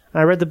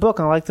 And I read the book,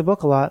 and I liked the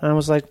book a lot, and I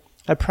was like,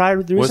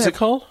 What's it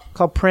called?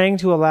 Called Praying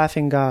to a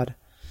Laughing God.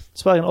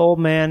 It's about an old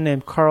man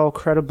named Carl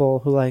Credible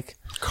who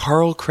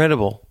Carl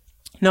Credible?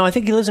 No, I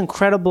think he lives in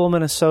Credible,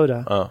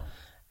 Minnesota. Oh,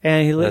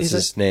 and that's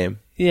his name.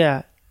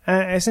 Yeah,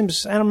 I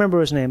don't remember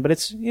his name, but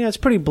it's it's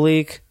pretty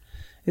bleak.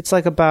 It's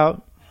like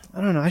about, I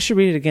don't know. I should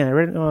read it again. I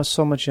read it when I was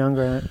so much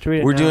younger. To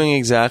read it We're now. doing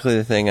exactly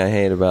the thing I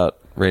hate about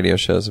radio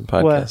shows and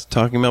podcasts. What?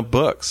 Talking about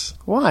books.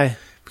 Why?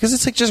 Because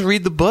it's like, just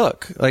read the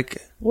book.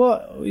 Like,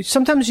 well,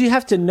 sometimes you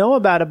have to know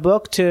about a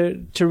book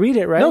to read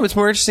it, right? no, it's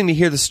more interesting to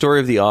hear the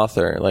story of the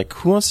author. Like,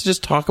 who wants to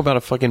just talk about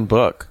a fucking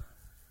book?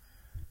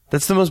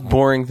 That's the most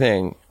boring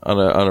thing on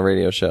a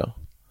radio show.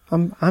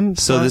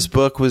 So this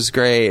book was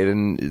great,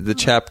 and the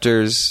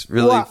chapters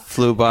really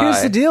flew by.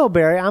 Here's the deal,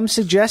 Barry. I'm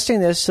suggesting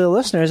this to the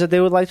listeners that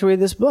they would like to read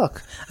this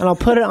book, and I'll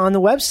put it on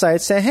the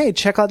website. Say, hey,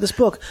 check out this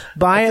book.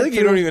 Buy it. I feel like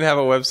you don't even have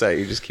a website.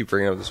 You just keep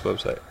bringing up this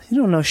website. You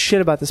don't know shit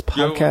about this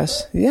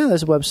podcast. Yeah,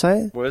 there's a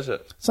website. What is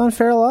it? It's on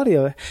Feral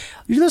Audio.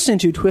 You're listening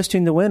to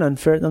Twisting the Wind on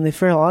the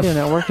Feral Audio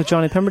Network with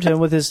Johnny Pemberton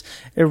with his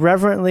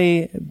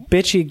irreverently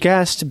bitchy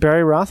guest,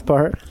 Barry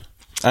Rothbart.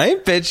 I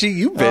ain't bitchy.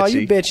 You bitchy. Oh,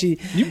 you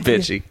bitchy. You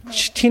bitchy.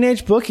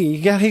 Teenage bookie.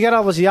 He got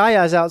all those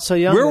yayas out so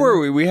young. Where were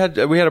we? We had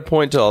a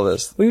point to all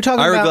this. We were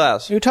talking Ira about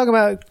Glass. We were talking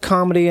about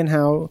comedy and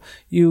how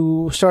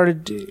you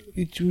started.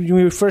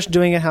 We were first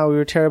doing it, how we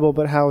were terrible,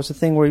 but how it was a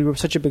thing where you were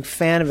such a big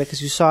fan of it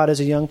because you saw it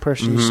as a young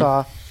person. Mm-hmm. You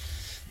saw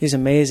these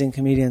amazing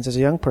comedians as a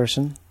young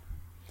person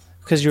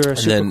because you're a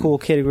super cool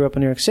kid who grew up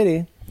in New York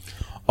City.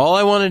 All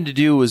I wanted to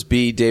do was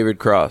be David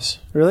Cross.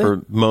 Really?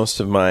 For most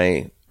of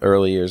my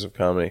early years of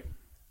comedy.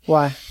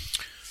 Why?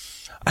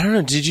 I don't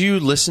know. Did you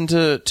listen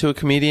to a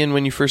comedian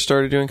when you first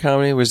started doing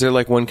comedy? Was there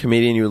like one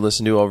comedian you would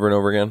listen to over and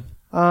over again?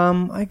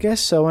 I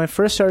guess so. When I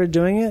first started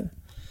doing it,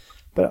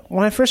 but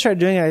when I first started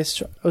doing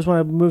it, it was when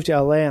I moved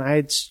to LA, and I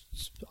had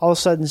all of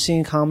a sudden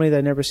seen comedy that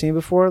I'd never seen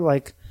before.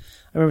 Like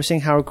I remember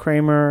seeing Howard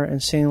Kramer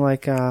and seeing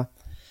like I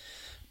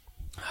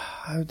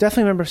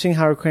definitely remember seeing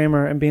Howard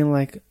Kramer and being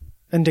like,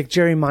 and Dick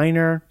Jerry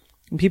Minor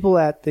and people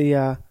at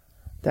the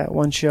that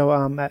one show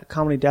at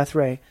Comedy Death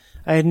Ray.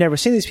 I had never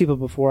seen these people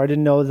before. I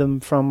didn't know them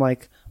from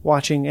like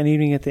watching An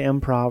Evening at the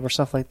Improv or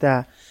stuff like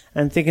that,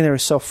 and thinking they were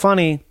so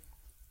funny,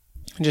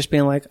 and just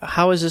being like,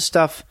 "How is this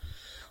stuff?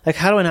 Like,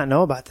 how do I not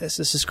know about this?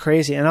 This is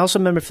crazy." And I also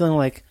remember feeling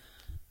like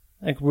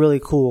really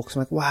cool because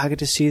I'm like, "Wow, I get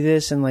to see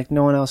this," and like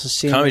no one else is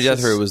seeing. Comedy this.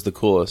 Death Ray was the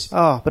coolest.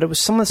 Oh, but it was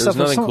some of the stuff.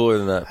 There's nothing cooler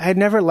than that. I had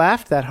never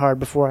laughed that hard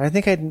before. I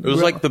think It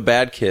was like the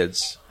Bad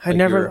Kids. I'd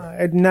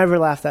never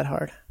laughed that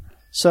hard.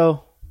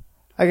 So.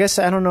 I guess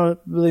I don't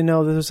really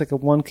know that there's like a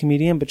one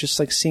comedian, but just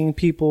like seeing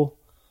people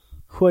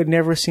who I'd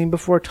never seen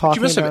before talking.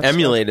 You must have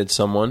emulated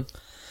someone.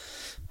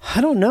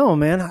 I don't know,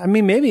 man. I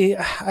mean, maybe.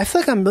 I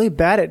feel like I'm really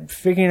bad at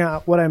figuring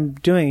out what I'm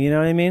doing. You know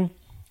what I mean?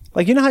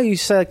 Like, you know how you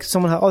say like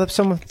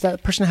that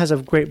person has a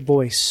great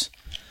voice.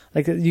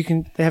 Like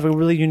they have a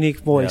really unique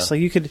voice. Yeah.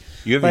 Like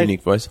You have a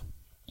unique voice.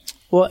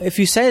 Well, if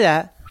you say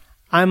that,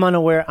 I'm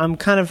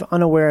kind of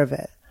unaware of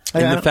it.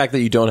 And the fact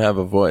that you don't have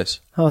a voice.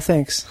 Oh,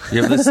 thanks.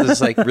 You have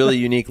this like really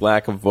unique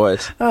lack of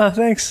voice. Oh,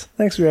 thanks.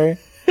 Thanks, Barry.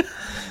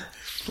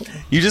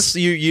 You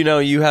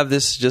have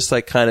this just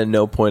like kind of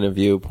no point of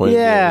view.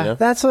 Yeah,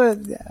 that's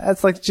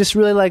like just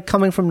really like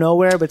coming from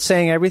nowhere, but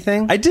saying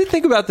everything. I did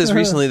think about this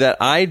recently that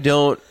I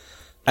don't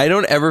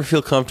ever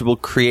feel comfortable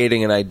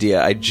creating an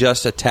idea. I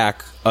just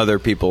attack other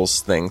people's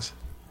things.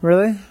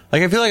 Really?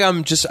 Like I feel like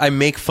I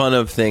make fun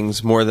of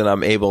things more than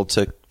I'm able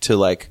to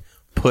like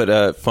put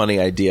a funny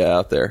idea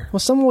out there. Well,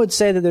 someone would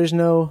say that there's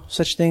no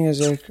such thing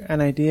as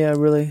an idea,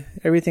 really.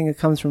 Everything that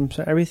comes from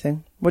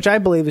everything, which I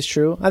believe is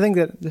true. I think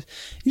that,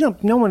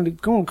 no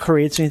one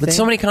creates anything. But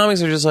so many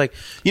comics are just like,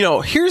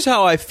 here's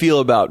how I feel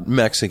about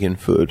Mexican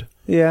food.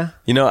 Yeah.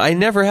 I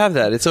never have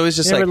that. It's always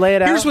just like,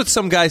 here's what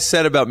some guy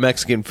said about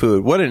Mexican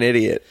food. What an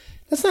idiot.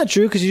 That's not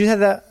true, because you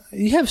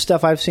have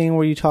stuff I've seen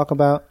where you talk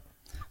about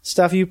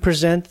stuff, you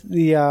present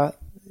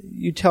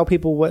you tell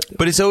people what...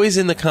 But it's always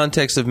in the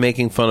context of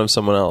making fun of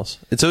someone else.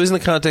 It's always in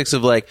the context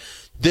of like,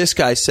 this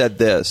guy said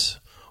this,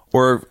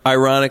 or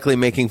ironically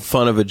making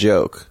fun of a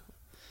joke.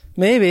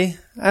 Maybe.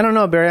 I don't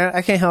know, Barry.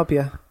 I can't help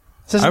you.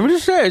 I'm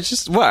just saying, it's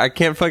just, what, I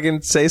can't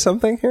fucking say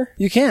something here?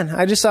 You can.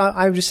 I'm just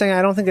saying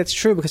I don't think that's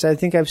true, because I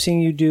think I've seen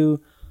you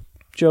do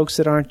jokes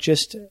that aren't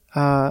just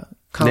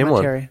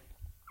commentary.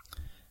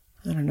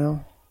 I don't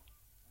know.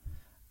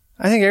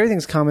 I think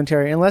everything's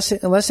commentary. Unless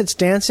it's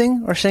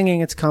dancing or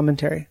singing, it's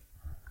commentary.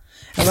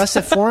 I'm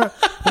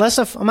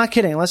not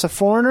kidding. Unless a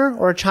foreigner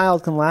or a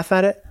child can laugh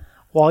at it,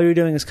 all you're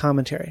doing is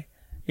commentary.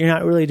 You're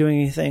not really doing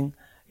anything.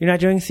 You're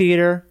not doing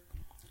theater.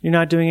 You're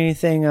not doing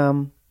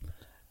anything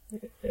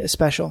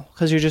special,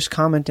 because you're just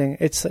commenting.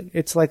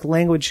 It's like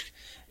language.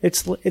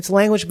 It's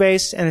language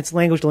based, and it's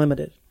language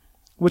limited,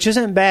 which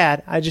isn't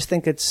bad. I just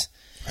think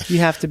you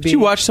have to be. Did you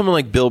watch someone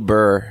like Bill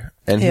Burr,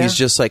 and he's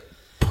just like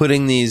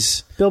putting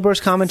these Bill Burr's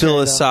commentary,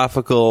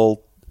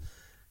 philosophical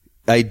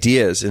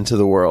ideas into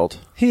the world.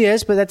 He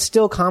is, but that's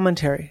still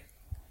commentary.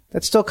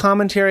 That's still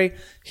commentary.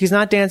 He's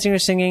not dancing or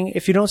singing.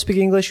 If you don't speak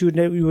English,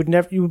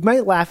 you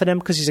might laugh at him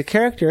because he's a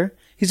character.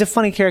 He's a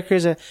funny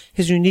character.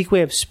 His unique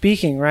way of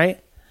speaking, right?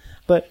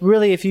 But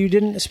really, if you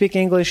didn't speak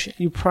English,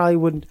 you probably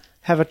would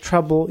have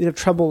trouble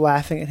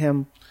laughing at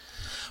him.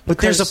 But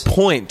there's a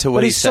point to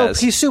what he says.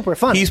 He's super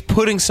funny. He's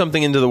putting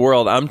something into the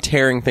world. I'm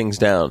tearing things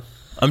down.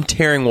 I'm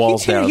tearing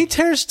walls down. He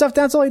tears stuff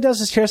down. That's all he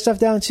does is tear stuff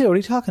down too. What are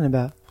you talking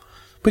about?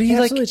 But he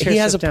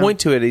has a point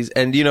to it.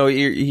 And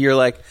you're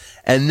like,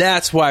 and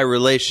that's why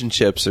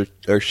relationships are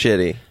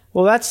shitty.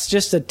 Well, that's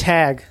just a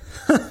tag.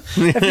 If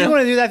you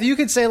want to do that, you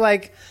could say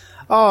like,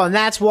 oh, and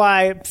that's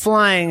why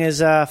flying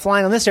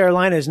on this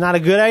airline is not a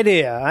good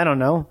idea. I don't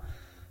know.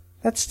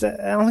 I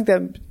don't think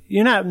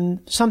that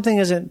something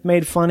isn't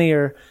made funny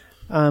or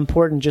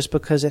important just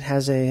because it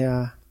has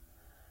a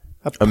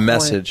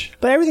message.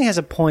 But everything has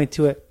a point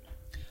to it.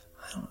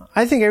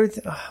 I think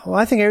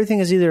everything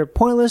is either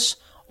pointless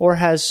or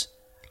has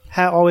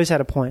always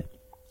had a point.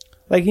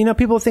 Like,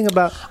 people think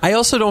about... I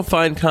also don't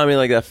find comedy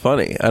like that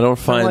funny. I don't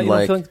find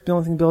you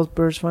don't think Bill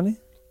Burr's funny?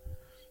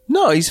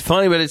 No, he's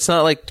funny, but it's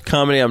not like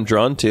comedy I'm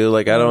drawn to.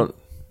 Like, I don't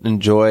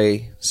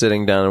enjoy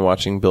sitting down and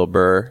watching Bill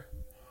Burr.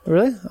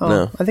 Really? Oh,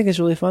 no. I think it's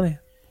really funny.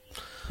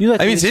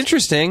 It's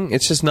interesting.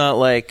 It's just not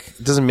like...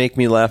 It doesn't make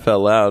me laugh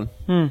out loud.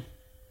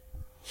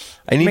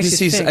 I need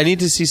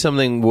to see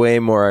something way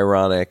more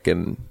ironic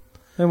and...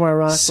 Way more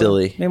ironic.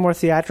 Silly. Way more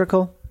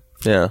theatrical.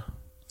 Yeah.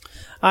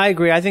 I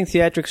agree. I think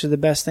theatrics are the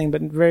best thing,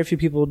 but very few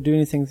people do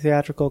anything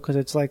theatrical because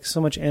it's like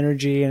so much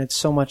energy and it's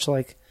so much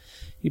like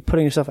you're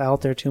putting yourself out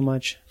there too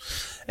much.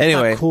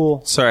 Anyway,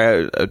 cool.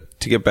 Sorry,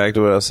 to get back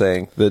to what I was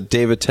saying, the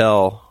Dave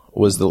Attell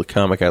was the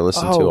comic I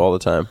listened to all the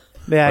time.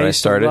 Yeah, I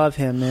used to love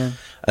him, man.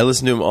 I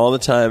listened to him all the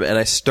time, and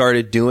I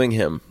started doing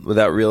him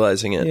without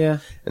realizing it. Yeah.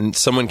 And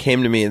someone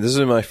came to me, and this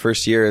was my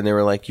first year, and they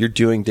were like, "You're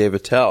doing Dave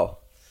Attell."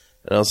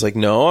 And I was like,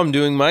 "No, I'm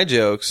doing my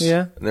jokes."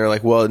 Yeah. And they're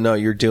like, "Well, no,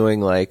 you're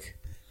doing like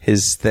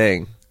his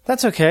thing."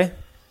 That's okay.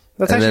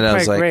 That's and actually then I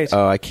was like, great.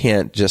 "Oh, I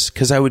can't just..."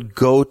 Because I would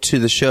go to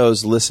the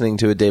shows listening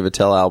to a Dave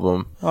Attell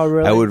album. Oh,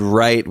 really? I would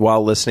write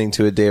while listening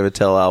to a Dave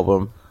Attell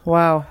album.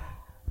 Wow.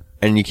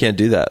 And you can't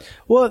do that.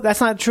 Well,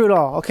 that's not true at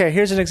all. Okay,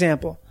 here's an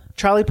example.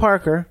 Charlie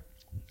Parker,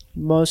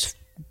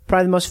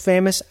 probably the most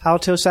famous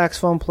alto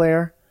saxophone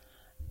player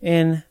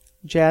in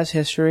jazz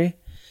history.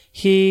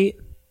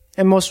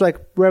 And most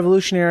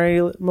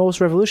revolutionary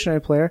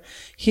player.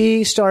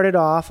 He started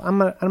off. I'm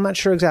not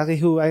sure exactly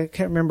who. I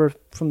can't remember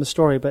from the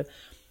story, but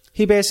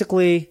he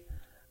basically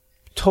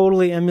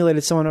totally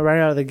emulated someone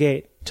right out of the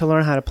gate to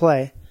learn how to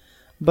play.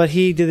 But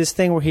he did this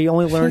thing where he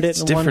only learned it.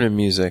 It's different in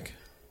music.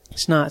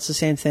 It's not. It's the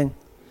same thing.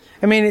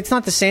 I mean, it's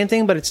not the same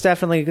thing, but it's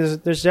definitely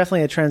there's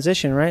definitely a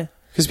transition, right?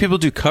 Because people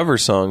do cover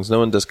songs. No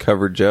one does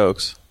covered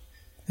jokes.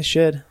 They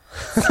should.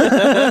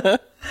 They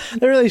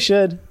really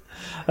should.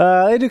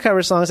 They do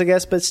cover songs, I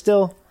guess, but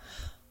still.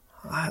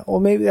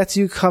 Well, maybe that's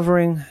you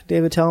covering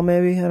Dave Attell,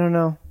 maybe? I don't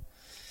know.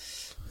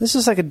 This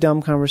is like a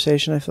dumb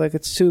conversation. I feel like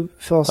it's too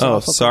philosophical. Oh,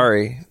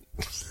 sorry.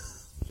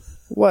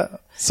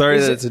 What? Sorry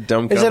that it's a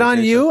dumb conversation. Is it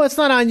on you? It's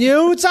not on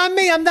you. It's on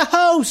me. I'm the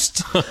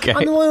host. Okay.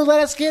 I'm the one who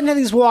let us get into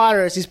these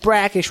waters, these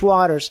brackish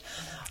waters.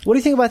 What do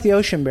you think about the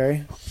ocean,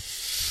 Barry?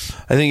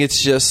 I think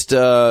it's just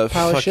a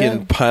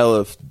fucking pile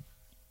of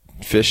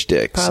fish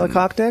dicks. Pile of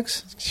cock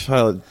dicks?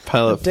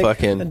 Pile of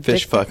fucking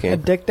fish fucking. A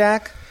dick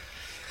dack?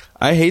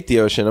 I hate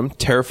the ocean. I'm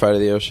terrified of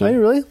the ocean. Are you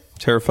really?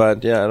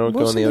 Terrified. Yeah, I don't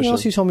go in the ocean. What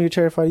else you told me you're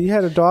terrified? You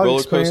had a dog roller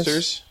experience.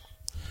 Coasters.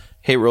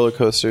 Hate roller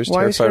coasters.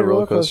 Why terrified are you of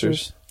roller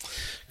coasters.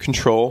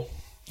 Control.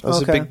 I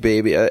was a big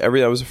baby. I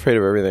was afraid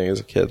of everything as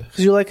a kid.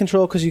 Because you like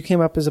control because you came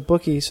up as a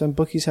bookie. Some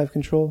bookies have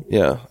control.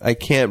 Yeah. I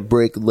can't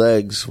break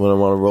legs when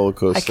I'm on a roller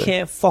coaster. I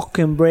can't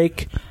fucking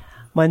break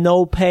my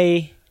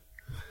no-pay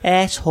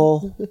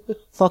asshole.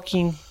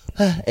 Fucking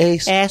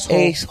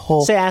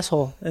asshole. Say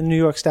asshole in New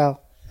York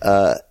style.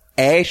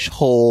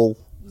 Asshole.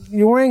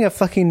 You're wearing a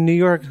fucking New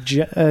York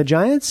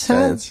Giants hat?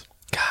 Giants.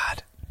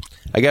 God.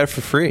 I got it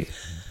for free.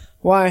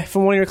 Why?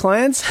 From one of your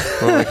clients?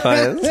 One of my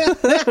clients.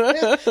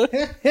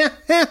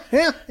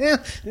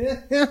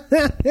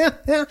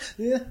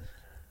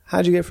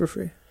 How'd you get it for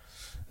free?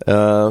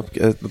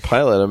 The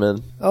pilot I'm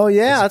in. Oh,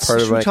 yeah.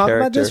 Should we talk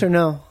about this or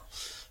no?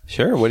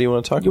 Sure. What do you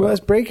want to talk about?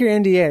 Let's break your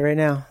NDA right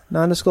now.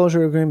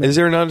 Non-disclosure agreement. Is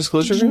there a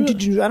non-disclosure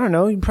agreement? I don't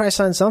know. You probably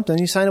signed something.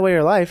 You signed away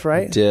your life,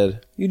 right? I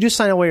did. You do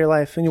sign away your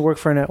life and you work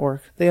for a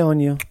network. They own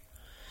you.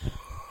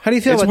 How do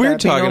you feel about that? It's weird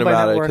talking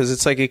about it because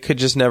it's like it could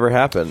just never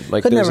happen.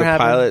 Like there's a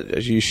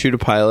pilot. You shoot a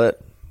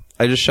pilot.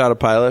 I just shot a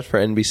pilot for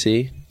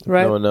NBC.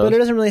 Right. No one knows. But it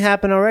doesn't really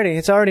happen already.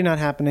 It's already not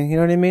happening. You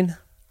know what I mean?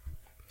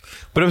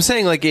 But I'm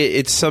saying like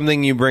it's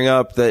something you bring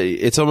up that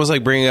it's almost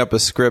like bringing up a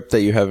script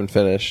that you haven't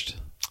finished.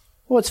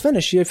 Well, it's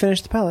finished. You had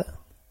finished the pilot.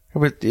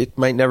 But it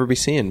might never be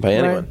seen by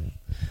anyone. Right.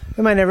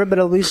 It might never, but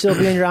at least it'll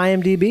be on your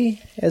IMDb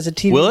as a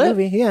TV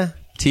movie. Yeah.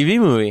 TV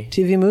movie.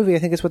 TV movie. I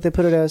think it's what they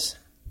put it as.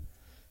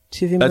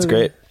 TV movie. That's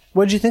great.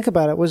 What did you think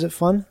about it? Was it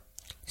fun?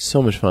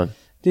 So much fun.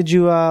 Did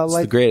you it's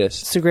the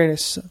greatest. It's the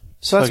greatest.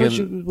 So that's what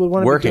you would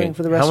want to be doing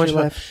for the rest of your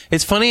life.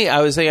 It's funny.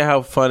 I was thinking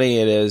how funny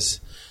it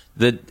is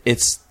that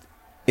it's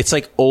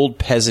like old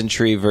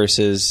peasantry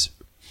versus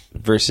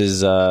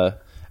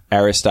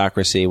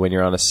aristocracy when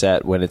you're on a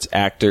set, when it's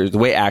actors, the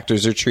way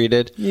actors are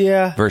treated.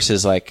 Yeah.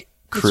 Versus like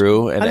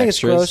crew and extras. I think it's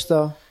gross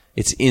though.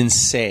 It's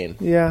insane.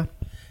 Yeah.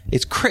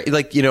 It's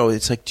like, you know,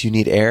 it's like, do you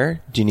need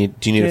air? Do you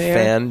need a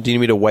fan? Do you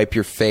need me to wipe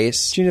your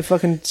face? Do you need to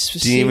fucking?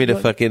 Do you need me to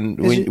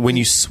fucking when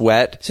you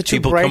sweat?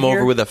 People come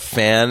over with a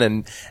fan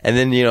and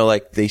then, you know,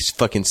 like they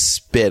fucking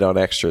spit on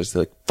extras.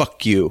 They're like,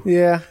 fuck you.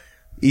 Yeah.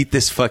 Eat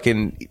this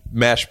fucking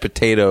mashed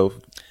potato.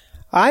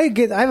 I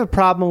have a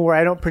problem where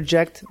I don't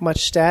project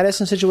much status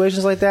in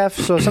situations like that.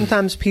 So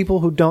sometimes people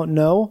who don't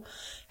know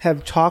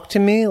have talked to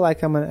me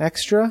like I'm an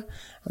extra.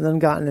 And then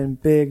gotten in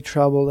big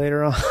trouble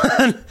later on.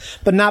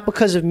 But not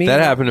because of me.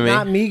 That happened to me.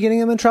 Not me getting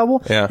them in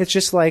trouble. Yeah. It's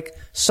just like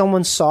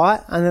someone saw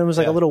it and then it was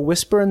like a little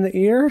whisper in the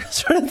ear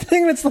sort of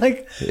thing. It's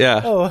like,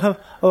 I'm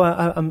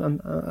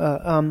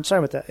sorry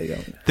about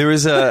that. There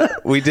was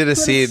we did a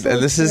scene, so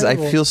and this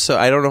terrible.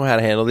 I don't know how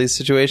to handle these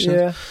situations.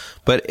 Yeah.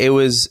 But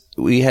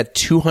we had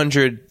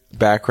 200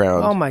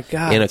 background. Oh my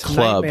God, in a it's a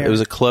club. nightmare. It was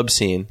a club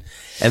scene.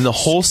 And the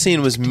whole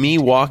scene was me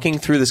walking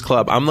through this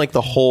club. I'm like the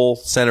whole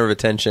center of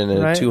attention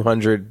in a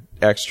 200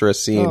 extra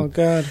scene. Oh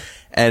God.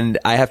 And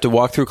I have to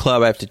walk through a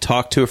club. I have to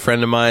talk to a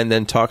friend of mine,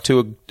 then talk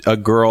to a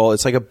girl.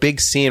 It's like a big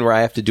scene where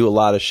I have to do a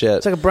lot of shit.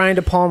 It's like a Brian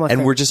De Palma and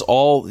thing. we're just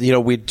all, you know,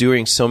 we're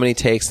doing so many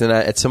takes. Then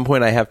at some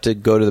point I have to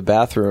go to the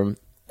bathroom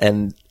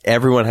and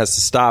everyone has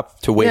to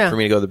stop to wait for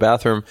me to go to the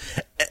bathroom.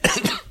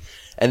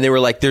 And they were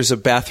like, there's a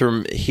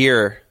bathroom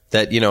here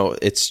that, you know,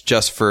 it's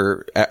just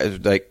for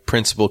like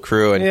principal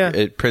crew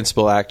and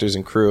principal actors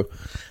and crew.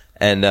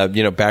 And,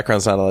 you know,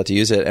 background's not allowed to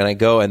use it. And I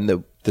go and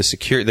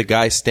the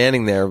guy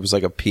standing there was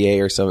like a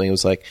PA or something. He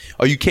was like,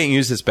 oh, you can't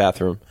use this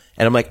bathroom.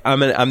 And I'm like,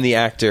 I'm the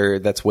actor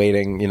that's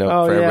waiting, you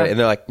know, for everybody. And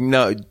they're like,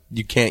 no,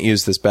 you can't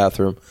use this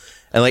bathroom.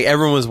 And like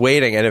everyone was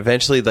waiting. And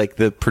eventually like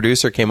the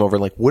producer came over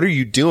and like, what are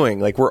you doing?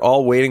 Like we're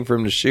all waiting for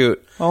him to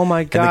shoot. Oh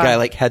my God. And the guy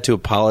like had to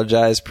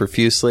apologize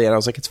profusely. And I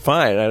was like, it's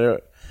fine.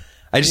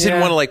 I just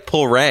didn't want to like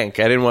pull rank.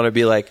 I didn't want to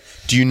be like,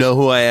 do you know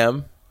who I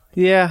am?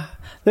 Yeah.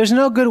 There's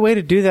no good way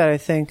to do that, I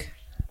think.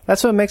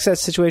 That's what makes that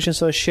situation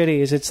so shitty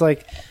is it's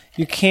like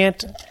you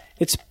can't –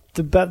 it's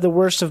the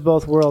worst of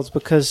both worlds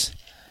because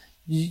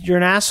you're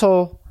an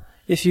asshole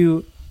if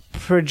you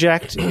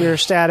project your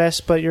status,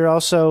 but you're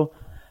also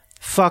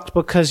fucked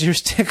because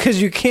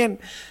you can't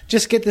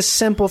just get this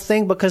simple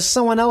thing because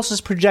someone else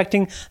is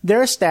projecting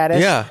their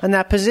status in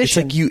that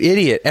position. It's like, you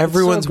idiot.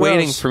 Everyone's so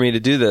waiting gross. for me to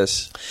do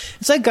this.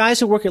 It's like guys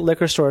who work at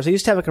liquor stores. I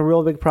used to have like a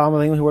real big problem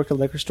with anyone who worked at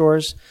liquor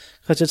stores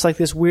because it's like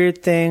this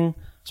weird thing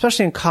 –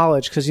 especially in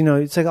college, because you know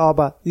it's like all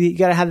about you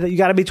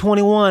gotta be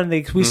 21.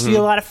 We see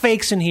a lot of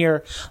fakes in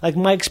here, like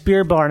Mike's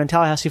Beer Barn in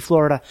Tallahassee,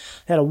 Florida.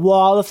 They had a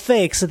wall of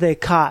fakes that they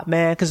caught,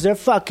 man, because they're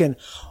fucking.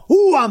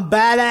 Ooh, I'm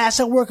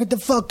badass. I work at the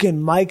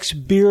fucking Mike's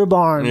Beer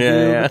Barn,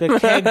 dude, with the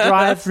keg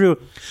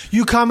drive-through.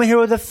 You come in here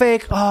with a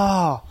fake,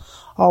 oh,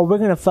 we're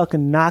gonna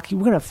fucking knock you.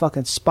 We're gonna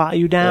fucking spot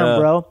you down,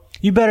 bro.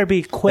 You better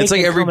be quick. It's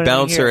like every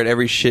bouncer at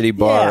every shitty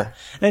bar. Yeah.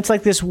 And it's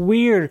like this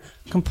weird,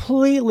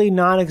 completely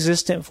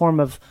non-existent form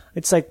of.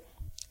 It's like.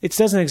 It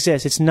doesn't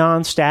exist. It's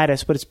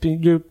non-status, but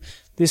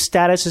this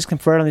status is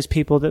conferred on these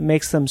people that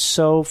makes them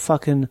so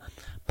fucking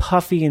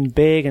puffy and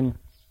big and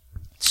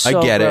so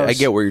I get gross. it. I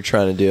get what you're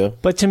trying to do.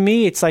 But to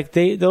me, it's like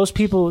those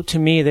people, to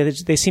me,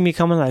 they see me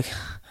coming like,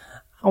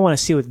 I want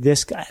to see what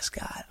this guy's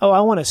got. Oh,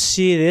 I want to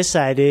see this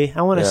ID.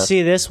 I want to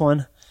see this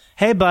one.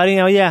 Hey, buddy.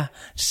 Oh, yeah.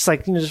 Just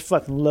like, you know, just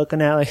fucking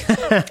looking at like.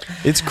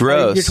 It's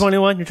gross. You're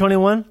 21? You're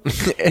 21?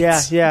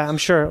 Yeah, I'm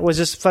sure. Was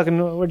this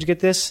fucking, where'd you get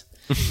this?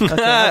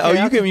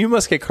 Okay, you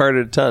must get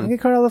carded a ton. I get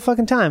carded all the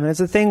fucking time, and it's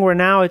a thing where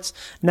now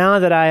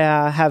that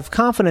I have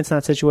confidence in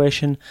that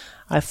situation,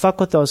 I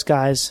fuck with those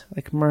guys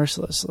like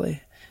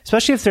mercilessly,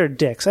 especially if they're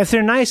dicks. If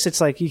they're nice,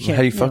 it's like you can't.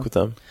 How do you fuck with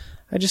them?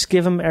 I just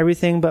give them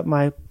everything but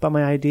my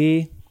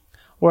ID,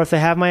 or if they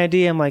have my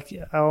ID, I'm like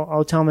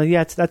I'll tell them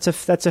that's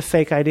a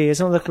fake ID.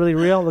 Doesn't it look really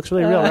real? It looks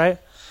really real, right?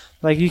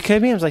 Like you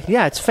kidding me? I was like,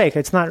 yeah, it's fake.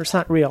 It's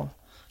not real.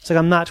 It's like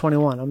I'm not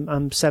 21.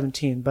 I'm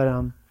 17, but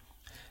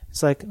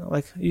It's like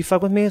you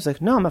fuck with me? It's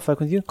like, no, I'm not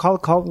fucking with you. Go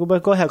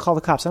ahead, call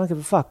the cops. I don't give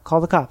a fuck. Call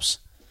the cops.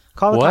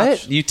 Call the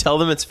cops. You tell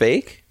them it's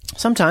fake?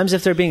 Sometimes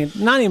if they're being,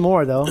 not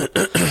anymore though.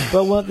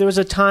 But there was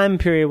a time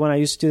period when I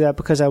used to do that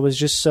because I was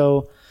just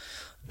so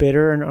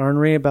bitter and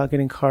ornery about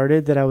getting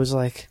carded that I was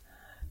like,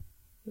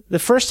 the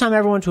first time I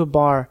ever went to a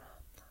bar,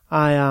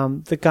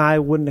 the guy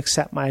wouldn't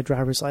accept my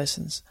driver's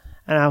license,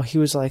 and he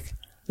was like,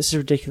 this is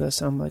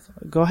ridiculous. And I'm like,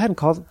 go ahead and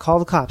call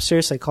the cops.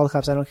 Seriously, call the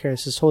cops. I don't care.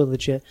 This is totally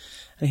legit.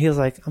 And he was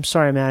like, I'm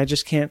sorry, man. I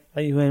just can't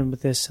let you in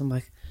with this. I'm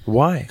like,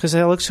 why? Because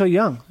I look so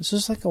young. This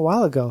was like a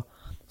while ago.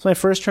 So when I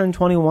first turned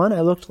 21,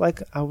 I looked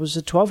like I was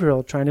a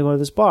 12-year-old trying to go to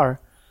this bar.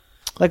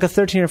 Like a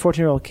 13 or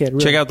 14-year-old kid.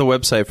 Really. Check out the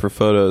website for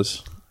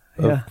photos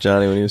of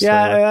Johnny when he was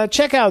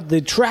check out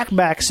the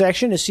trackback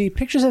section to see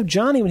pictures of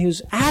Johnny when he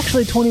was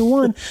actually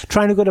 21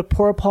 trying to go to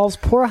Poor Paul's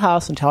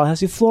Poorhouse in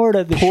Tallahassee,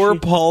 Florida.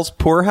 Paul's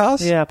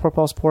Poorhouse? Yeah, Poor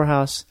Paul's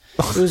Poorhouse.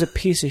 It was a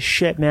piece of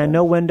shit, man.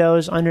 No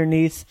windows,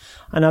 underneath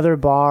another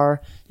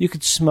bar. You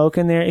could smoke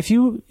in there. If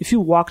you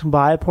walked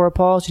by Poor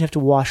Paul's, you'd have to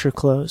wash your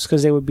clothes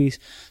because they would be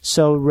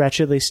so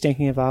wretchedly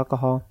stinking of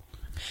alcohol.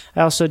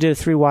 I also did a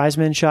 3 Wise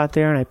Men shot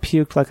there, and I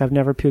puked like I've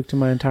never puked in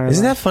my entire life.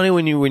 Isn't that funny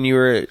when you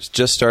were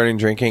just starting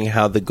drinking?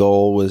 How the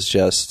goal was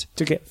just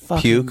to get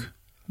fucking puke,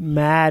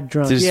 mad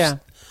drunk. Yeah.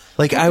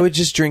 Like I would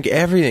just drink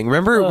everything.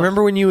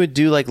 Remember when you would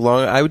do like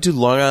I would do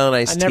Long Island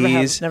iced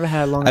teas. Never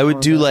had Long Island. I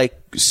would do like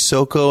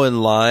Soko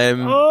and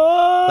lime.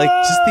 Like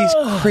just these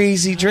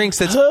crazy drinks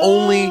that's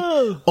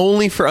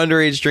only for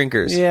underage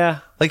drinkers. Yeah.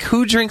 Like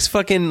who drinks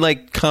fucking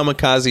like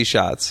kamikaze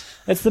shots?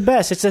 It's the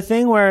best. It's a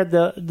thing where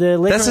the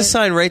liquor... That's a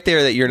sign right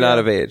there that you're not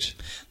of age.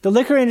 The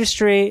liquor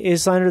industry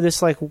is under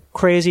this like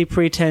crazy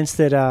pretense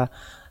that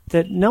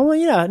no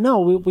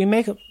one, we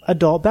make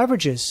adult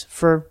beverages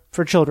for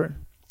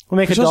children. We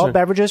make adult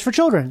beverages for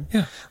children.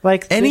 Yeah.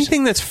 Like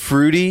anything that's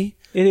fruity.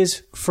 It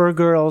is for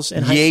girls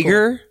in high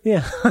Jaeger? school. Yeah.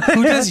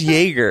 Who does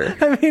Jaeger?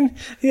 I mean,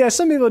 yeah,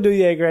 some people do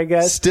Jaeger, I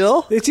guess.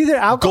 Still? It's either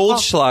alcohol.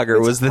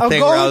 Goldschlager was the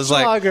thing where I was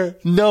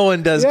like, no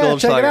one does Goldschlager.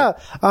 Check it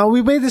out.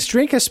 We made this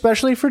drink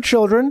especially for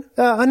children.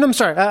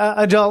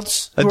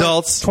 Adults.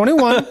 Adults.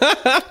 21.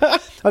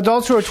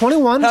 Adults who are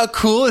 21. How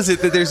cool is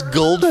it that there's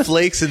gold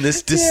flakes in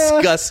this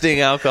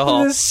disgusting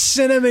alcohol? This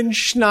cinnamon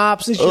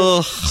schnapps that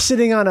you're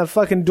sitting on a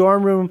fucking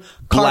dorm room.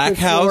 Black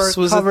House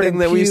was a thing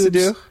that we used to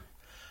do.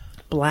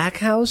 Black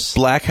House?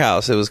 Black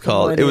House, it was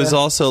called. It was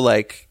also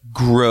like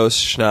gross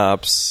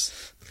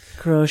schnapps.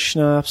 Gross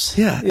schnapps.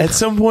 Yeah. At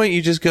some point,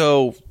 you just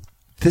go,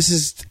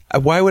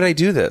 why would I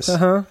do this?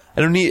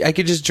 I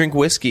could just drink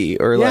whiskey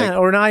or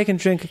or now you can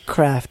drink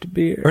craft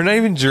beer. Or not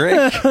even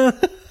drink.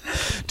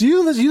 Do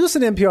you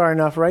listen to NPR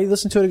enough, right? You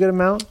listen to it a good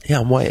amount?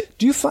 Yeah, I'm white.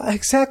 Do you find,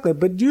 exactly,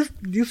 but do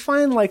you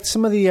find like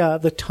some of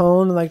the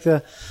tone, like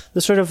the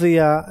sort of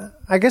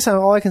I guess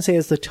all I can say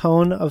is the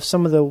tone of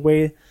some of the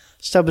way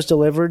stuff is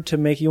delivered to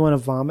make you want to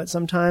vomit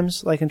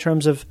sometimes, like in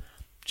terms of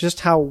just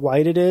how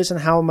white it is and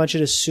how much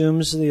it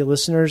assumes the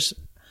listener's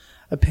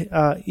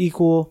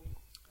equal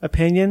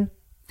opinion.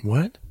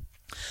 What?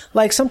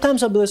 Like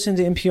sometimes I'll be listening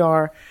to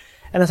NPR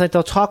and it's like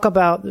they'll talk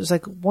about, there's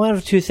like one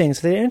of two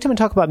things. Anytime they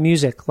talk about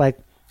music, like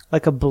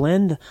a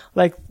blend,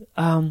 like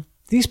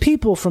these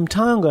people from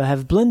Tonga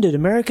have blended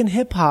American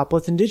hip hop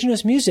with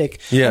indigenous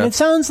music, and it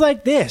sounds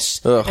like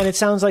this, and it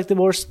sounds like the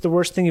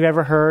worst thing you've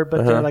ever heard.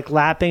 But they're like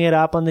lapping it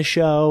up on the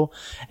show,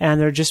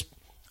 and they're just.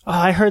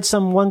 I heard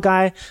some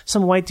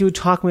white dude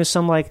talking with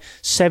some like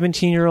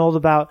 17-year-old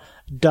about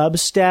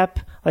dubstep.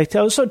 Like,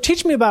 so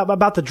teach me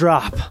about the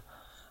drop.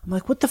 I'm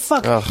like, what the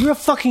fuck? You're a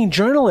fucking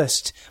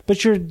journalist,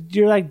 but you're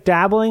like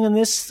dabbling in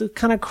this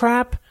kind of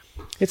crap.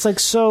 It's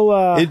like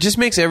so. It just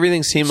makes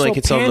everything seem like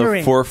it's pandering. On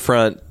the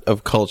forefront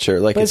of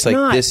culture. Like it's like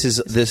not. This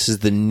is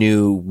the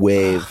new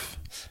wave.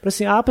 But it's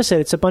the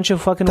opposite. It's a bunch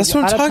of fucking. That's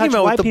what I'm talking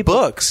about with the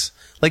books.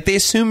 Like they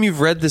assume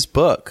you've read this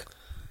book.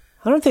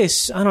 I don't know.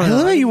 I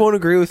love how you won't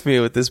agree with me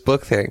with this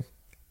book thing.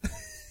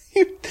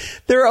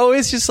 They're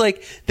always just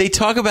like they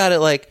talk about it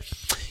like.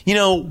 You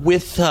know,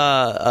 with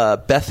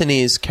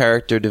Bethany's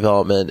character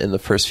development in the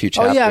first few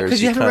chapters. Oh yeah,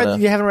 because you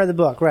haven't read the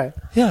book, right?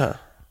 Yeah.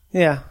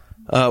 Yeah.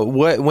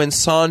 When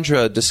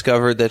Sandra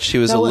discovered that she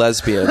was a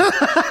lesbian,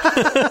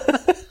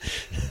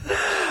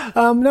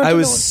 I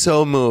was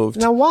so moved.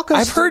 Now walk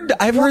us.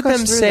 I've heard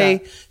them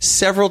say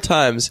several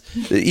times,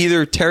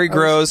 either Terry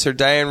Gross or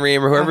Diane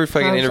Rehm or whoever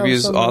fucking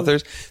interviews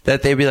authors,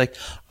 that they'd be like,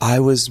 "I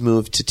was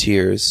moved to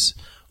tears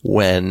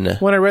when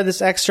I read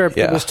this excerpt.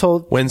 It was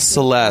told when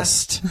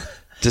Celeste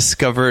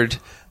discovered."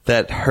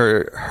 That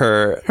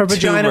her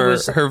vagina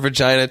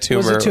tumor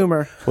was a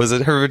tumor.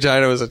 Her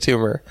vagina was a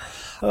tumor.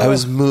 I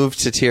was moved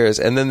to tears.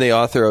 And then the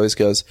author always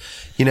goes,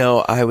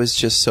 I was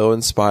just so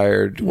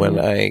inspired when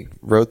I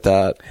wrote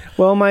that.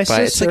 Well, my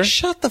sister... It's like,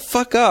 shut the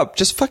fuck up.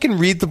 Just fucking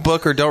read the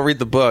book or don't read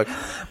the book.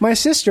 My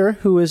sister,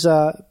 who is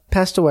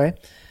passed away,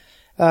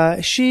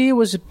 she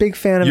was a big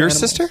fan of Your animals.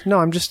 sister? No,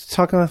 I'm just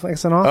talking like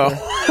as an author.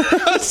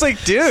 Oh. I was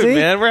like, dude,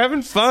 man, we're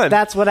having fun.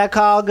 That's what I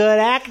call good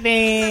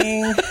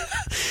acting.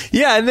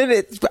 Yeah, and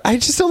then I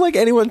just don't like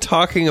anyone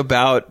talking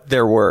about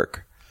their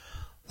work.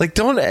 Like,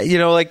 don't,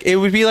 like, it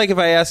would be like if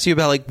I asked you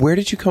about, like, where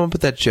did you come up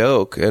with that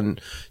joke? And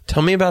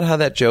tell me about how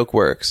that joke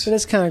works. It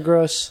is kind of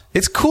gross.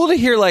 It's cool to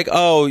hear, like,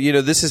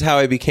 this is how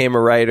I became a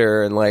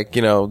writer. And, like,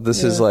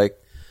 this is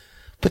like,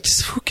 but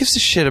just, who gives a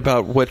shit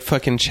about what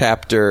fucking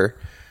chapter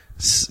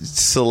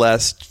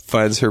Celeste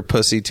finds her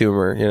pussy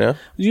tumor, Do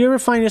you ever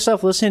find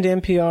yourself listening to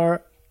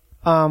NPR,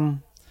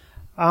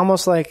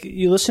 almost like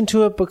you listen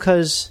to it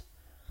because,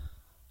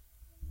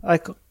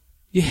 like,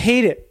 you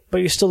hate it, but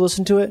you still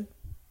listen to it?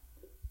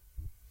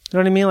 You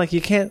know what I mean? Like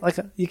you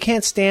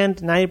can't stand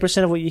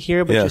 90% of what you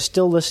hear, but you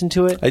still listen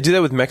to it. I do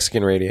that with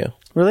Mexican radio.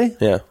 Really?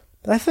 Yeah.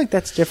 I think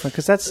that's different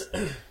because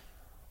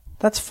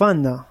that's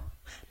fun though.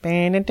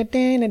 I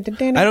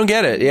don't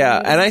get it. Yeah,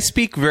 and I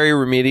speak very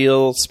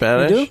remedial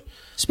Spanish. You do?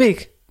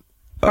 Speak.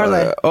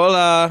 Parlay.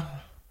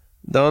 Hola.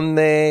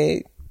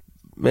 ¿Dónde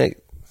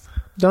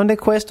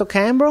cuesta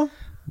Cambro?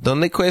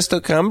 ¿Dónde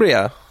cuesta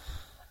Cambria?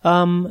 I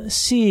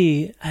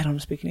don't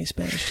speak any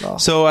Spanish at all.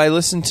 So I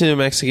listen to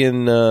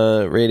Mexican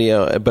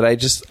radio, but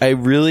I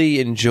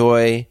really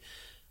enjoy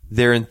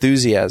their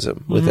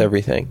enthusiasm with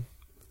everything.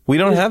 We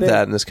don't have big.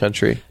 that in this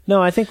country.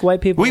 No, I think white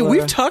people.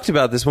 We've talked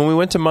about this when we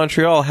went to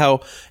Montreal,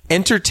 how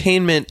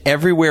entertainment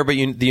everywhere but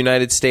the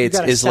United States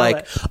is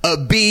like a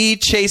bee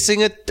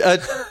chasing a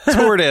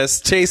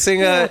tortoise, chasing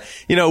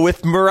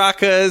with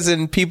maracas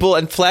and people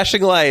and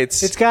flashing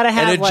lights. It's got to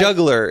have and a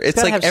juggler. It's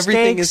like have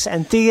everything steaks is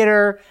and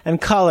theater and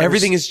colors.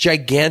 Everything is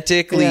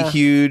gigantically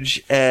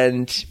huge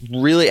and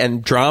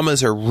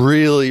dramas are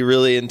really,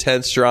 really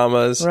intense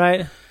dramas.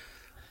 Right.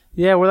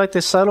 Yeah, we're like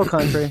this subtle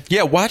country.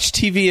 Yeah, watch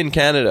TV in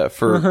Canada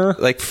for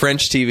like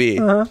French TV.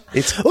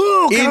 It's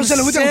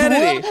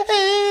insanity.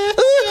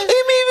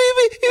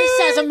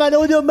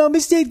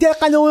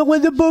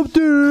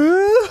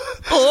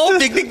 Oh,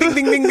 ding, ding, ding,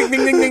 ding, ding, ding,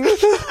 ding, ding, ding.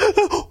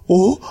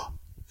 Oh.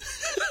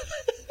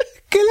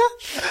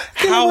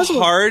 How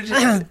hard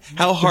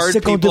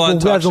people on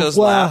talk shows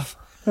laugh.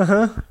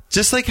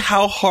 Just like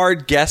how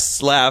hard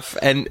guests laugh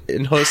and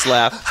hosts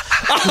laugh.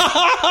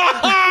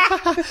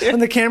 On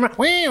the camera.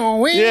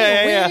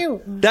 Yeah.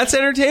 That's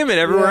entertainment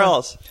everywhere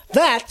else.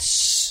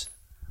 That's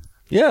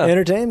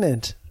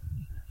entertainment.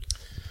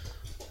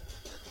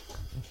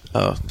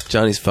 Oh,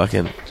 Johnny's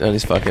fucking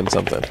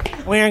something.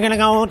 We're gonna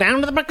go down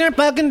to the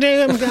fucking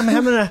I'm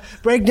having a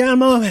breakdown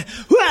moment.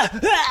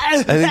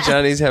 I think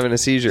Johnny's having a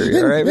seizure. You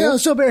all right, man? Yeah,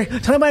 so Barry,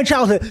 tell me about your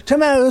childhood. Tell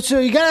me about, so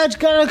you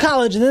got out of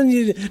college and then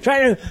you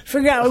try to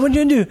figure out what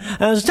you're gonna do.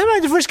 So tell me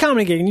about your first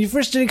comedy gig. And you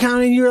first did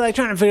comedy and you were like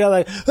trying to figure out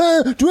like,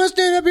 do I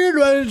stand up here?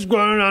 Do I just go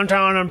around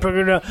town and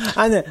figure it out?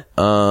 And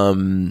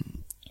then,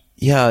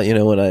 yeah,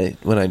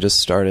 when I just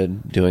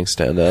started doing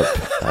stand up,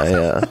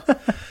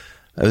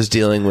 I was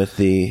dealing with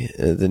the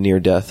near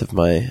death of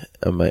my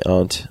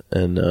aunt,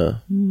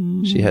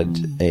 and she had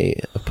a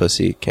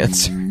pussy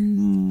cancer.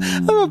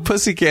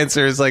 Pussy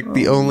cancer is like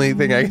the only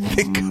thing I can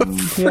think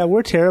of. Yeah,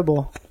 we're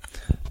terrible.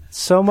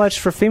 So much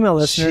for female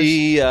listeners.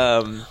 She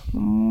that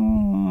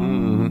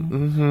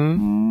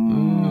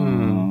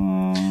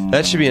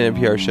should be an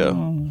NPR show.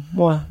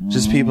 What?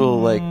 Just people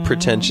like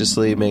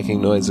pretentiously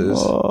making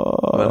noises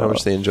about how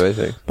much they enjoy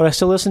things. But I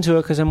still listen to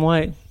it because I'm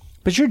white.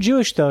 But you're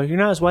Jewish though. You're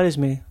not as white as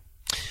me.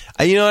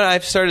 You know what?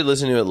 I've started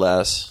listening to it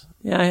less.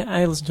 Yeah,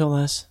 I listen to it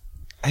less.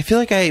 I feel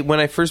like when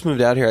I first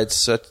moved out here, I had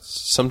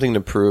something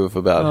to prove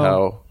about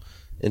how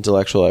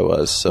intellectual I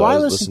was, so I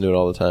listened to it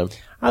all the time.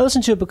 I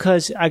listen to it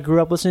because I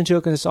grew up listening to it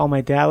because it's all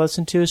my dad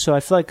listened to, so I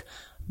feel like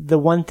the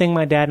one thing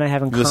my dad and I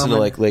have in common... Listen to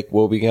like Lake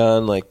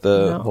Wobegon, like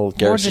the whole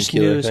Garrison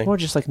Keillor thing? More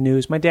just like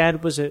news. My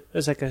dad was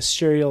like a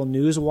serial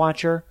news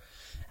watcher,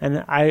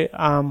 and I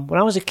when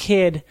I was a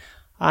kid,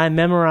 I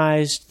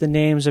memorized the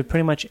names of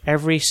pretty much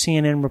every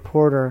CNN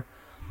reporter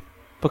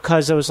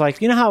because it was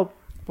like, you know how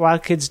a lot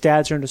of kids'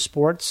 dads are into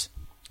sports?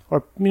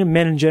 Or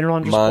men in general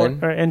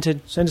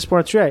into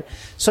sports, right?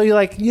 So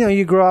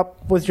you grow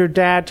up with your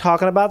dad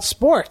talking about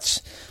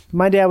sports.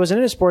 My dad wasn't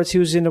into sports; he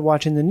was into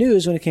watching the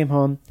news when he came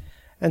home,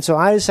 and so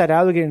I decided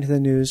I would get into the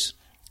news.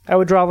 I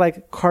would draw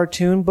like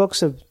cartoon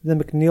books of the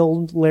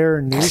McNeil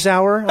Lehrer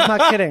NewsHour. I'm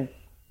not kidding.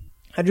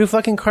 I drew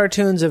fucking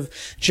cartoons of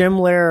Jim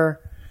Lehrer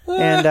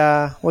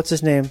and what's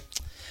his name,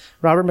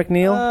 Robert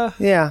McNeil.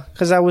 Yeah,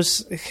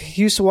 because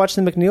he used to watch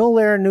the McNeil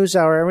Lehrer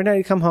NewsHour every night.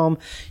 He'd come home,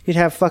 he'd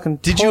have fucking.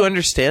 Did you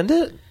understand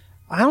it?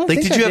 I don't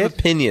think did you have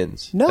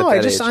opinions? No,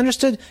 I just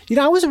understood.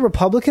 I was a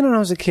Republican when I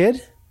was a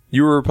kid.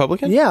 You were a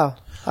Republican? Yeah.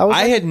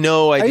 I had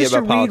no idea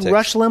about politics. I used to read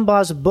Rush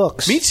Limbaugh's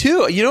books. Me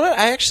too. You know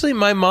what?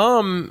 My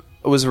mom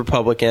was a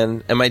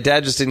Republican, and my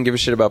dad just didn't give a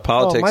shit about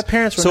politics. Oh, my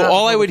parents were so not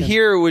all Republican. I would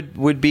hear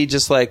would be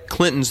just like,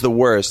 Clinton's the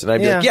worst. And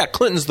I'd be like, yeah,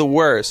 Clinton's the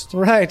worst.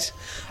 Right.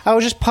 I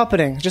was just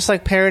puppeting, just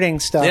like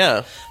parroting stuff.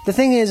 Yeah. The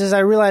thing is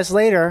I realized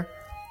later...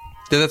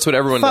 That's what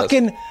everyone does.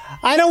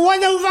 I don't want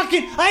no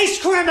fucking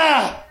ice cream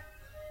out!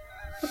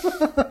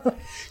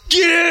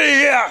 Get out of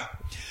here!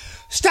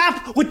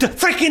 Stop with the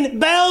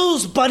freaking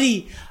bells,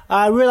 buddy!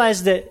 I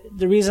realized that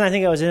the reason I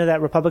think I was into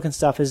that Republican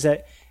stuff is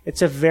that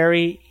it's a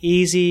very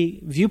easy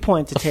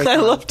viewpoint to take. I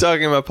love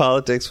talking about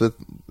politics with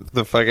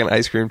the fucking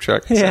ice cream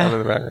truck sound in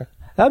the background.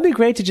 That would be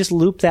great to just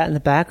loop that in the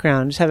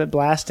background, just have it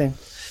blasting.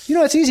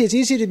 It's easy. It's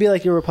easy to be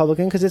like you're a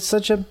Republican because it's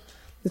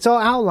all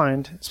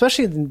outlined.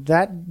 Especially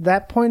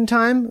that point in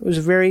time, it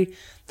was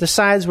the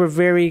sides were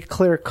very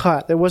clear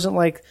cut. There wasn't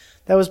like,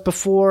 that was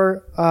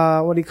before,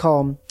 what do you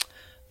call them?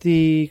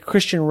 The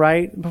Christian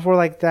right, before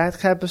like that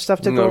type of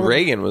stuff took over.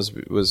 Reagan was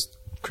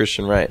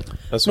Christian right.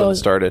 That's when it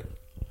started.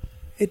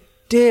 It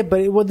did,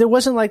 but there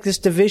wasn't like this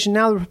division.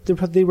 Now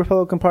the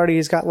Republican Party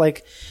has got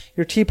like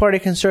your Tea Party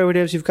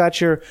conservatives, you've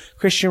got your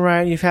Christian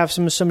right, you have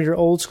some of your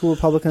old school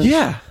Republicans.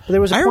 Yeah. But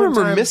there was I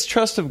remember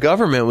mistrust of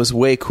government was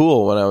way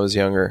cool when I was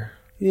younger.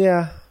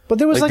 Yeah. But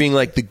there was being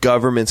like the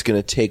government's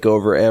going to take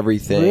over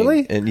everything.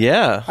 Really? And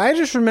yeah. I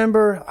just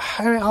remember,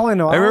 all I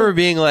know. I remember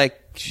being like,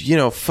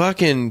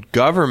 fucking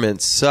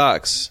government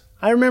sucks.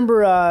 I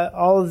remember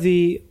all of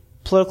the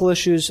political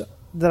issues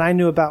that I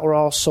knew about were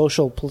all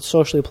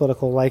socially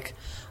political, like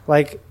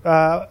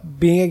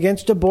being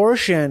against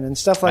abortion and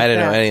stuff like that. I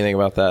didn't know anything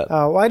about that.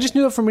 Well, I just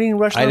knew it from reading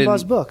Rush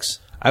Limbaugh's books.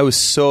 I was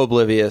so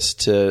oblivious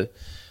to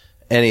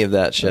any of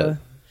that shit.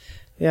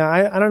 Yeah,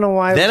 I don't know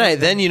why.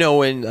 Then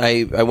when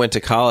I went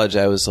to college,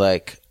 I was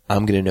like,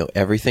 I'm going to know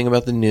everything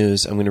about the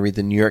news. I'm going to read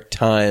the New York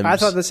Times. I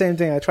thought the same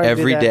thing. I tried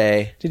every to do that.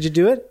 day. Did you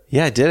do it?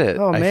 Yeah, I did it.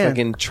 Oh, man. I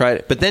fucking tried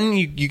it. But then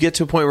you get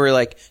to a point where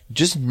like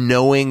just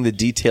knowing the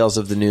details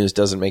of the news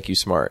doesn't make you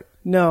smart.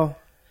 No.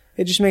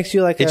 It just makes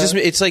you like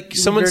it's like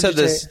someone said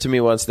this to me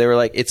once. They were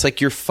like, it's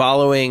like you're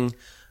following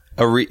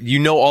you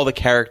know all the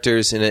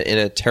characters in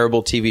a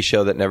terrible TV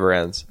show that never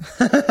ends.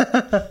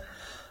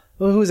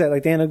 Well, who's that?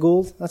 Like Dana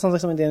Gould? That sounds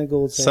like something Dana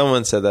Gould said.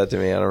 Someone said that to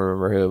me. I don't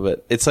remember who,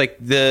 but it's like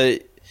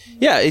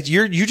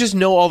you just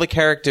know all the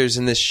characters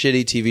in this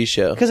shitty TV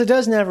show because it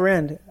does never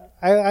end.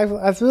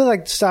 I've really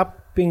like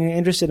stopped being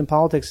interested in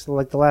politics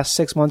like the last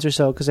 6 months or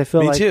so because I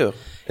feel me like too.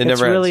 It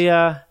never really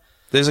ends.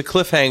 There's a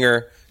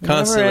cliffhanger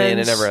constantly and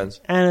it never ends.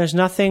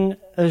 And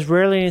there's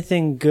rarely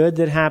anything good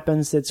that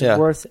happens that's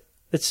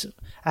it's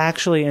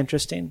actually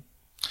interesting.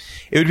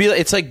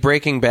 It's like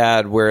Breaking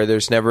Bad where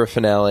there's never a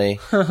finale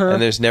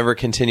and there's never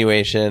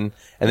continuation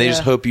and they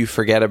just hope you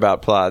forget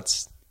about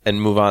plots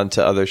and move on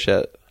to other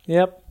shit.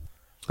 Yep.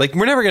 Like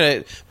we're never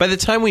going to, by the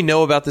time we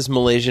know about this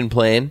Malaysian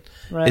plane,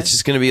 it's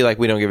just going to be like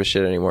we don't give a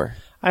shit anymore.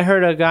 I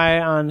heard a guy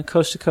on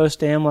Coast to Coast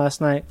Dam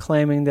last night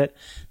claiming that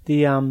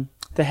the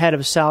head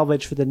of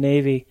salvage for the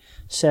Navy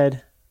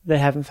said they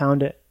haven't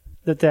found it.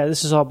 That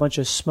this is all a bunch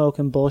of smoke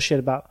and bullshit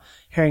about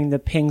hearing the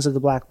pings of the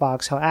black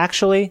box. How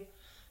actually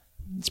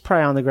it's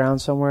probably on the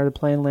ground somewhere. The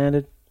plane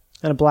landed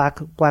in a black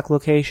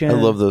location. I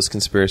love those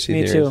conspiracy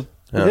theories. Me too.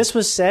 Yeah. This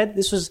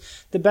was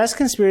the best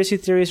conspiracy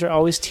theories are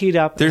always teed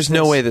up. There's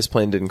no way this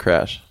plane didn't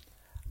crash.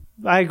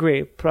 I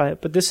agree, probably,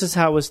 but this is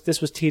how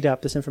this was teed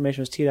up. This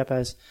information was teed up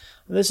as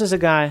this is a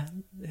guy.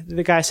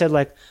 The guy said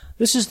like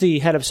this is the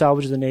head of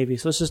salvage of the Navy,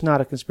 so this is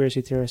not a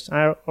conspiracy theorist.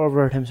 I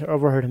overheard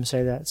him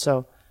say that,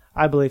 so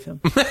I believe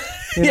him.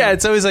 Yeah,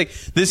 it's always like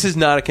this is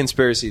not a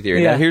conspiracy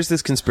theory. Yeah. Now here's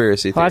this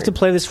conspiracy theory. I'll have to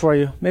play this for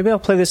you. Maybe I'll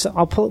play this.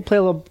 I'll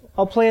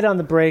play it on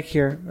the break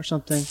here or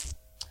something.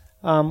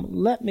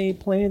 Let me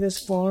play this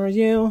for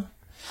you.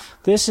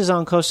 This is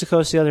on Coast to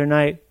Coast the other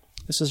night.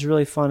 This is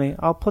really funny.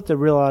 I'll put the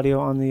real audio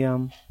on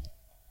the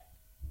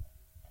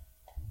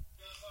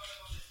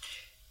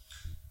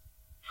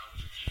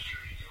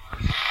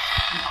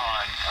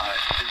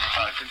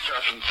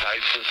construction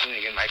sites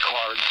listening in my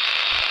car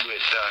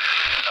with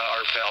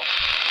Art Bell.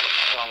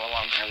 So I'm a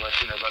long-time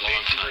listener, but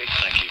basically...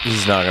 Thank you.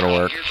 This is not going to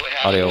work,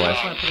 audio-wise.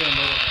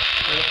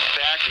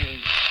 Back in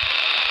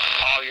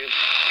August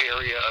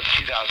area of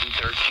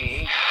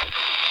 2013,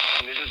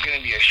 and this is going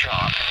to be a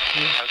shock,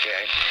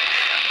 okay?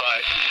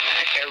 But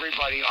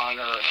everybody on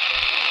Earth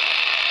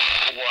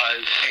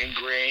was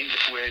ingrained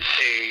with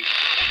a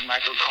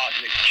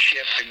microcosmic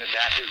chip in the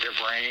back of their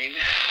brain,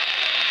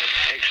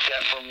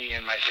 except for me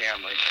and my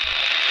family.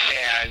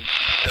 And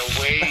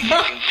the way you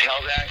can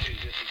tell that is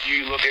if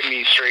you look at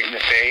me straight in the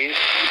face,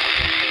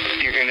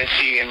 you're going to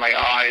see in my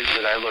eyes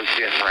that I look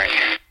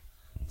different.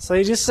 So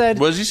he just said...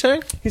 What was he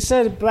saying? He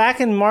said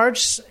back in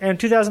March in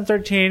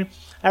 2013,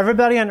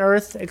 everybody on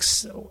Earth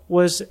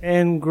was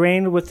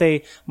ingrained with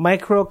a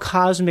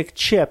microcosmic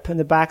chip in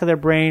the back of their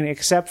brain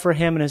except for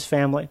him and his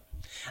family.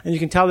 And you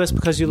can tell this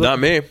because you look... Not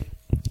me.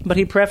 But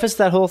he prefaced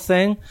that whole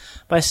thing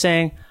by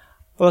saying,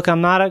 look, I'm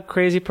not a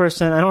crazy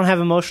person. I don't have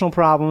emotional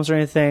problems or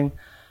anything.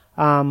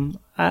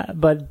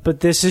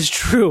 But this is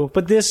true.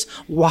 But this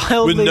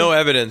wildly... With no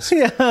evidence.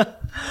 Yeah.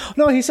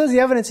 No, he says the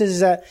evidence is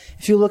that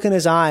if you look in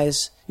his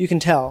eyes, you can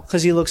tell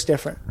because he looks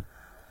different.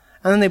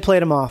 And then they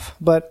played him off.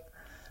 But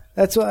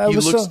that's what he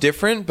looks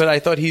different, but I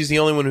thought he's the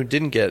only one who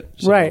didn't get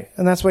something. Right,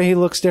 and that's why he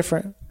looks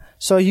different.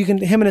 So you can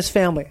him and his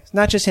family,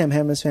 not just him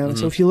and his family. Mm-hmm.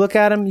 So if you look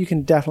at him, you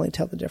can definitely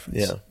tell the difference.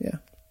 Yeah,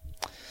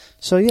 yeah.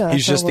 So yeah,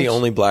 he's just the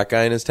only black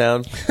guy in his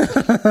town.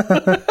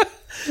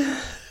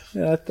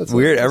 Yeah, that's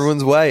weird.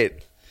 Everyone's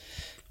white.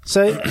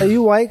 So are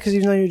you white because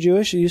even though you're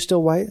Jewish? Are you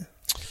still white?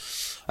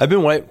 I've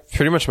been white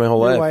pretty much my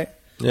whole life. White.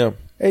 Yeah.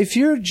 If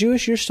you're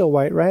Jewish, you're still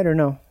white, right? Or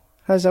no?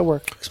 How does that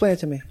work? Explain it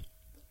to me.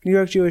 New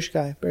York Jewish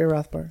guy, Barry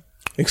Rothbard.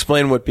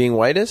 Explain what being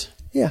white is?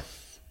 Yeah.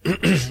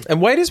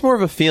 And white is more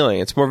of a feeling.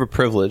 It's more of a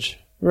privilege.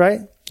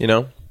 Right. You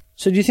know?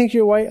 So do you think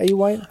you're white? Are you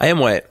white? I am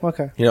white.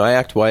 Okay. You know, I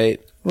act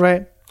white.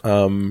 Right.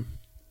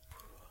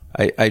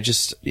 I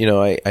just, you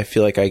know, I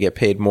feel like I get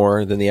paid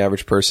more than the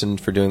average person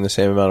for doing the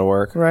same amount of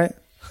work. Right.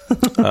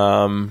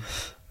 I'm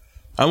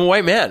a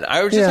white man.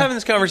 I was just having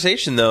this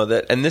conversation though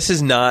and this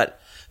is not,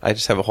 I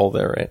just have a hole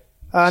there, right?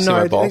 No,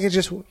 I think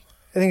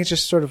it's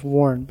just sort of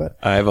worn, but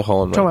I have a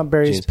hole in my talking about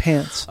Barry's jeans.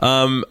 pants.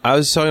 I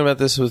was talking about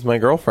this with my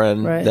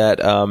girlfriend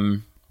that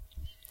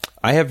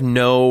I have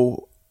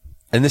no,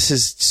 and this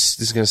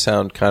is going to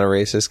sound kind of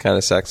racist, kind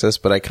of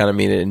sexist, but I kind of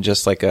mean it in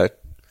just like a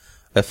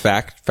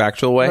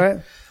factual way. Right.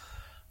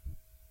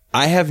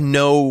 I have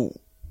no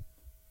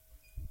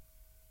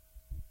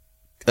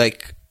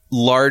like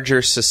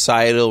larger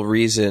societal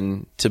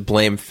reason to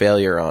blame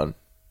failure on.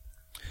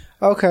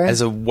 Okay.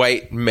 As a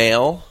white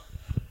male.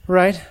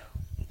 Right.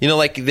 You know,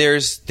 like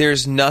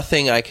there's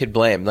nothing I could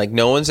blame. Like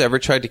no one's ever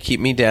tried to keep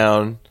me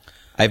down.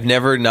 I've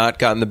never not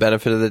gotten the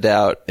benefit of the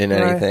doubt in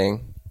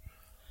anything.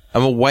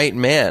 I'm a white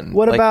man.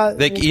 What about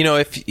like you know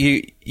if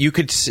you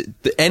could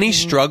any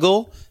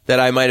struggle that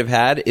I might have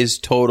had is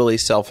totally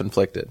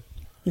self-inflicted.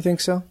 You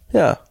think so?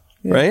 Yeah.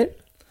 Right?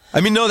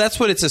 I mean, no, that's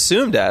what it's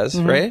assumed as,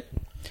 right?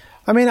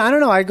 I mean, I don't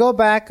know. I go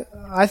back.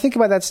 I think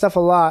about that stuff a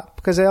lot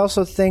because I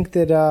also think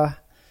that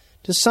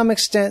to some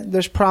extent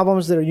there's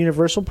problems that are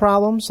universal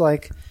problems.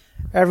 Like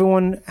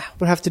everyone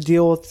would have to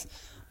deal with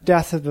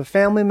death of a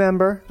family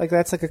member. Like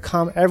that's like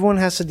everyone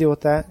has to deal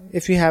with that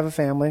if you have a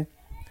family.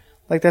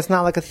 Like that's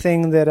not like a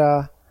thing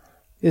that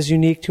is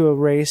unique to a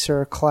race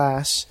or a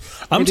class.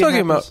 I'm talking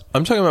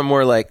about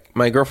more like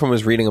my girlfriend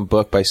was reading a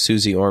book by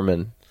Susie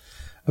Orman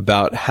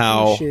about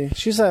how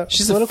she's a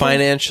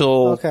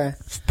financial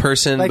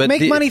person, like but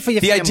make money for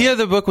your the family. idea of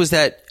the book was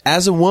that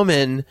as a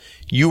woman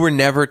you were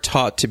never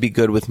taught to be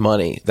good with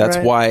money. That's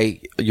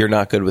why you're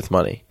not good with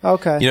money.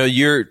 Okay. You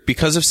know,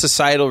 because of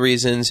societal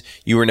reasons,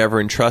 you were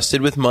never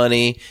entrusted with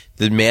money.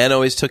 The man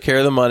always took care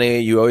of the money.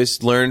 You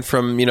always learned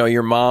from,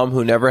 your mom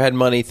who never had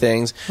money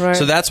things. Right.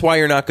 So that's why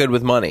you're not good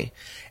with money.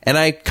 And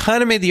I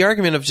kind of made the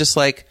argument of just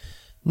like,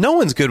 no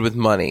one's good with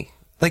money.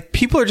 Like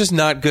people are just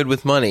not good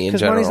with money in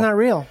general. Because money's not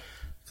real.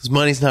 Because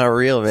money's not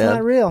real, man. It's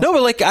not real. No,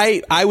 but like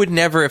I would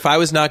never, if I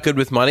was not good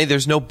with money,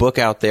 there's no book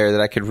out there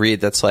that I could read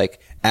that's like,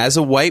 as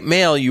a white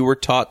male, you were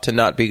taught to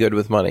not be good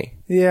with money.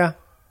 Yeah.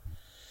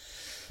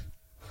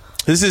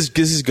 This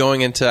is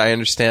going into, I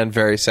understand,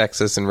 very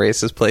sexist and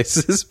racist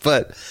places,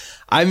 but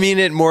I mean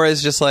it more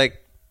as just like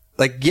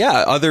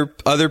yeah,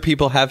 other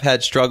people have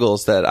had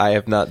struggles that I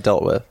have not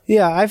dealt with.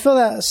 Yeah, I feel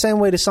that same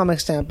way to some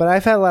extent, but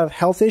I've had a lot of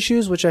health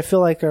issues, which I feel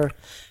like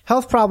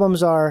health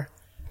problems are.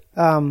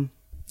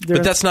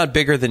 But that's not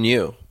bigger than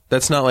you.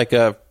 That's not like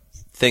a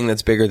thing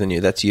that's bigger than you.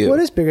 That's you. What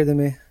is bigger than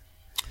me?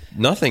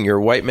 Nothing. You're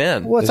a white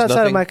man. Well, it's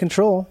outside of my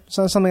control. It's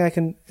not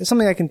something it's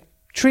something I can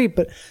treat,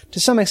 but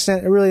to some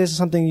extent, it really isn't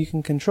something you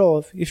can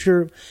control. If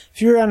you're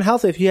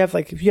unhealthy, if you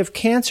have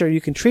cancer, you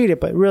can treat it,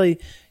 but really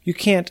you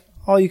can't.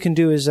 All you can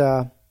do is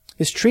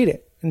treat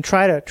it and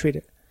try to treat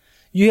it.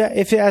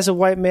 If as a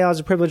white male,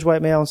 as a privileged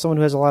white male, and someone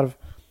who had a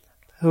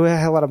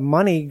lot of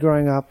money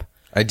growing up,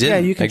 I did. Yeah,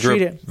 you can I grew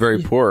treat up it very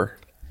poor.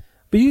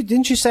 But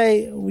didn't you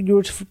say when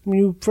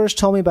you first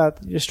told me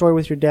about your story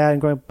with your dad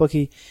and growing up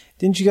bookie?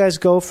 Didn't you guys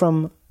go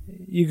from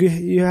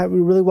you were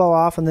really well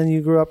off and then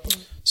you grew up?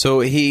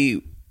 So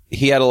he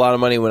had a lot of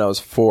money when I was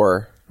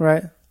 4.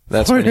 Right.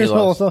 That's 4 when he years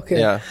lost. old. Okay.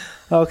 Yeah.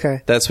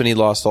 Okay. That's when he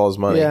lost all his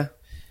money. Yeah.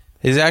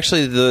 It's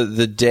actually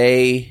the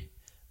day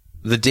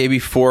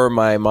before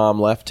my mom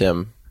left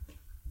him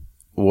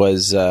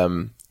was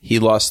he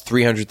lost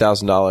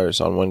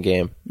 $300,000 on one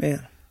game.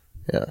 Man.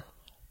 Yeah.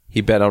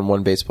 He bet on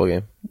one baseball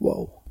game.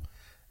 Whoa.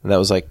 And that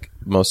was like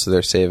most of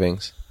their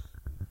savings.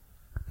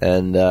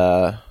 And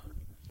so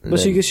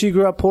you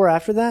grew up poor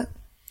after that?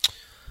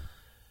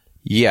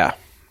 Yeah.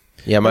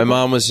 Yeah, my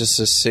mom was just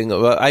a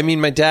single. Well, I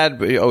mean, my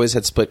dad always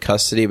had split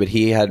custody, but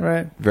he had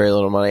very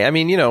little money. I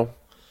mean,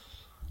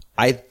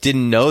 I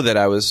didn't know that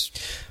I was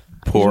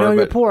poor.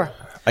 You're poor.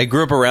 I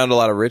grew up around a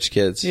lot of rich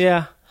kids.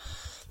 Yeah.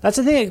 That's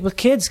the thing with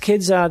kids.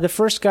 The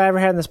first guy I ever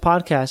had in this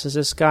podcast is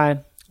this guy,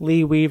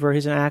 Lee Weaver.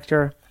 He's an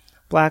actor,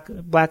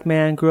 black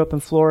man, grew up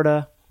in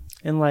Florida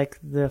in like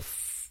the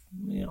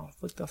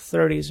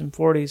 30s and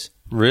 40s.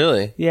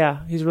 Really?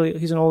 Yeah, he's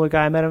an older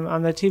guy. I met him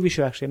on the TV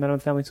show. Actually, I met him on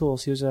Family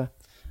Tools. He was a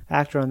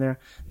actor on there.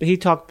 But he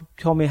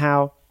told me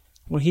how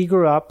when he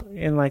grew up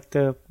in like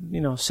the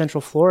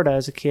Central Florida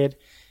as a kid,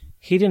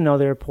 he didn't know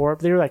they were poor.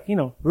 They were like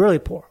really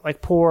poor,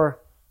 like poor,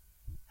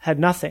 had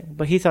nothing.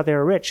 But he thought they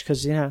were rich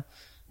because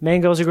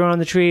mangoes are growing on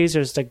the trees.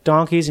 There's like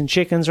donkeys and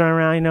chickens running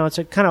around. It's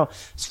like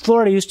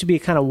Florida used to be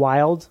kind of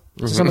wild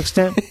to some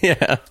extent.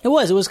 Yeah, it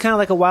was kind of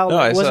like a wild. No,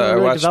 I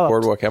watched developed.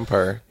 Boardwalk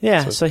Empire.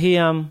 Yeah, so he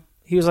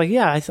was like,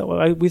 yeah, I thought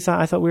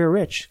we were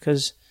rich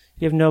because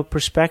you have no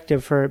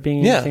perspective for it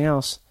being anything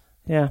else.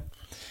 Yeah,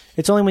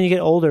 it's only when you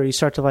get older you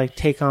start to like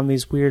take on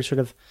these weird sort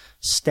of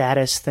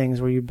status things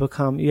where you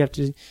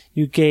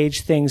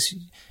gauge things,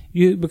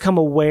 you become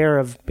aware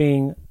of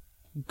being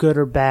good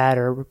or bad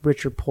or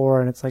rich or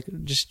poor, and it's like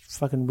it just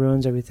fucking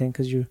ruins everything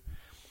because you're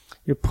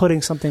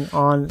putting something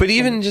on. But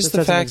even just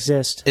the fact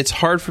it's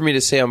hard for me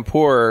to say I'm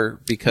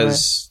poor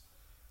because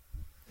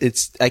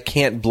I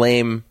can't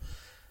blame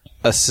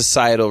a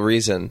societal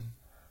reason.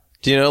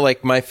 Do you know,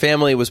 like my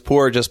family was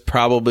poor just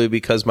probably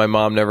because my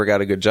mom never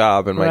got a good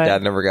job and my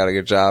dad never got a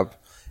good job,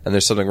 and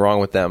there's something wrong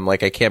with them.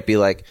 Like I can't be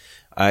like,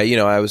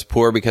 I was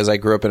poor because I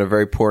grew up in a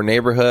very poor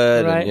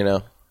neighborhood,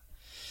 and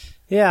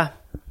Yeah.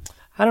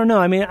 I don't know.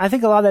 I mean, I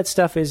think a lot of that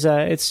stuff is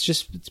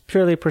it's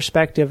purely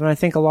perspective, and I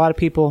think a lot of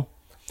people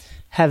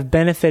have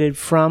benefited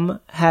from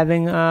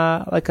having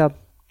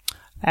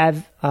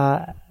having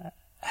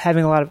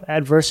a lot of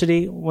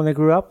adversity when they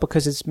grew up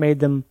because it's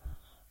made them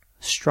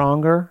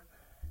stronger,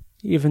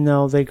 even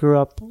though they grew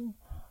up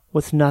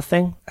with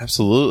nothing.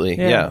 Absolutely,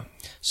 yeah.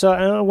 So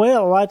in a way,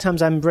 a lot of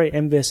times I'm very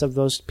envious of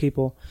those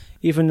people,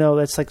 even though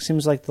that's like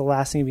seems like the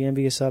last thing to be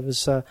envious of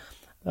is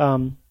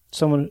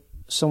someone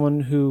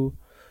who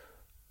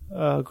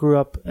grew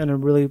up in a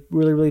really,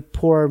 really, really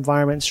poor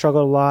environment,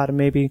 struggled a lot, and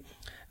maybe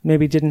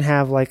maybe didn't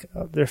have like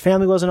their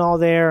family wasn't all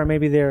there, or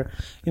maybe they're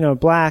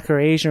black or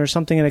Asian or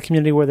something in a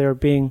community where they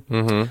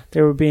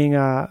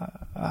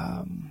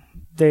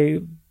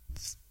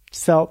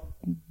felt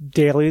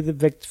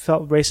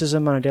felt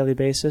racism on a daily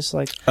basis.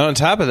 Like on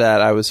top of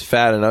that, I was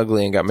fat and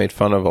ugly and got made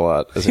fun of a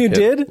lot as a kid.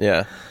 You did?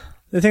 Yeah.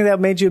 You think that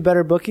made you a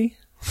better bookie?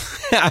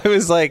 I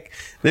was like,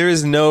 there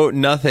was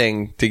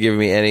nothing to give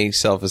me any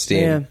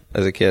self-esteem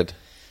as a kid.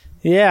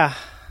 Yeah.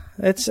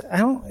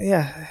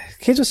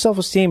 Kids with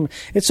self-esteem.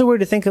 It's so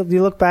weird to think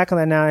you look back on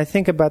that now and I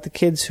think about the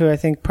kids who I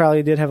think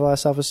probably did have a lot of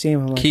self-esteem.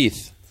 I'm like,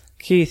 Keith,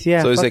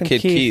 yeah. So is that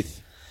kid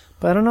Keith.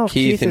 But I don't know if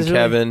Keith and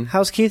Kevin. Really,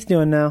 how's Keith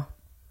doing now?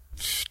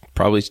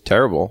 Probably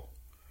terrible.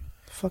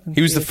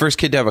 He was the first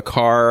kid to have a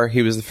car.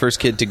 He was the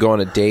first kid to go on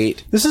a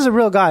date. This is a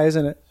real guy,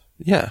 isn't it?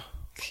 Yeah.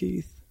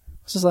 Keith.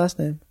 What's his last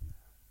name?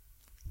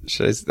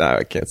 No,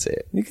 I can't say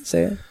it. You can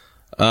say it.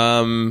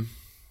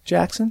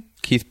 Jackson?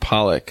 Keith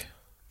Pollock.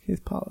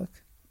 Keith Pollock.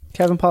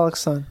 Kevin Pollock's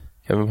son.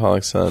 Kevin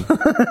Pollock's son.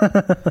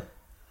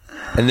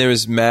 And there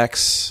was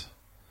Max...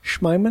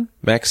 Schmeiman?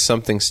 Max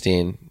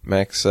somethingstein.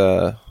 Max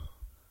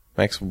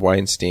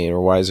Weinstein or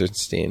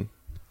Weiserstein.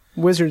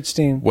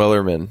 Wizardstein.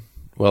 Wellerton.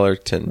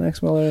 Max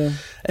Wellerton.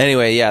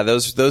 Anyway, yeah,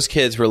 those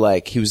kids were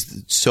like, he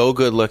was so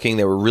good looking.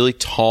 They were really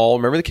tall.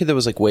 Remember the kid that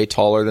was like way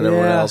taller than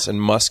everyone else and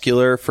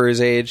muscular for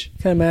his age?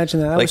 Can't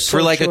imagine that. Like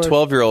for like short. A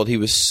 12-year-old, he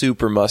was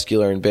super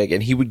muscular and big,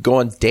 and he would go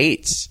on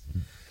dates.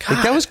 God.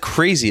 Like that was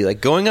crazy.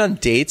 Like going on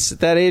dates at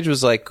that age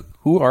was like,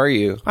 who are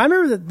you? I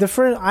remember that the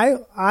first,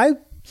 I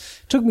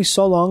took me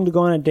so long to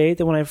go on a date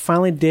that when I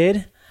finally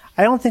did,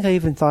 I don't think I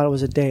even thought it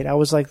was a date. I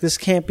was like, this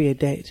can't be a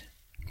date.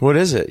 What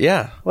is it?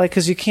 Yeah. Like,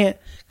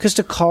 because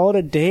to call it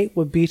a date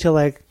would be to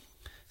like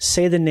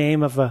say the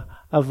name of a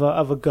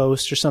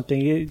ghost or something.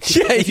 You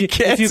can't.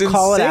 If you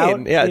call it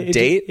out,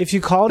 date. If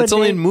you call it it's a date,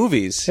 only in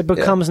movies. It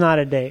becomes not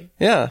a date.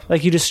 Yeah.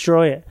 Like you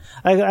destroy it.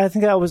 I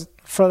think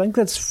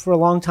that's for a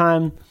long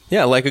time.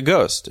 Yeah, like a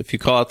ghost. If you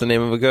call out the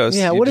name of a ghost,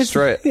 you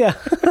destroy it. Yeah.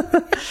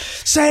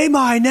 Say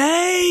my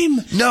name.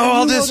 No,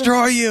 I'll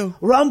destroy you.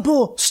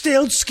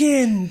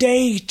 Rumpelstiltskin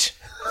date.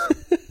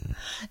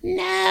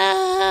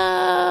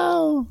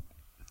 No.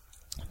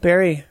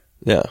 Barry.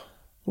 Yeah.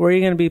 Where are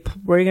you going to be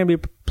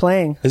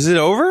playing? Is it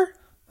over?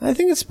 I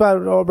think it's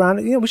about all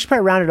around. We should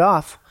probably round it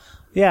off.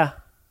 Yeah.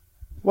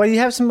 Well, you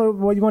have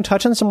what you want to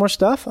touch on? Some more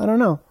stuff? I don't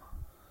know.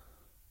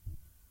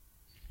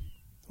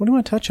 What do you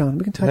want to touch on?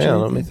 We can touch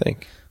on. Let me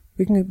think.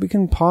 We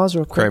can pause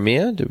real quick.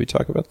 Crimea? Did we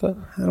talk about that?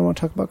 I don't want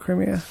to talk about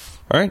Crimea.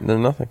 All right,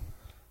 then nothing.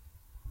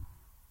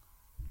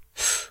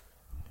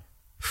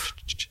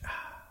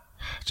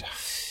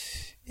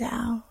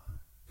 Yeah.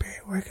 Barry,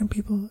 where can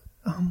people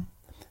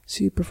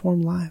see you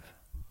perform live?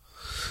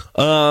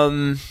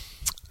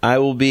 I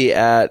will be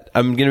I'm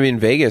going to be in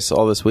Vegas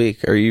all this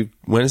week.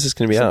 When is this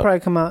going to be out? It'll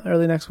probably come out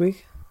early next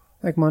week.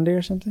 Like Monday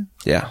or something?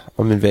 Yeah.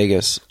 I'm in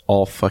Vegas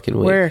all fucking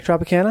week. Where?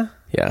 Tropicana?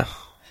 Yeah.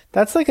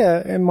 That's like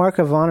a mark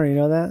of honor, you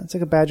know that? It's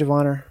like a badge of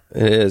honor.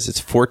 It is. It's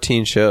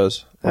 14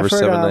 shows over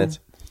 7 nights.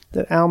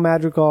 That Al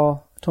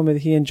Madrigal told me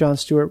that he and Jon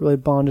Stewart really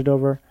bonded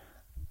over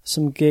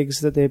some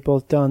gigs that they've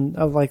both done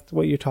of like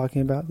what you're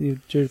talking about,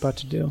 you're about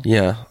to do.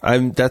 Yeah.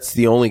 That's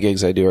the only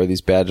gigs I do are these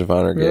badge of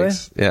honor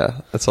gigs.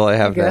 Yeah. That's all I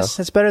have now.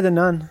 It's better than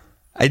none.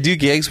 I do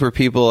gigs where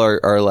people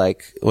are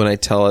like, when I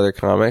tell other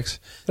comics,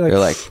 they're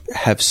like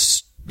have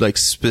like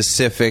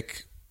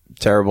specific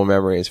terrible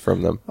memories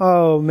from them.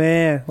 Oh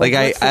man! Like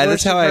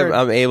that's how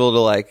I'm able to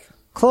like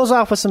close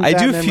off with some. I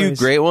do a memories. few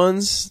great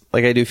ones.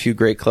 Like I do a few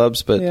great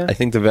clubs, but I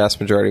think the vast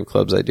majority of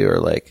clubs I do are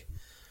like,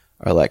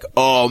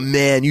 oh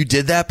man, you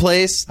did that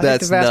place?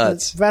 That's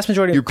nuts. Vast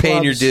majority. You're of clubs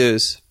paying your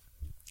dues.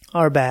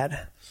 Are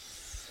bad.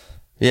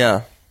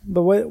 Yeah.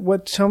 But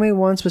what? Tell me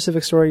one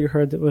specific story you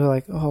heard that was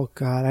like, oh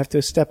god, I have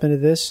to step into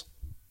this.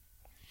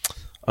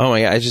 Oh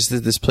my god! I just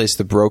did this place,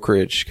 the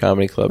Brokerage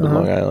Comedy Club in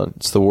Long Island.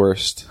 It's the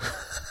worst.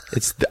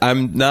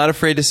 I'm not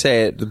afraid to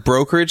say it. The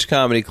Brokerage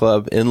Comedy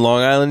Club in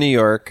Long Island, New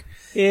York,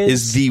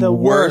 is the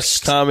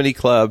worst comedy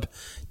club.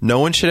 No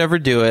one should ever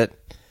do it.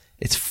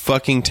 It's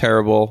fucking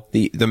terrible.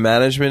 The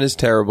management is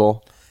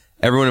terrible.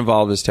 Everyone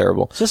involved is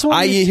terrible.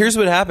 Here's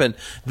what happened.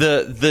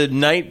 The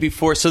night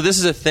before, so this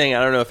is a thing.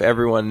 I don't know if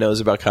everyone knows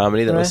about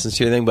comedy that listens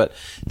to your thing, but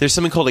there's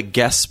something called a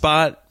guest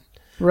spot.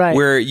 Right.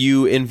 Where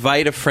you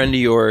invite a friend of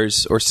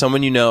yours or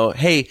someone you know,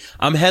 hey,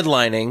 I'm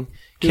headlining.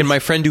 Can my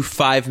friend do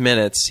 5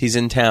 minutes? He's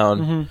in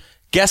town. Mm-hmm.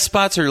 Guest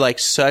spots are like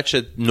such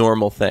a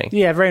normal thing.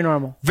 Yeah, very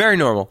normal. Very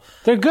normal.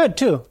 They're good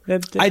too.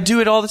 I do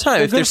it all the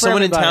time. If there's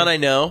someone in town I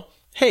know,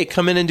 hey,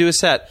 come in and do a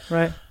set.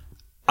 Right.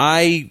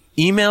 I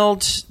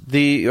emailed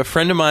a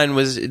friend of mine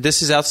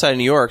this is outside of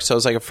New York, so I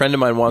was like, a friend of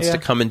mine wants to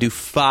come and do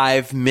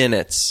 5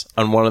 minutes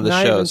on one of the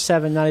shows. Not even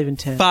 7, not even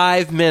 10.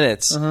 5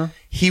 minutes. Uh-huh.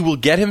 He will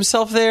get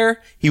himself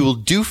there. He will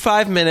do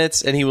 5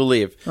 minutes and he will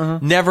leave. Uh-huh.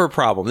 Never a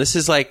problem. This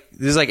is like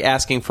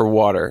asking for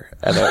water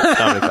at a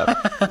comedy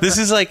club. This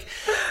is like,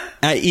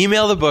 I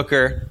email the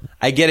booker.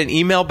 I get an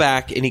email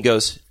back and he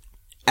goes,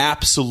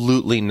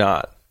 absolutely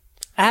not.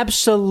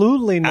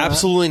 Absolutely not.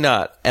 Absolutely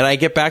not. And I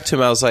get back to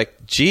him. I was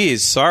like,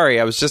 geez, sorry.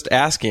 I was just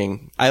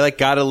asking. I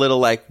got a little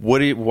like,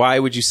 why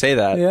would you say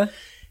that? Yeah.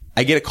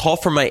 I get a call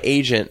from my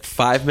agent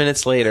 5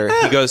 minutes later.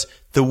 He goes,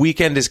 the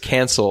weekend is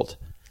canceled.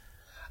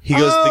 He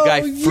goes, the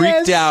guy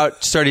freaked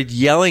out, started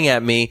yelling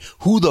at me.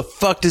 Who the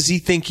fuck does he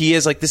think he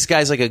is? Like, this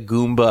guy's like a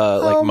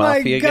Goomba, like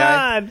mafia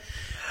guy.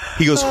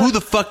 He goes, who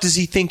the fuck does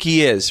he think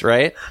he is?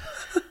 Right?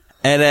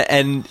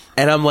 And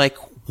I'm like,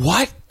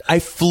 what? I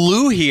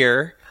flew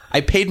here. I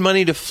paid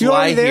money to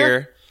fly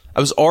here. I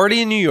was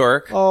already in New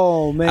York.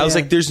 Oh, man. I was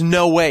like, there's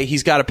no way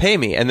he's got to pay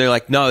me. And they're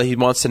like, no, he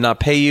wants to not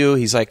pay you.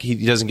 He's like,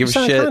 he doesn't give a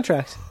shit. A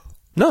contract.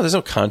 No, there's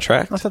no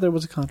contract. I thought there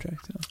was a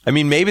contract. Yeah. I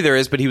mean, maybe there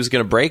is, but he was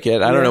going to break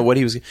it. I don't know what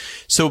he was.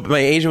 So my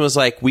agent was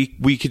like,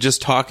 we could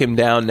just talk him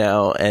down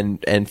now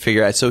and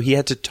figure out. So he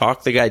had to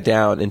talk the guy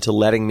down into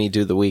letting me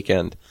do the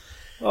weekend.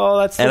 Oh,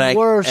 that's the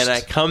worst. And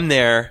I come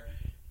there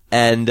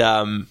and,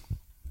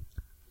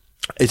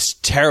 it's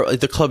terrible.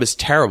 The club is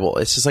terrible.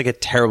 It's just like a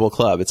terrible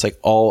club. It's like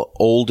all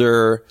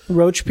older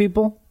roach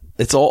people.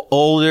 It's all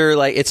older.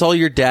 Like it's all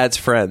your dad's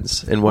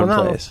friends in one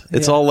place.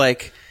 It's all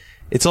like,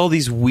 it's all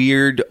these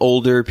weird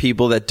older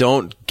people that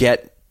don't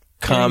get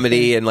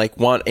comedy and like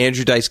want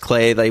Andrew Dice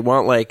Clay. They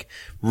want like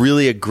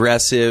really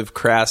aggressive,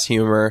 crass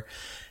humor,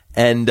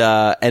 and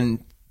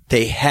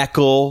they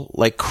heckle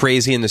like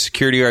crazy, and the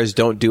security guards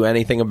don't do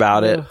anything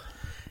about it.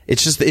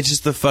 It's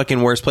just the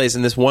fucking worst place.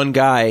 And this one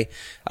guy,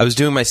 I was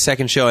doing my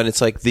second show, and it's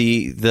like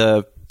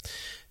they're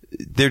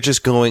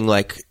just going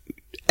like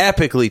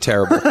epically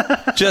terrible,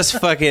 just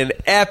fucking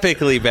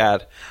epically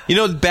bad. You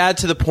know, bad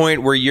to the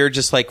point where you're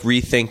just like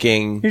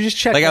rethinking. You're just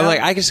checking. Like I'm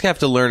like, I just have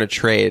to learn a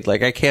trade.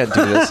 Like I can't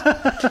do this.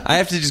 I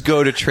have to just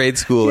go to trade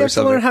school or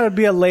something. You have to learn how to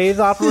be a lathe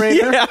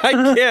operator.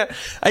 Yeah,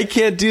 I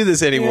can't do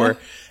this anymore.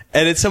 Yeah.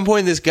 And at some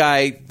point, this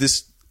guy,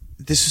 this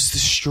is the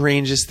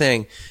strangest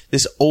thing.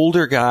 This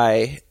older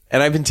guy,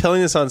 and I've been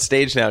telling this on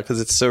stage now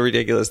because it's so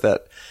ridiculous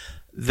that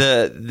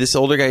this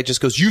older guy just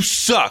goes, "You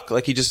suck!"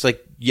 Like he just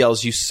like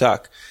yells, "You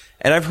suck."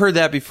 And I've heard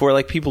that before.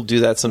 Like people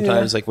do that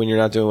sometimes, like when you're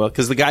not doing well.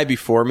 Because the guy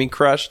before me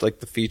crushed, like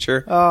the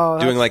feature,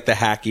 doing like the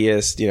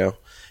hackiest, you know.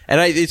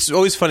 And it's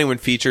always funny when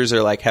features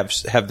are like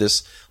have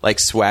this like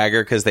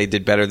swagger because they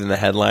did better than the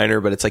headliner.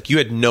 But it's like you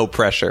had no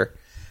pressure.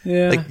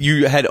 Yeah. Like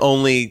you had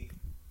only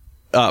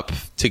up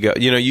to go.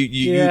 You know,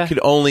 you could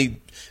only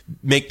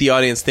make the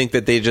audience think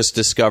that they just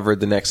discovered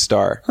the next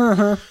star.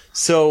 Uh-huh.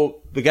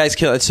 So the guy's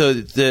killing. So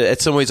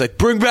at some way he's like,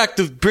 bring back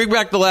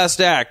the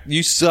last act.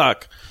 You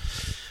suck.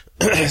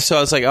 So I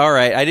was like, all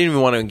right. I didn't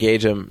even want to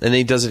engage him. And then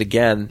he does it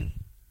again.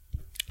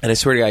 And I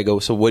swear to God, I go,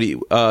 so what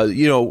do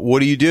what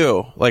do you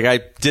do? Like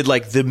I did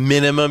like the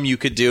minimum you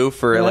could do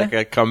for like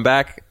a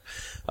comeback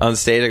on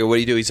stage. I go, what do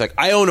you do? He's like,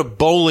 I own a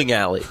bowling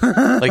alley.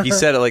 Like he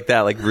said it like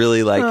that, like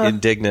really like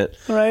indignant.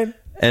 Right.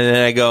 And then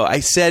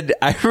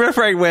I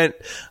remember I went,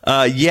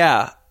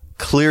 yeah,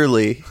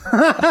 clearly.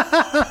 And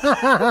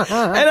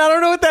I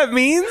don't know what that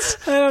means,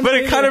 but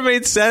it kind of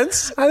made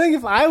sense. I think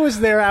if I was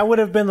there, I would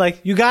have been like,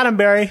 you got him,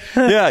 Barry.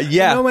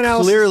 Yeah, no one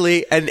else.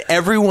 Clearly. And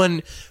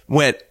everyone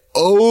went,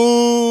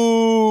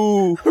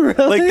 oh. Really?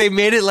 Like they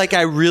made it like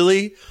I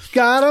really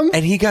got him.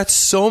 And he got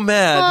so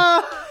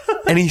mad.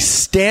 And he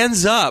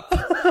stands up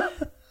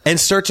and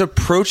starts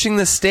approaching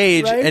the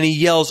stage and he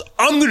yells,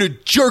 I'm going to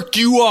jerk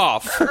you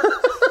off.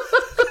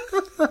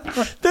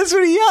 That's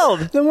what he yelled.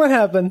 Then what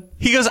happened?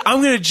 He goes,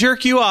 I'm going to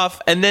jerk you off.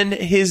 And then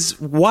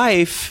his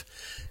wife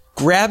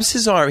grabs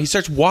his arm. He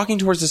starts walking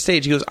towards the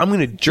stage. He goes, I'm going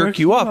to jerk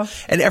you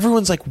off. And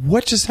everyone's like,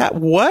 what just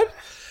happened? What?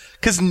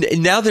 Because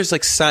now there's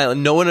like silence.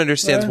 No one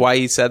understands why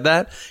he said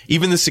that.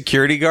 Even the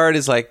security guard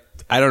is like,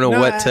 I don't know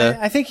what to.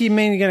 I think he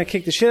meant you're going to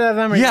kick the shit out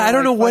of him. Yeah, I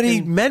don't know what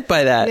he meant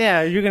by that.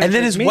 Yeah, you're going to. And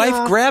then his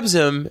wife grabs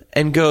him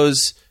and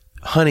goes,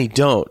 honey,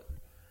 don't.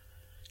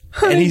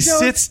 And he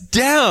sits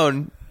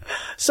down.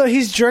 So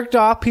he's jerked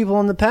off people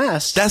in the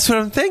past. That's what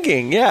I'm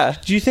thinking. Yeah.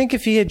 Do you think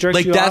if he had jerked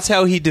you off, like that's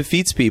how he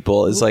defeats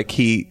people? Is like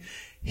he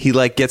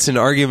like gets in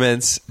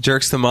arguments,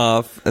 jerks them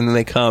off, and then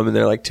they come and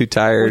they're like too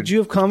tired. Would you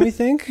have come? You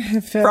think?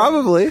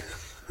 Probably.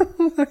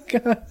 Oh my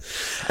God.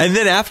 And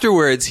then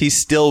afterwards, he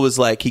still was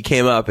like, he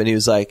came up and he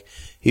was like,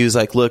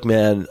 look,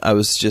 man, I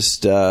was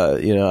just, I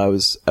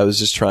was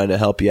just trying to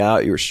help you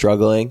out. You were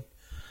struggling.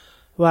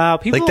 Wow,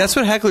 people like that's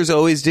what hecklers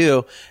always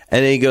do.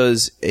 And then he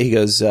goes,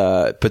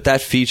 but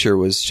that feature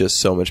was just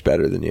so much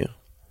better than you.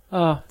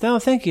 Oh, no,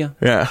 thank you.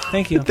 Yeah,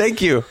 thank you,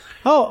 thank you.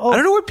 Oh, I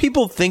don't know what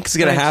people think is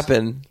going to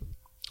happen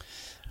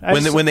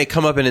when they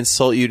come up and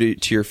insult you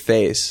to your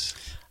face.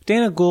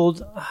 Dana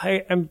Gould,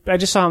 I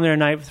just saw him the other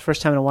night for the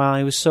first time in a while.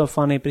 He was so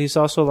funny, but he's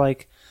also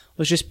like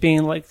was just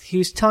being like he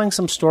was telling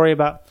some story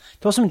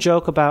told some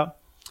joke about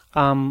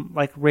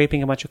like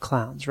raping a bunch of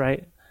clowns,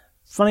 right?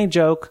 Funny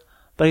joke.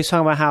 But he's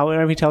talking about how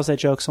whenever he tells that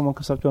joke, someone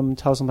comes up to him and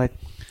tells him like,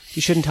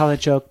 "You shouldn't tell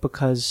that joke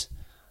because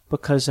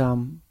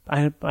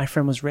my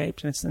friend was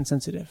raped and it's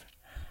insensitive."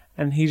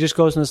 And he just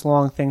goes in this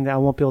long thing that I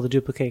won't be able to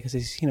duplicate because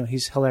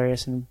he's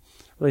hilarious and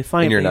really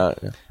funny. And you're not,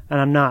 yeah.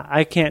 And I'm not.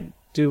 I can't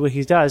do what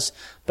he does.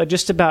 But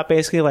just about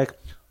basically like,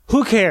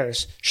 Who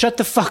cares? Shut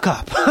the fuck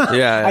up.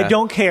 Yeah. I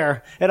don't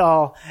care at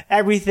all.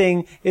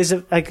 Everything is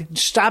like,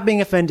 stop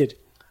being offended.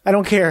 I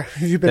don't care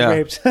if you've been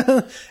raped.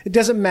 It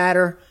doesn't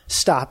matter.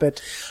 Stop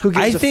it. Who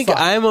gives I think a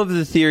fuck? I'm of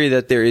the theory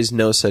that there is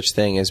no such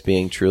thing as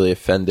being truly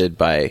offended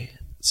by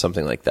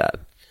something like that.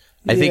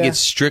 I think it's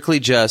strictly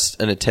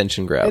just an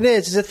attention grab. It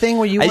is. It's a thing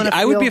where you want to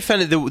I would be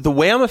offended. The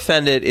way I'm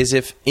offended is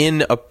if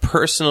in a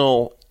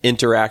personal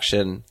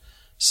interaction,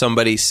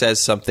 somebody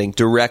says something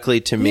directly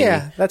to me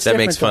that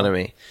makes fun of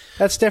me.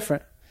 That's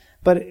different.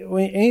 But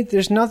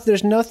there's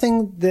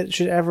nothing that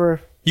should ever...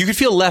 You could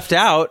feel left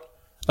out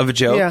of a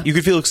joke. Yeah. You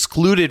could feel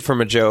excluded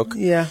from a joke.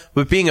 Yeah.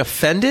 But being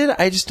offended,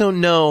 I just don't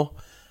know.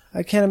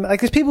 I can't...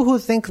 Like, there's people who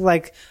think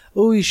like,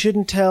 oh, you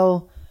shouldn't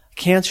tell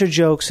cancer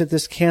jokes at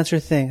this cancer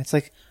thing. It's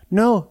like...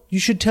 No, you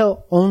should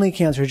tell only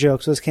cancer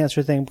jokes with this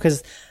cancer thing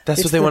because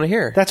that's what they want to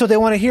hear. That's what they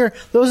want to hear.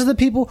 Those are the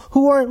people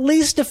who are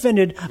least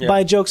offended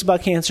by jokes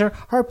about cancer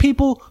are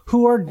people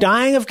who are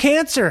dying of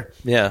cancer.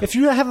 Yeah. If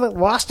you have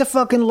lost a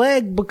fucking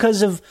leg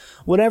because of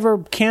whatever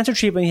cancer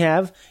treatment you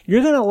have,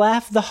 you're going to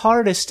laugh the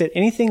hardest at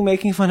anything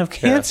making fun of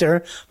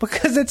cancer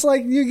because it's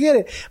like, you get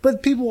it.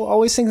 But people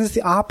always think it's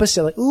the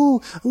opposite. Like,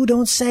 ooh,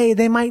 don't say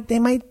they might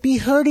be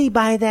hurty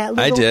by that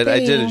little thing. I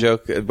did a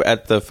joke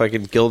at the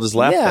fucking Gilda's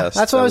Laugh Fest.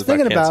 That's what I was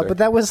thinking about. But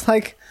that was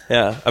like...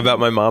 Yeah, about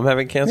my mom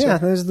having cancer? Yeah,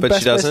 that was the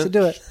best place to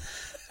do it.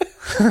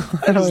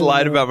 I just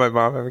lied about my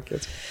mom having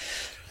cancer.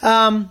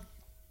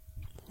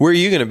 Where are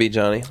you going to be,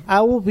 Johnny?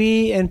 I will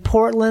be in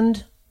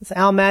Portland with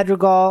Al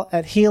Madrigal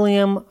at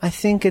Helium. I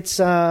think it's...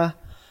 let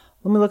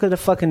me look at the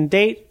fucking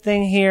date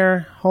thing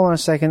here. Hold on a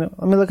second.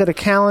 Let me look at the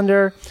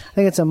calendar. I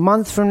think it's a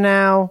month from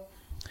now.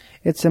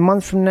 It's May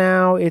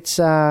 15th,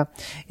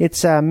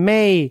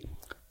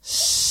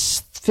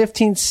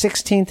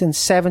 16th, and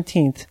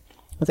 17th.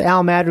 With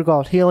Al Madrigal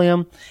at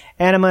Helium,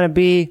 and I'm going to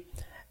be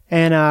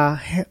in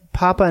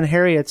Papa and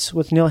Harriet's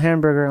with Neil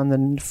Hamburger on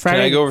the Friday.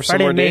 Can I go over some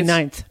more May dates?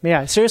 9th.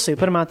 Yeah, seriously,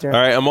 put them out there. All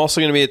right, I'm also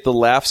going to be at the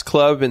Laughs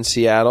Club in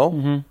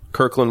Seattle,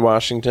 Kirkland,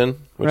 Washington,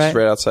 which is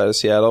right outside of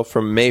Seattle,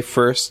 from May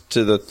 1st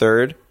to the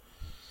 3rd.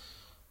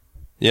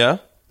 Yeah?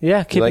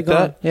 Yeah, keep it going.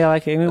 That? Yeah, I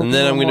like it. And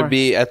then I'm going to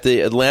be at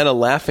the Atlanta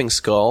Laughing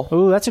Skull.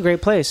 Ooh, that's a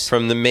great place.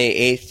 From the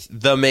May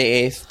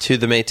 8th to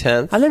the May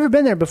 10th. I've never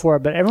been there before,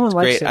 but everyone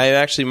likes Great. it. I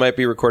actually might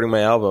be recording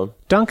my album.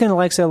 Duncan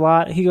likes it a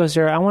lot. He goes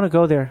there. I want to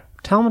go there.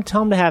 Tell him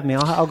to have me.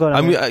 I'll go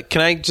down there.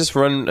 Can I just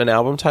run an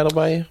album title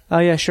by you? Oh,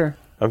 yeah, sure.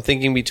 I'm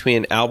thinking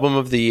between Album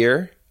of the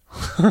Year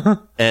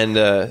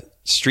and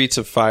Streets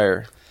of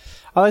Fire.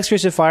 I like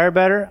Streets of Fire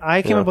better.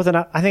 I think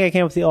I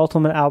came up with the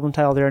ultimate album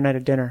title the other night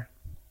at dinner.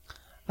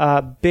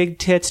 Big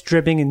tits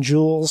dripping in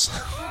jewels.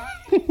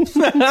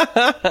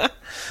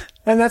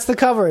 And that's the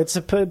cover. It's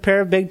a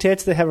pair of big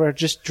tits that are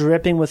just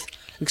dripping with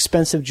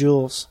expensive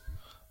jewels.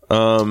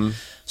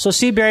 So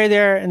see Barry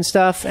there and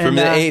stuff. And, from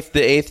the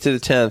 8th to the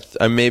 10th,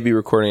 I may be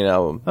recording an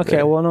album. Okay,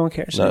 there. well, no one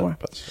cares anymore.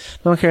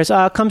 No one cares.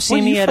 Come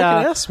see me at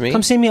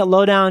come see me at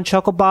Lowdown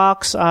Chuckle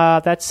Box.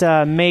 That's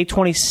May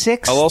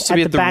 26th. I'll also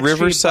be at the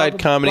Riverside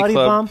Comedy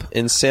Club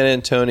in San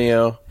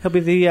Antonio. He'll be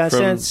the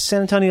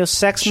San Antonio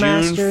Sex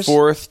Masters. June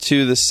 4th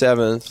to the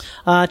 7th.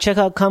 Check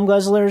out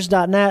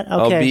cumguzzlers.net. Okay.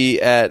 I'll be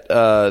at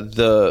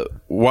the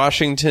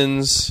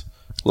Washington's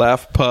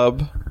Laugh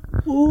Pub.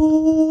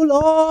 Ooh,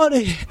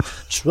 Lordy,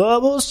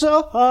 trouble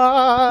so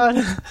hard.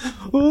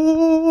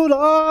 Ooh,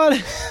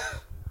 Lordy.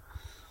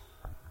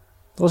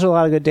 Those are a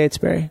lot of good dates,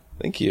 Barry.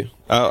 Thank you.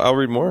 I'll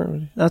read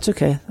more. That's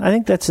okay. I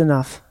think that's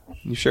enough.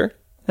 You sure?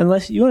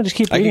 Unless you want to just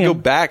keep reading. I can go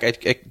back.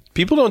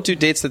 People don't do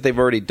dates that they've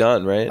already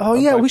done, right? Oh,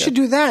 yeah, we should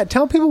do that.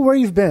 Tell people where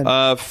you've been.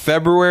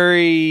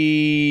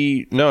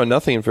 February... No,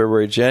 nothing in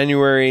February.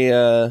 January...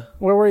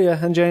 Where were you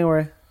in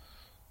January?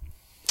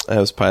 That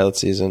was pilot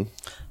season.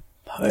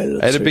 I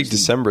had a big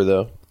December,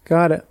 though.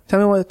 Got it. Tell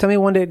me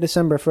one day in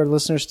December for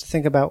listeners to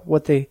think about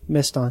what they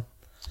missed on.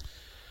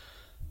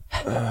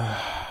 I'm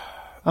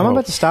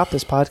about to stop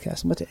this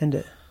podcast. I'm about to end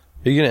it.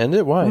 Are you going to end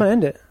it? Why? I'm going to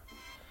end it.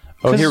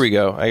 Oh, here we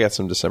go. I got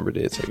some December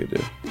dates I could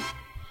do.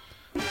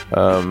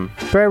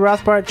 Barry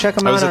Rothbard, check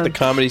him out. I was at the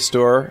Comedy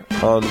Store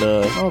on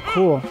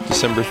cool.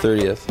 December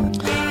 30th.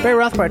 Barry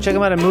Rothbard, check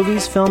him out in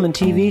movies, film, and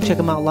TV. Check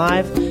him out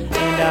live.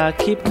 And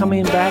keep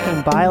coming back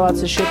and buy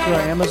lots of shit through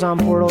our Amazon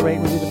portal. Rate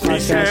and review the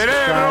podcast.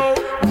 Subscribe.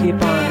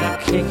 Keep on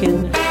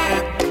kicking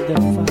the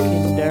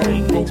fucking dirt.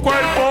 Thanks,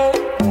 Barry.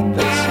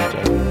 Thanks, Barry.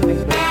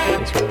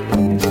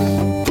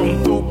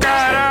 Con tu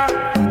cara,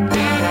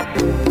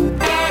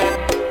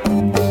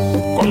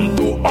 con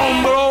tu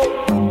hombro,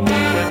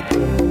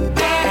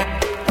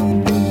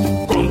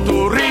 con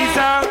tu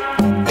risa,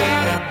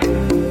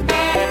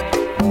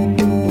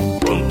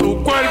 con tu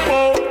cuerpo,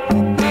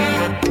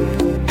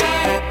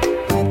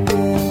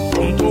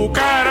 con tu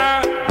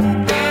cara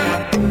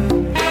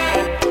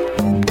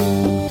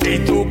y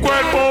tu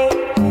cuerpo.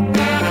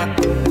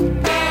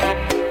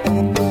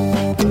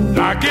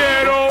 La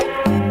quiero.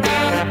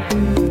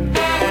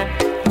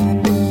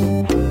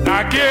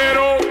 La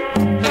quiero.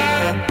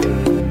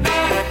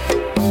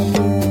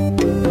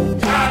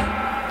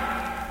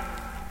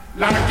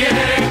 La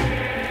quiere.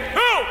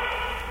 Oh.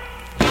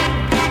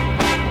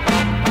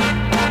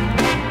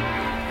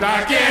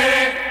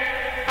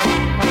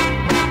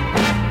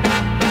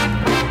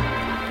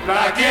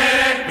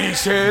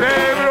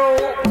 cerebro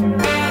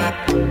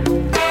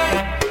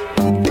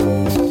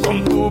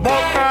con tu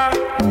boca,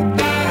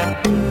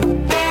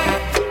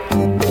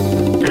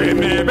 que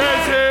me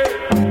bese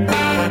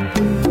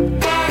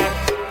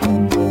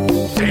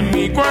en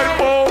mi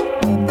cuerpo.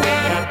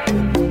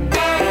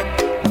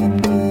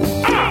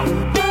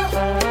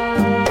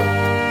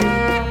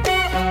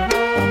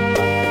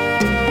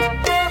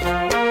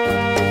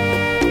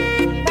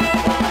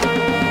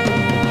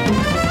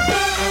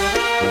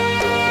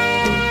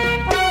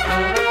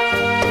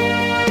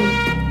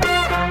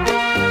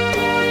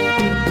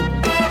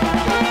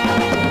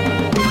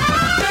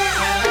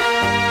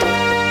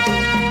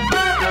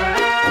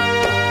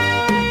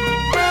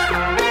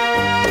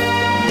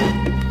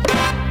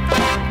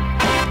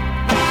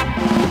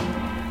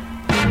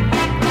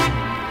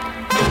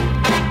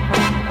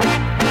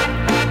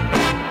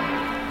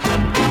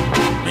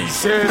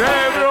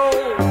 Cerebro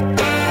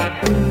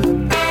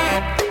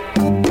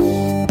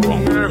con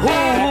el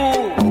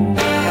juju,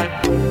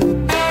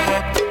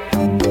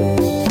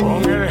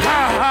 con el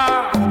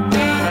jaja,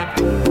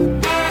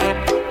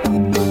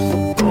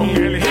 con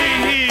el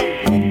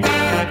jiji.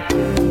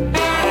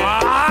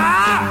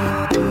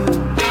 ¡Ah!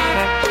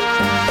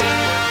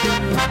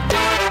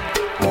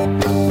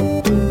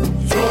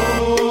 Su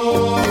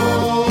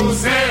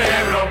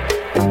cerebro,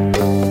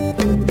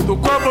 tu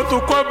cuerpo, tu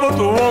cuerpo,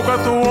 tu boca,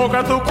 tu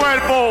boca, tu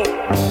cuerpo.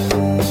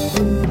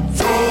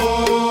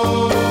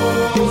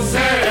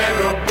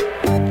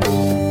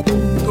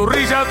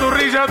 Tu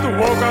risa, tu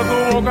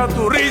boca,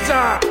 tu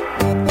risa.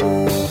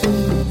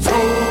 Tu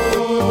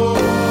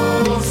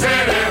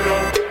cerebro,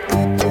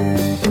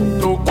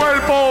 tu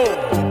cuerpo,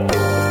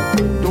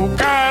 tu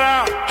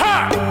cara. ¡Ja!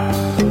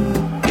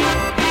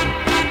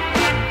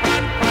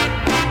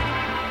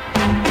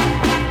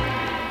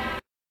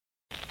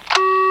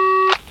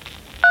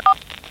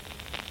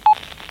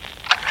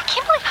 I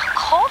can't believe how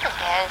cold it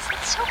is.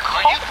 It's so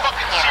cold. Are you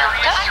fucking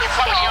serious? Don't you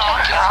fucking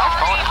turn your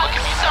phone and look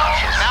at me now?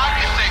 Now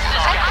you say so.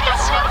 I think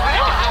it's so rude.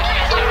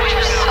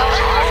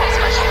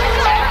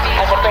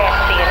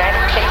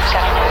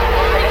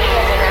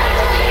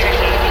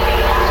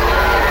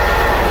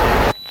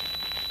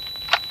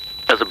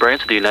 As a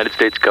branch of the United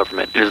States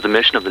government, it is the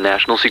mission of the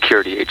National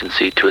Security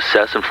Agency to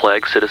assess and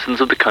flag citizens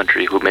of the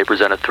country who may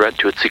present a threat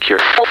to its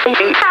security.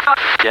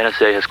 The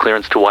NSA has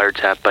clearance to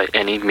wiretap by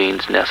any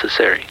means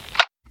necessary.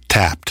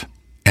 Tapped.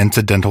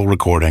 Incidental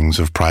recordings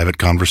of private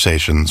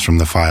conversations from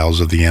the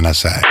files of the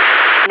NSA.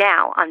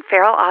 Now on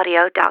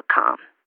feralaudio.com.